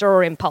pleasure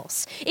or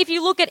impulse? If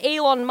you look at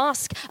Elon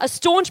Musk, a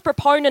staunch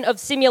proponent of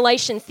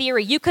simulation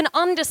theory, you can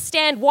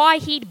understand why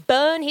he'd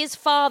burn his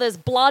father's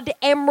blood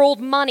emerald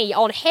money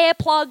on hair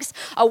plugs,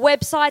 a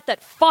website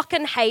that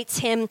fucking hates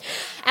him,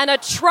 and a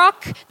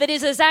truck that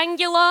is as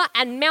angular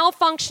and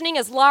malfunctioning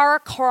as Lara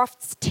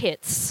Croft's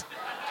tits.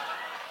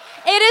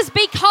 It is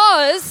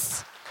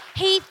because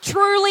he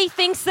truly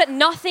thinks that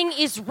nothing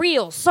is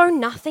real, so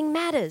nothing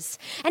matters.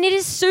 And it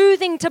is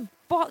soothing to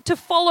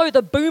follow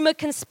the boomer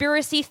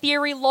conspiracy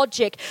theory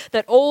logic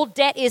that all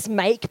debt is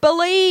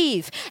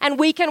make-believe and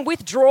we can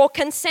withdraw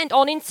consent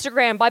on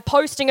Instagram by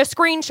posting a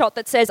screenshot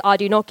that says, I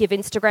do not give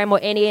Instagram or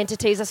any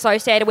entities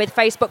associated with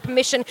Facebook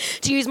permission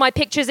to use my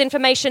pictures,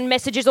 information,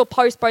 messages or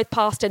posts both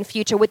past and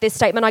future. With this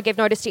statement, I give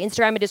notice to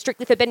Instagram it is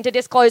strictly forbidden to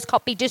disclose,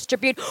 copy,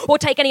 distribute or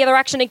take any other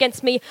action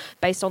against me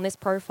based on this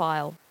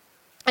profile.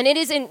 And it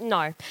is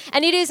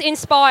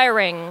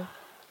inspiring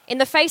in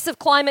the face of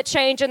climate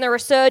change and the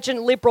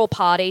resurgent Liberal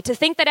Party, to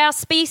think that our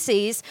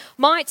species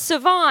might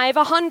survive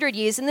 100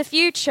 years in the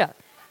future.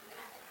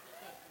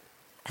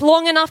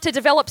 Long enough to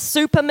develop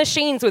super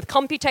machines with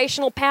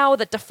computational power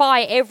that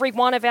defy every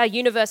one of our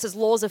universe's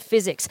laws of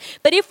physics.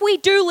 But if we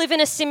do live in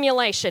a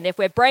simulation, if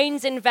we're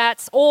brains in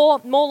vats, or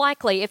more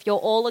likely, if you're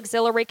all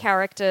auxiliary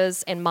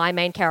characters in my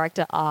main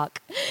character arc,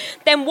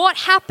 then what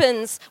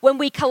happens when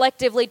we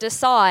collectively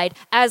decide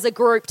as a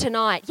group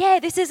tonight, yeah,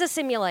 this is a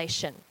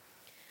simulation?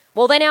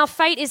 Well, then our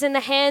fate is in the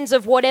hands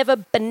of whatever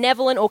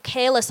benevolent or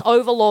careless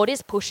overlord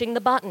is pushing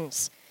the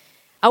buttons.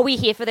 Are we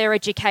here for their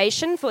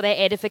education, for their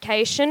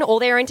edification, or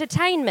their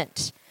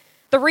entertainment?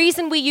 The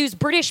reason we use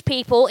British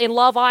people in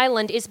Love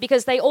Island is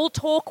because they all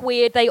talk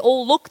weird, they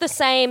all look the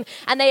same,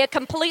 and they are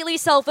completely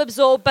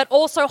self-absorbed, but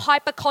also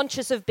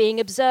hyper-conscious of being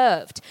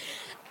observed.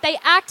 They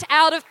act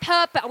out of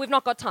purpose. We've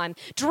not got time.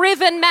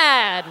 Driven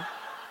mad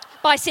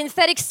by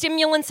synthetic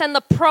stimulants and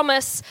the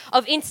promise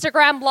of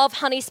Instagram Love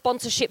Honey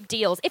sponsorship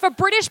deals. If a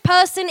British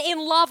person in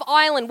Love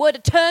Island were to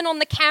turn on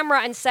the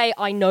camera and say,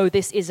 I know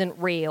this isn't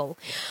real,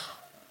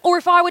 or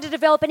if I were to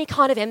develop any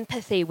kind of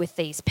empathy with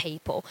these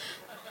people,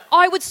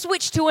 I would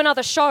switch to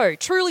another show.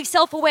 Truly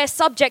self-aware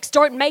subjects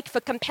don't make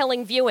for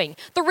compelling viewing.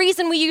 The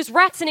reason we use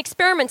rats in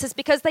experiments is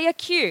because they are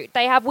cute.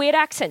 They have weird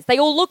accents. They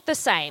all look the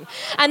same.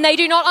 And they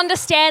do not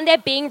understand they're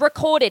being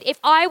recorded. If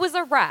I was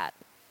a rat,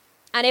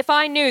 and if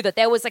I knew that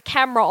there was a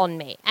camera on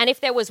me, and if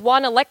there was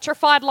one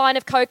electrified line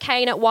of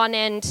cocaine at one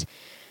end,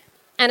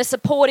 and a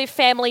supportive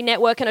family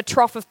network and a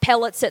trough of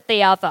pellets at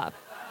the other,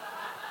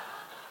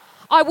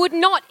 I would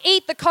not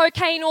eat the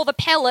cocaine or the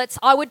pellets.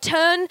 I would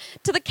turn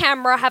to the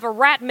camera, have a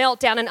rat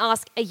meltdown and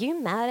ask, are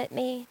you mad at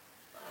me?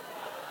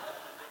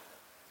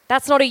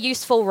 That's not a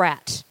useful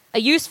rat. A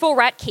useful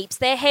rat keeps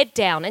their head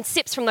down and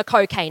sips from the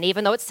cocaine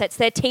even though it sets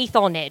their teeth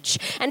on edge,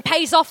 and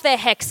pays off their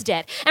HEX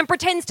debt and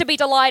pretends to be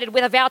delighted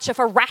with a voucher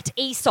for rat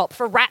ESOP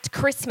for rat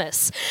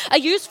Christmas. A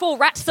useful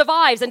rat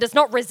survives and does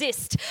not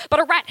resist,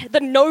 but a rat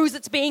that knows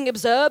it's being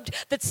observed,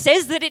 that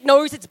says that it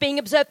knows it's being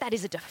observed, that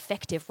is a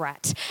defective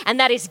rat, and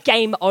that is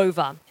game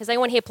over. Has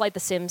anyone here played The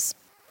Sims?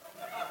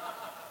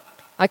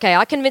 Okay,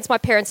 I convinced my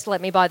parents to let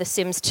me buy The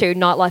Sims 2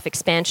 Nightlife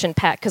expansion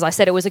pack because I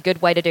said it was a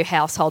good way to do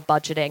household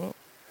budgeting.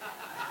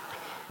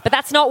 But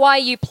that's not why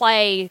you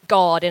play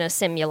God in a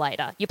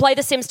simulator. You play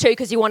The Sims 2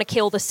 because you want to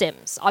kill the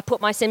Sims. I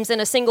put my Sims in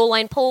a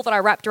single-lane pool that I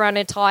wrapped around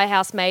an entire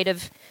house made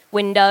of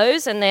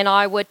windows, and then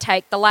I would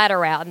take the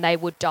ladder out and they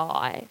would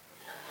die.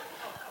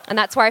 And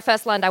that's where I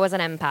first learned I was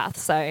an empath,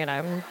 so, you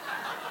know.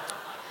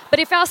 But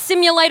if our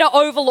simulator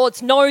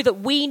overlords know that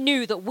we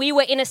knew that we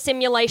were in a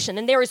simulation,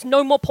 then there is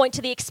no more point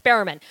to the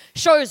experiment.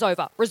 Show's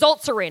over.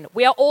 Results are in.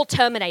 We are all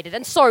terminated.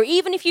 And so,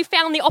 even if you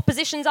found the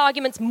opposition's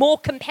arguments more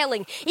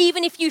compelling,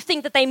 even if you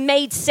think that they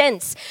made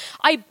sense,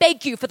 I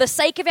beg you, for the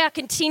sake of our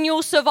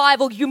continual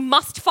survival, you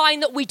must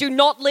find that we do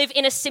not live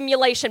in a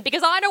simulation,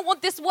 because I don't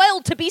want this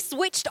world to be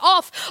switched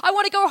off. I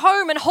want to go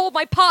home and hold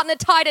my partner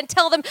tight and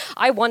tell them,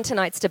 I won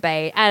tonight's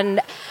debate. And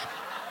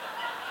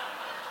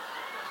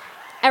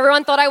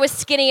everyone thought I was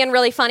skinny and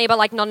really funny, but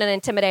like not in an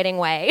intimidating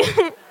way.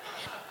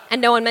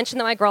 And no one mentioned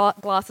that my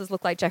glasses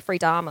look like Jeffrey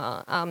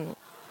Dahmer.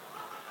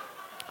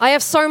 I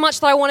have so much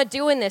that I want to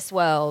do in this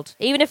world,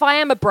 even if I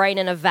am a brain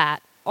in a vat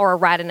or a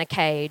rat in a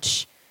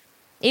cage.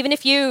 Even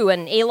if you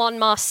and Elon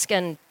Musk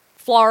and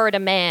Florida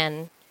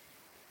Man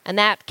and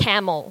that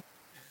camel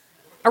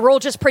are all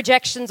just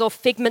projections or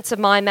figments of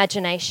my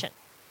imagination.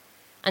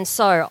 And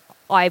so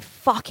I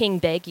fucking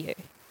beg you,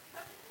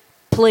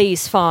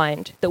 please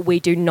find that we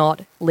do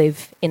not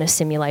live in a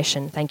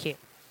simulation. Thank you.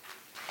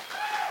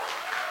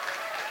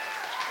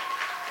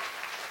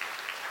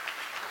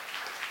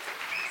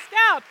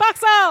 Scout,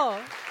 Boxall!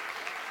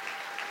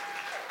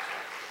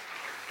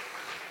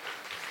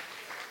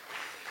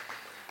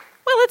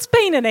 Well, it's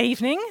been an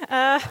evening.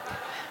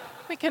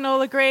 We can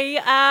all agree.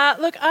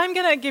 Look, I'm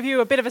going to give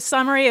you a bit of a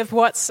summary of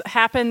what's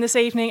happened this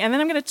evening, and then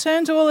I'm going to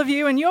turn to all of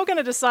you, and you're going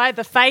to decide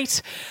the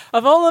fate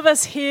of all of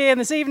us here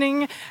this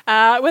evening,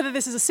 whether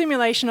this is a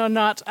simulation or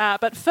not.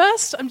 But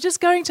first, I'm just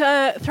going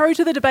to throw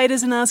to the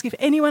debaters and ask if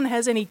anyone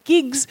has any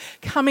gigs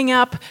coming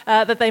up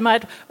that they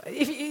might...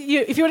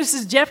 If you want to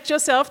subject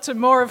yourself to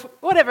more of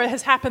whatever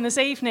has happened this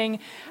evening,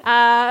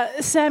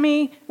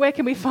 Sammy, where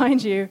can we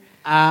find you?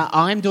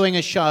 I'm doing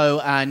a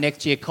show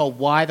next year called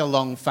Why the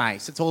Long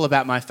Face. It's all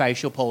about my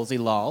facial palsy,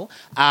 lol.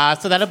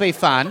 So that'll be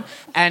fun.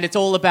 And it's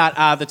all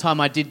about the time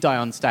I did die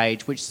on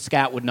stage, which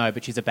Scout would know,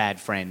 but she's a bad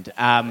friend.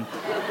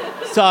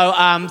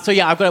 So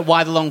yeah, I've got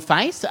Why the Long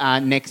Face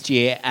next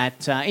year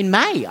in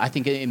May. I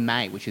think in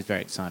May, which is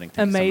very exciting.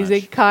 Thank Amazing.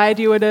 You so much. Kai,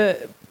 do you want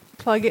to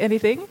plug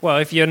anything? Well,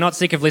 if you're not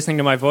sick of listening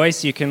to my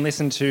voice, you can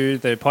listen to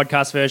the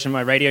podcast version of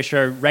my radio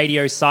show,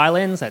 Radio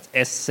Silence. That's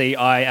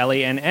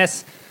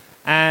SCILENS.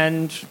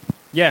 And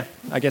yeah,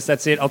 I guess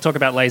that's it. I'll talk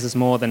about lasers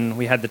more than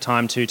we had the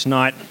time to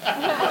tonight.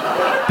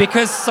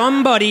 Because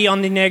somebody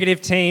on the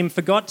negative team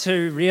forgot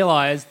to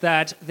realise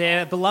that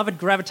their beloved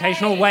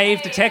gravitational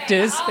wave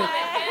detectors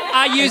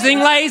are using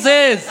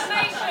lasers.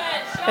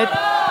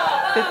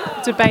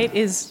 The debate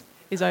is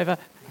over.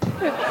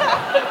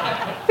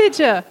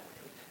 Vidya?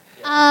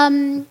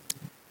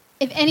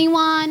 If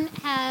anyone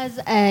has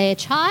a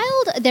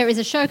child, there is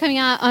a show coming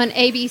out on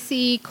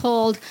ABC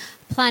called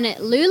Planet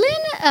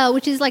Lulin,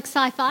 which is like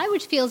sci-fi,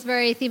 which feels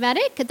very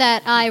thematic,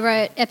 that I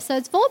wrote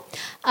episodes for.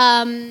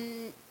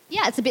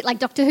 Yeah, it's a bit like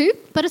Doctor Who,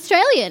 but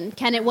Australian.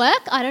 Can it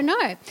work? I don't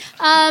know.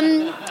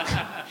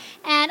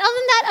 And other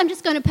than that, I'm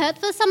just going to Perth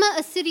for the summer,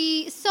 a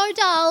city so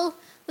dull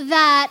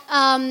that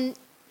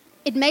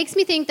it makes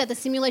me think that the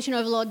simulation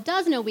overlord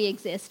does know we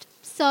exist,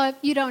 so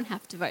you don't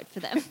have to vote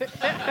for them.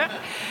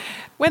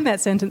 When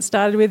that sentence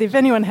started with, if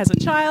anyone has a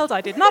child,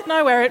 I did not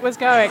know where it was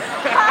going.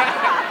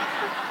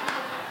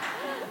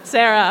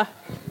 Sarah.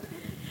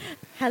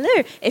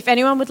 Hello. If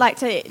anyone would like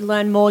to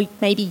learn more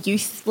maybe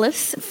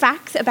useless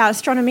facts about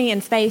astronomy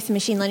and space and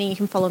machine learning, you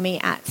can follow me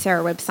at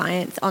Sarah Webb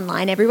Science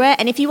online everywhere.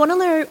 And if you want to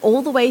know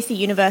all the ways the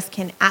universe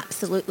can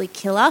absolutely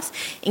kill us,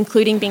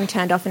 including being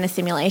turned off in a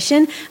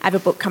simulation, I have a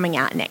book coming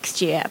out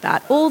next year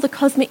about all the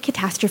cosmic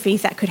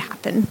catastrophes that could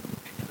happen.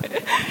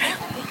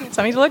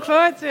 Something to look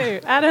forward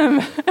to.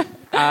 Adam.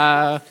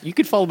 You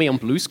could follow me on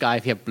Blue Sky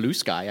if you have Blue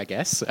Sky, I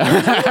guess.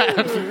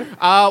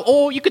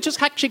 Or you could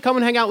just actually come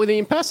and hang out with me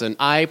in person.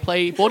 I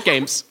play board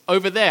games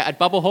over there at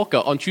Bubble Hawker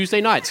on Tuesday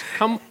nights.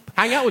 Come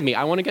hang out with me.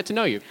 I want to get to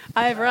know you.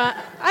 I've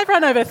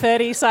run over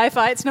 30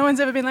 sci-fights. No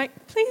one's ever been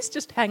like, please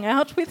just hang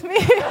out with me.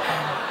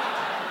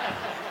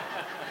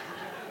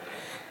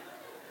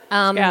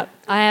 I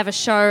have a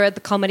show at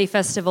the Comedy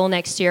Festival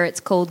next year. It's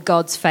called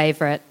God's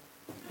Favourite.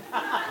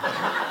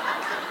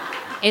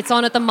 It's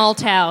on at the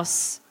Malt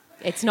House.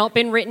 It's not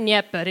been written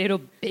yet, but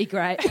it'll be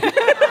great.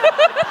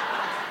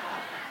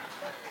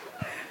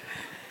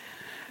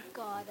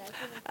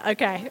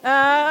 Okay.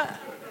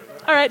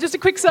 All right, just a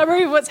quick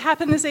summary of what's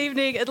happened this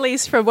evening, at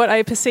least from what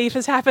I perceive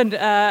has happened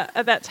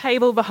at that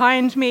table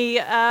behind me.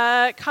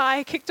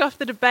 Kai kicked off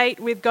the debate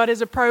with God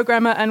is a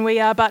programmer and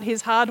we are but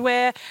his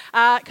hardware.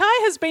 Kai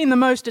has been the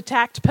most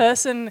attacked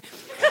person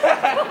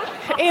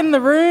in the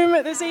room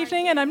this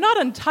evening, and I'm not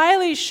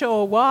entirely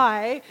sure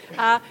why.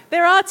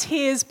 There are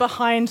tears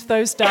behind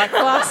those dark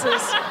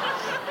glasses.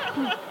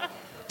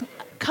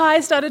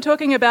 Kai started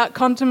talking about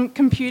quantum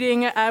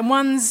computing,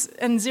 ones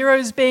and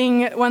zeros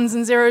being ones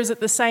and zeros at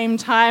the same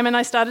time, and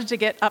I started to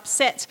get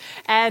upset.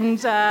 And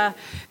then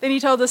he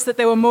told us that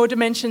there were more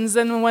dimensions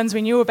than the ones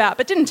we knew about,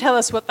 but didn't tell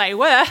us what they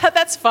were.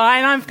 That's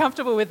fine. I'm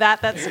comfortable with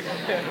that. That's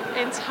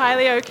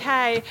entirely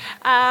okay.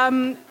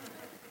 Kai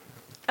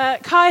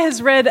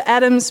has read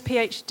Adam's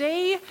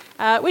PhD,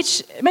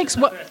 which makes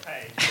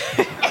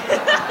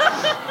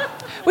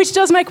which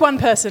does make one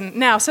person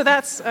now, so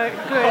that's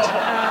good.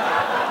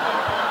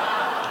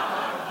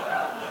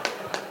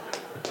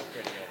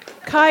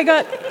 Kai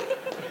got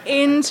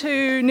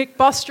into Nick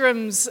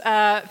Bostrom's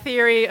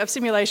theory of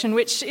simulation,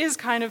 which is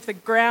kind of the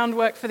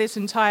groundwork for this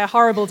entire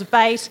horrible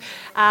debate.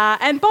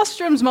 And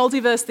Bostrom's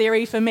multiverse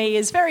theory for me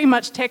is very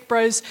much tech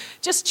bros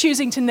just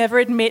choosing to never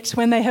admit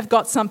when they have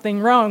got something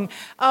wrong.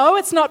 Oh,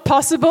 it's not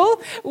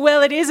possible?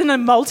 Well, it is in a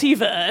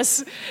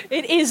multiverse.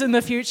 It is in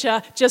the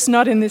future, just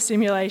not in this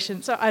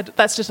simulation. So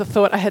that's just a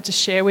thought I had to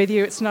share with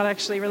you. It's not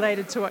actually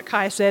related to what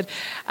Kai said.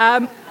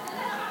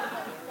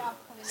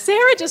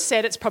 Sarah just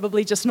said it's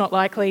probably just not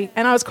likely,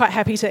 and I was quite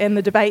happy to end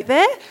the debate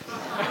there.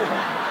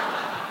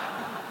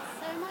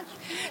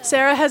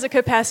 Sarah has a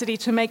capacity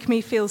to make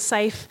me feel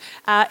safe,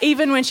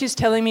 even when she's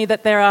telling me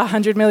that there are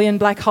 100 million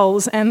black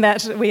holes and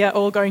that we are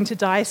all going to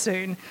die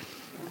soon.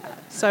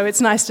 So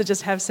it's nice to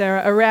just have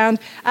Sarah around.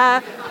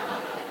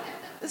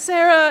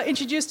 Sarah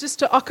introduced us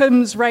to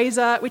Occam's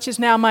razor, which is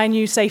now my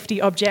new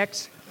safety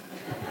object.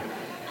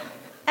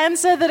 And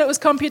said that it was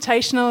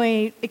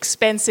computationally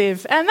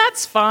expensive, and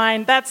that's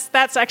fine. That's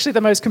actually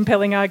the most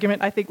compelling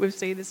argument I think we've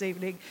seen this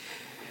evening.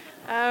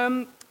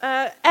 And,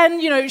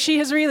 you know, she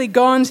has really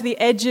gone to the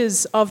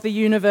edges of the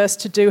universe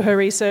to do her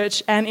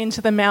research and into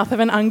the mouth of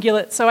an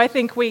ungulate, so I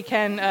think we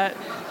can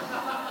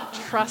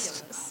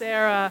trust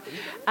Sarah.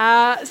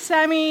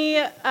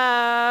 Sammy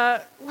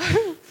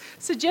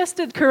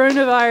suggested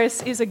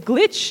coronavirus is a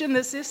glitch in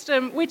the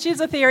system, which is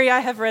a theory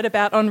I have read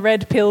about on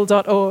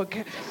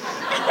redpill.org.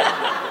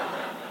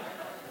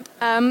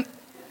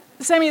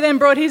 Sammy then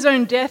brought his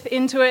own death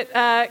into it,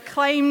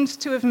 claimed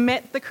to have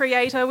met the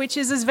creator, which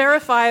is as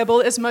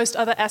verifiable as most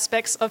other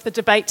aspects of the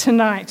debate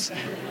tonight.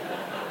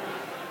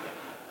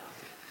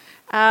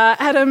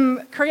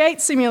 Adam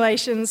creates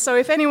simulations, so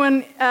if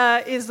anyone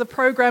is the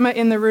programmer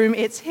in the room,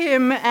 it's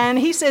him, and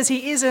he says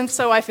he isn't,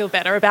 so I feel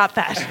better about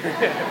that.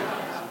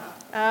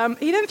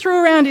 He then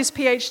threw around his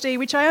PhD,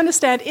 which I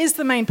understand is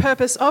the main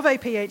purpose of a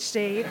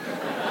PhD.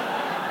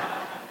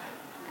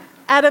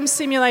 Adam's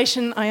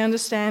simulation, I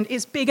understand,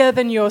 is bigger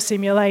than your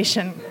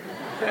simulation.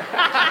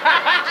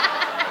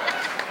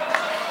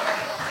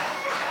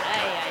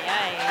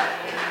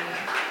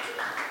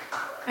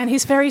 And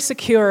he's very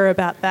secure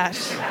about that.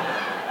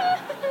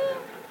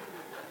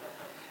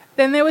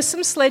 Then there was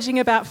some sledging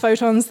about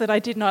photons that I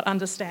did not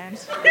understand.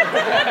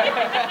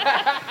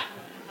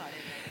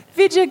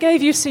 Vidya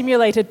gave you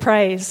simulated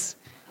praise.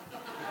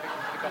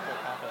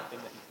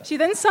 She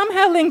then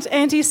somehow linked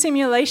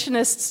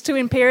anti-simulationists to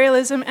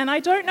imperialism, and I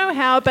don't know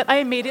how, but I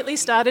immediately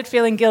started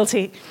feeling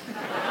guilty.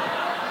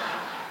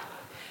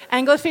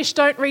 Anglerfish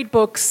don't read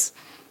books.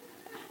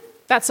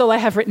 That's all I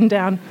have written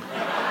down.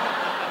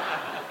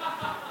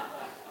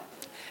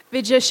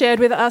 Vidya shared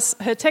with us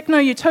her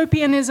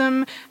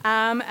techno-utopianism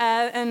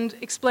and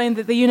explained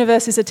that the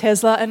universe is a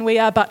Tesla and we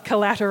are but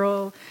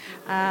collateral.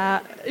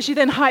 She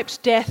then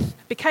hyped death,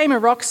 became a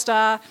rock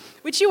star,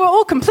 which you were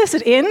all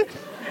complicit in.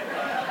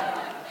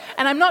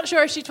 And I'm not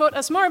sure if she taught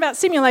us more about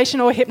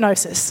simulation or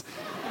hypnosis.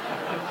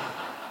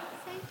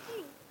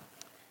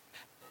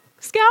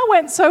 Scout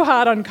went so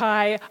hard on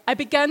Kai, I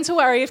began to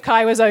worry if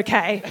Kai was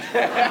okay.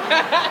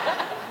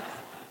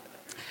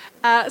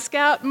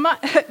 Scout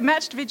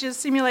matched Vidya's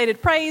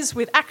simulated praise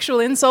with actual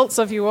insults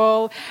of you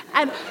all,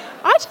 and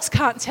I just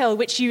can't tell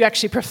which you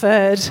actually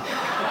preferred.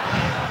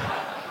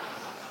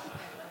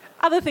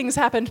 Other things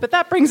happened, but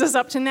that brings us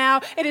up to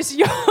now. It is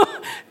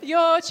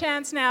your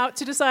chance now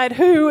to decide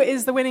who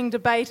is the winning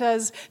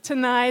debaters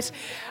tonight.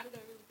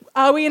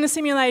 Are we in a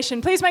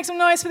simulation? Please make some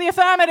noise for the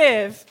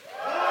affirmative.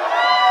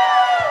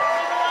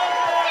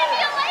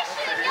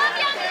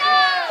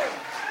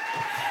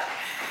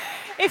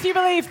 If you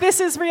believe this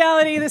is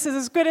reality, this is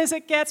as good as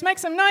it gets, make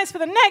some noise for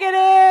the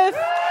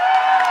negative.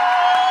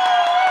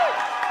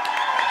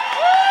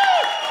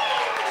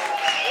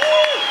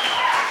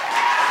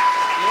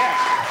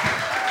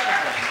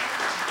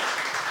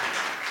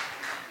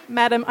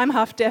 Madam, I'm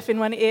half deaf in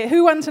one ear.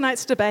 Who won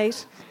tonight's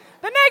debate?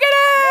 The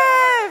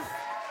negative!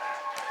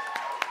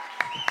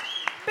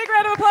 Big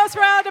round of applause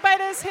for our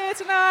debaters here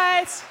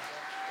tonight.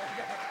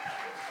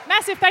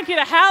 Massive thank you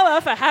to Howler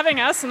for having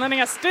us and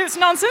letting us do this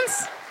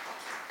nonsense.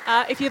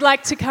 If you'd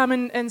like to come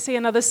and see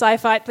another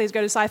SciFight, please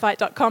go to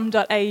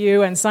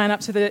scifight.com.au and sign up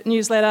to the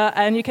newsletter.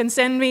 And you can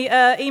send me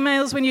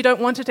emails when you don't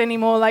want it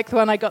anymore, like the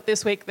one I got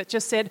this week that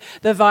just said,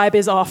 "The vibe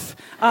is off,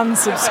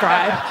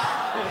 unsubscribe."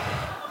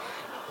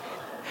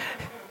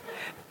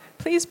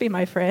 Please be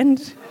my friend.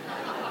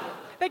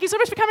 Thank you so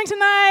much for coming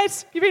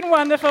tonight. You've been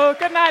wonderful.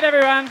 Good night,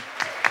 everyone.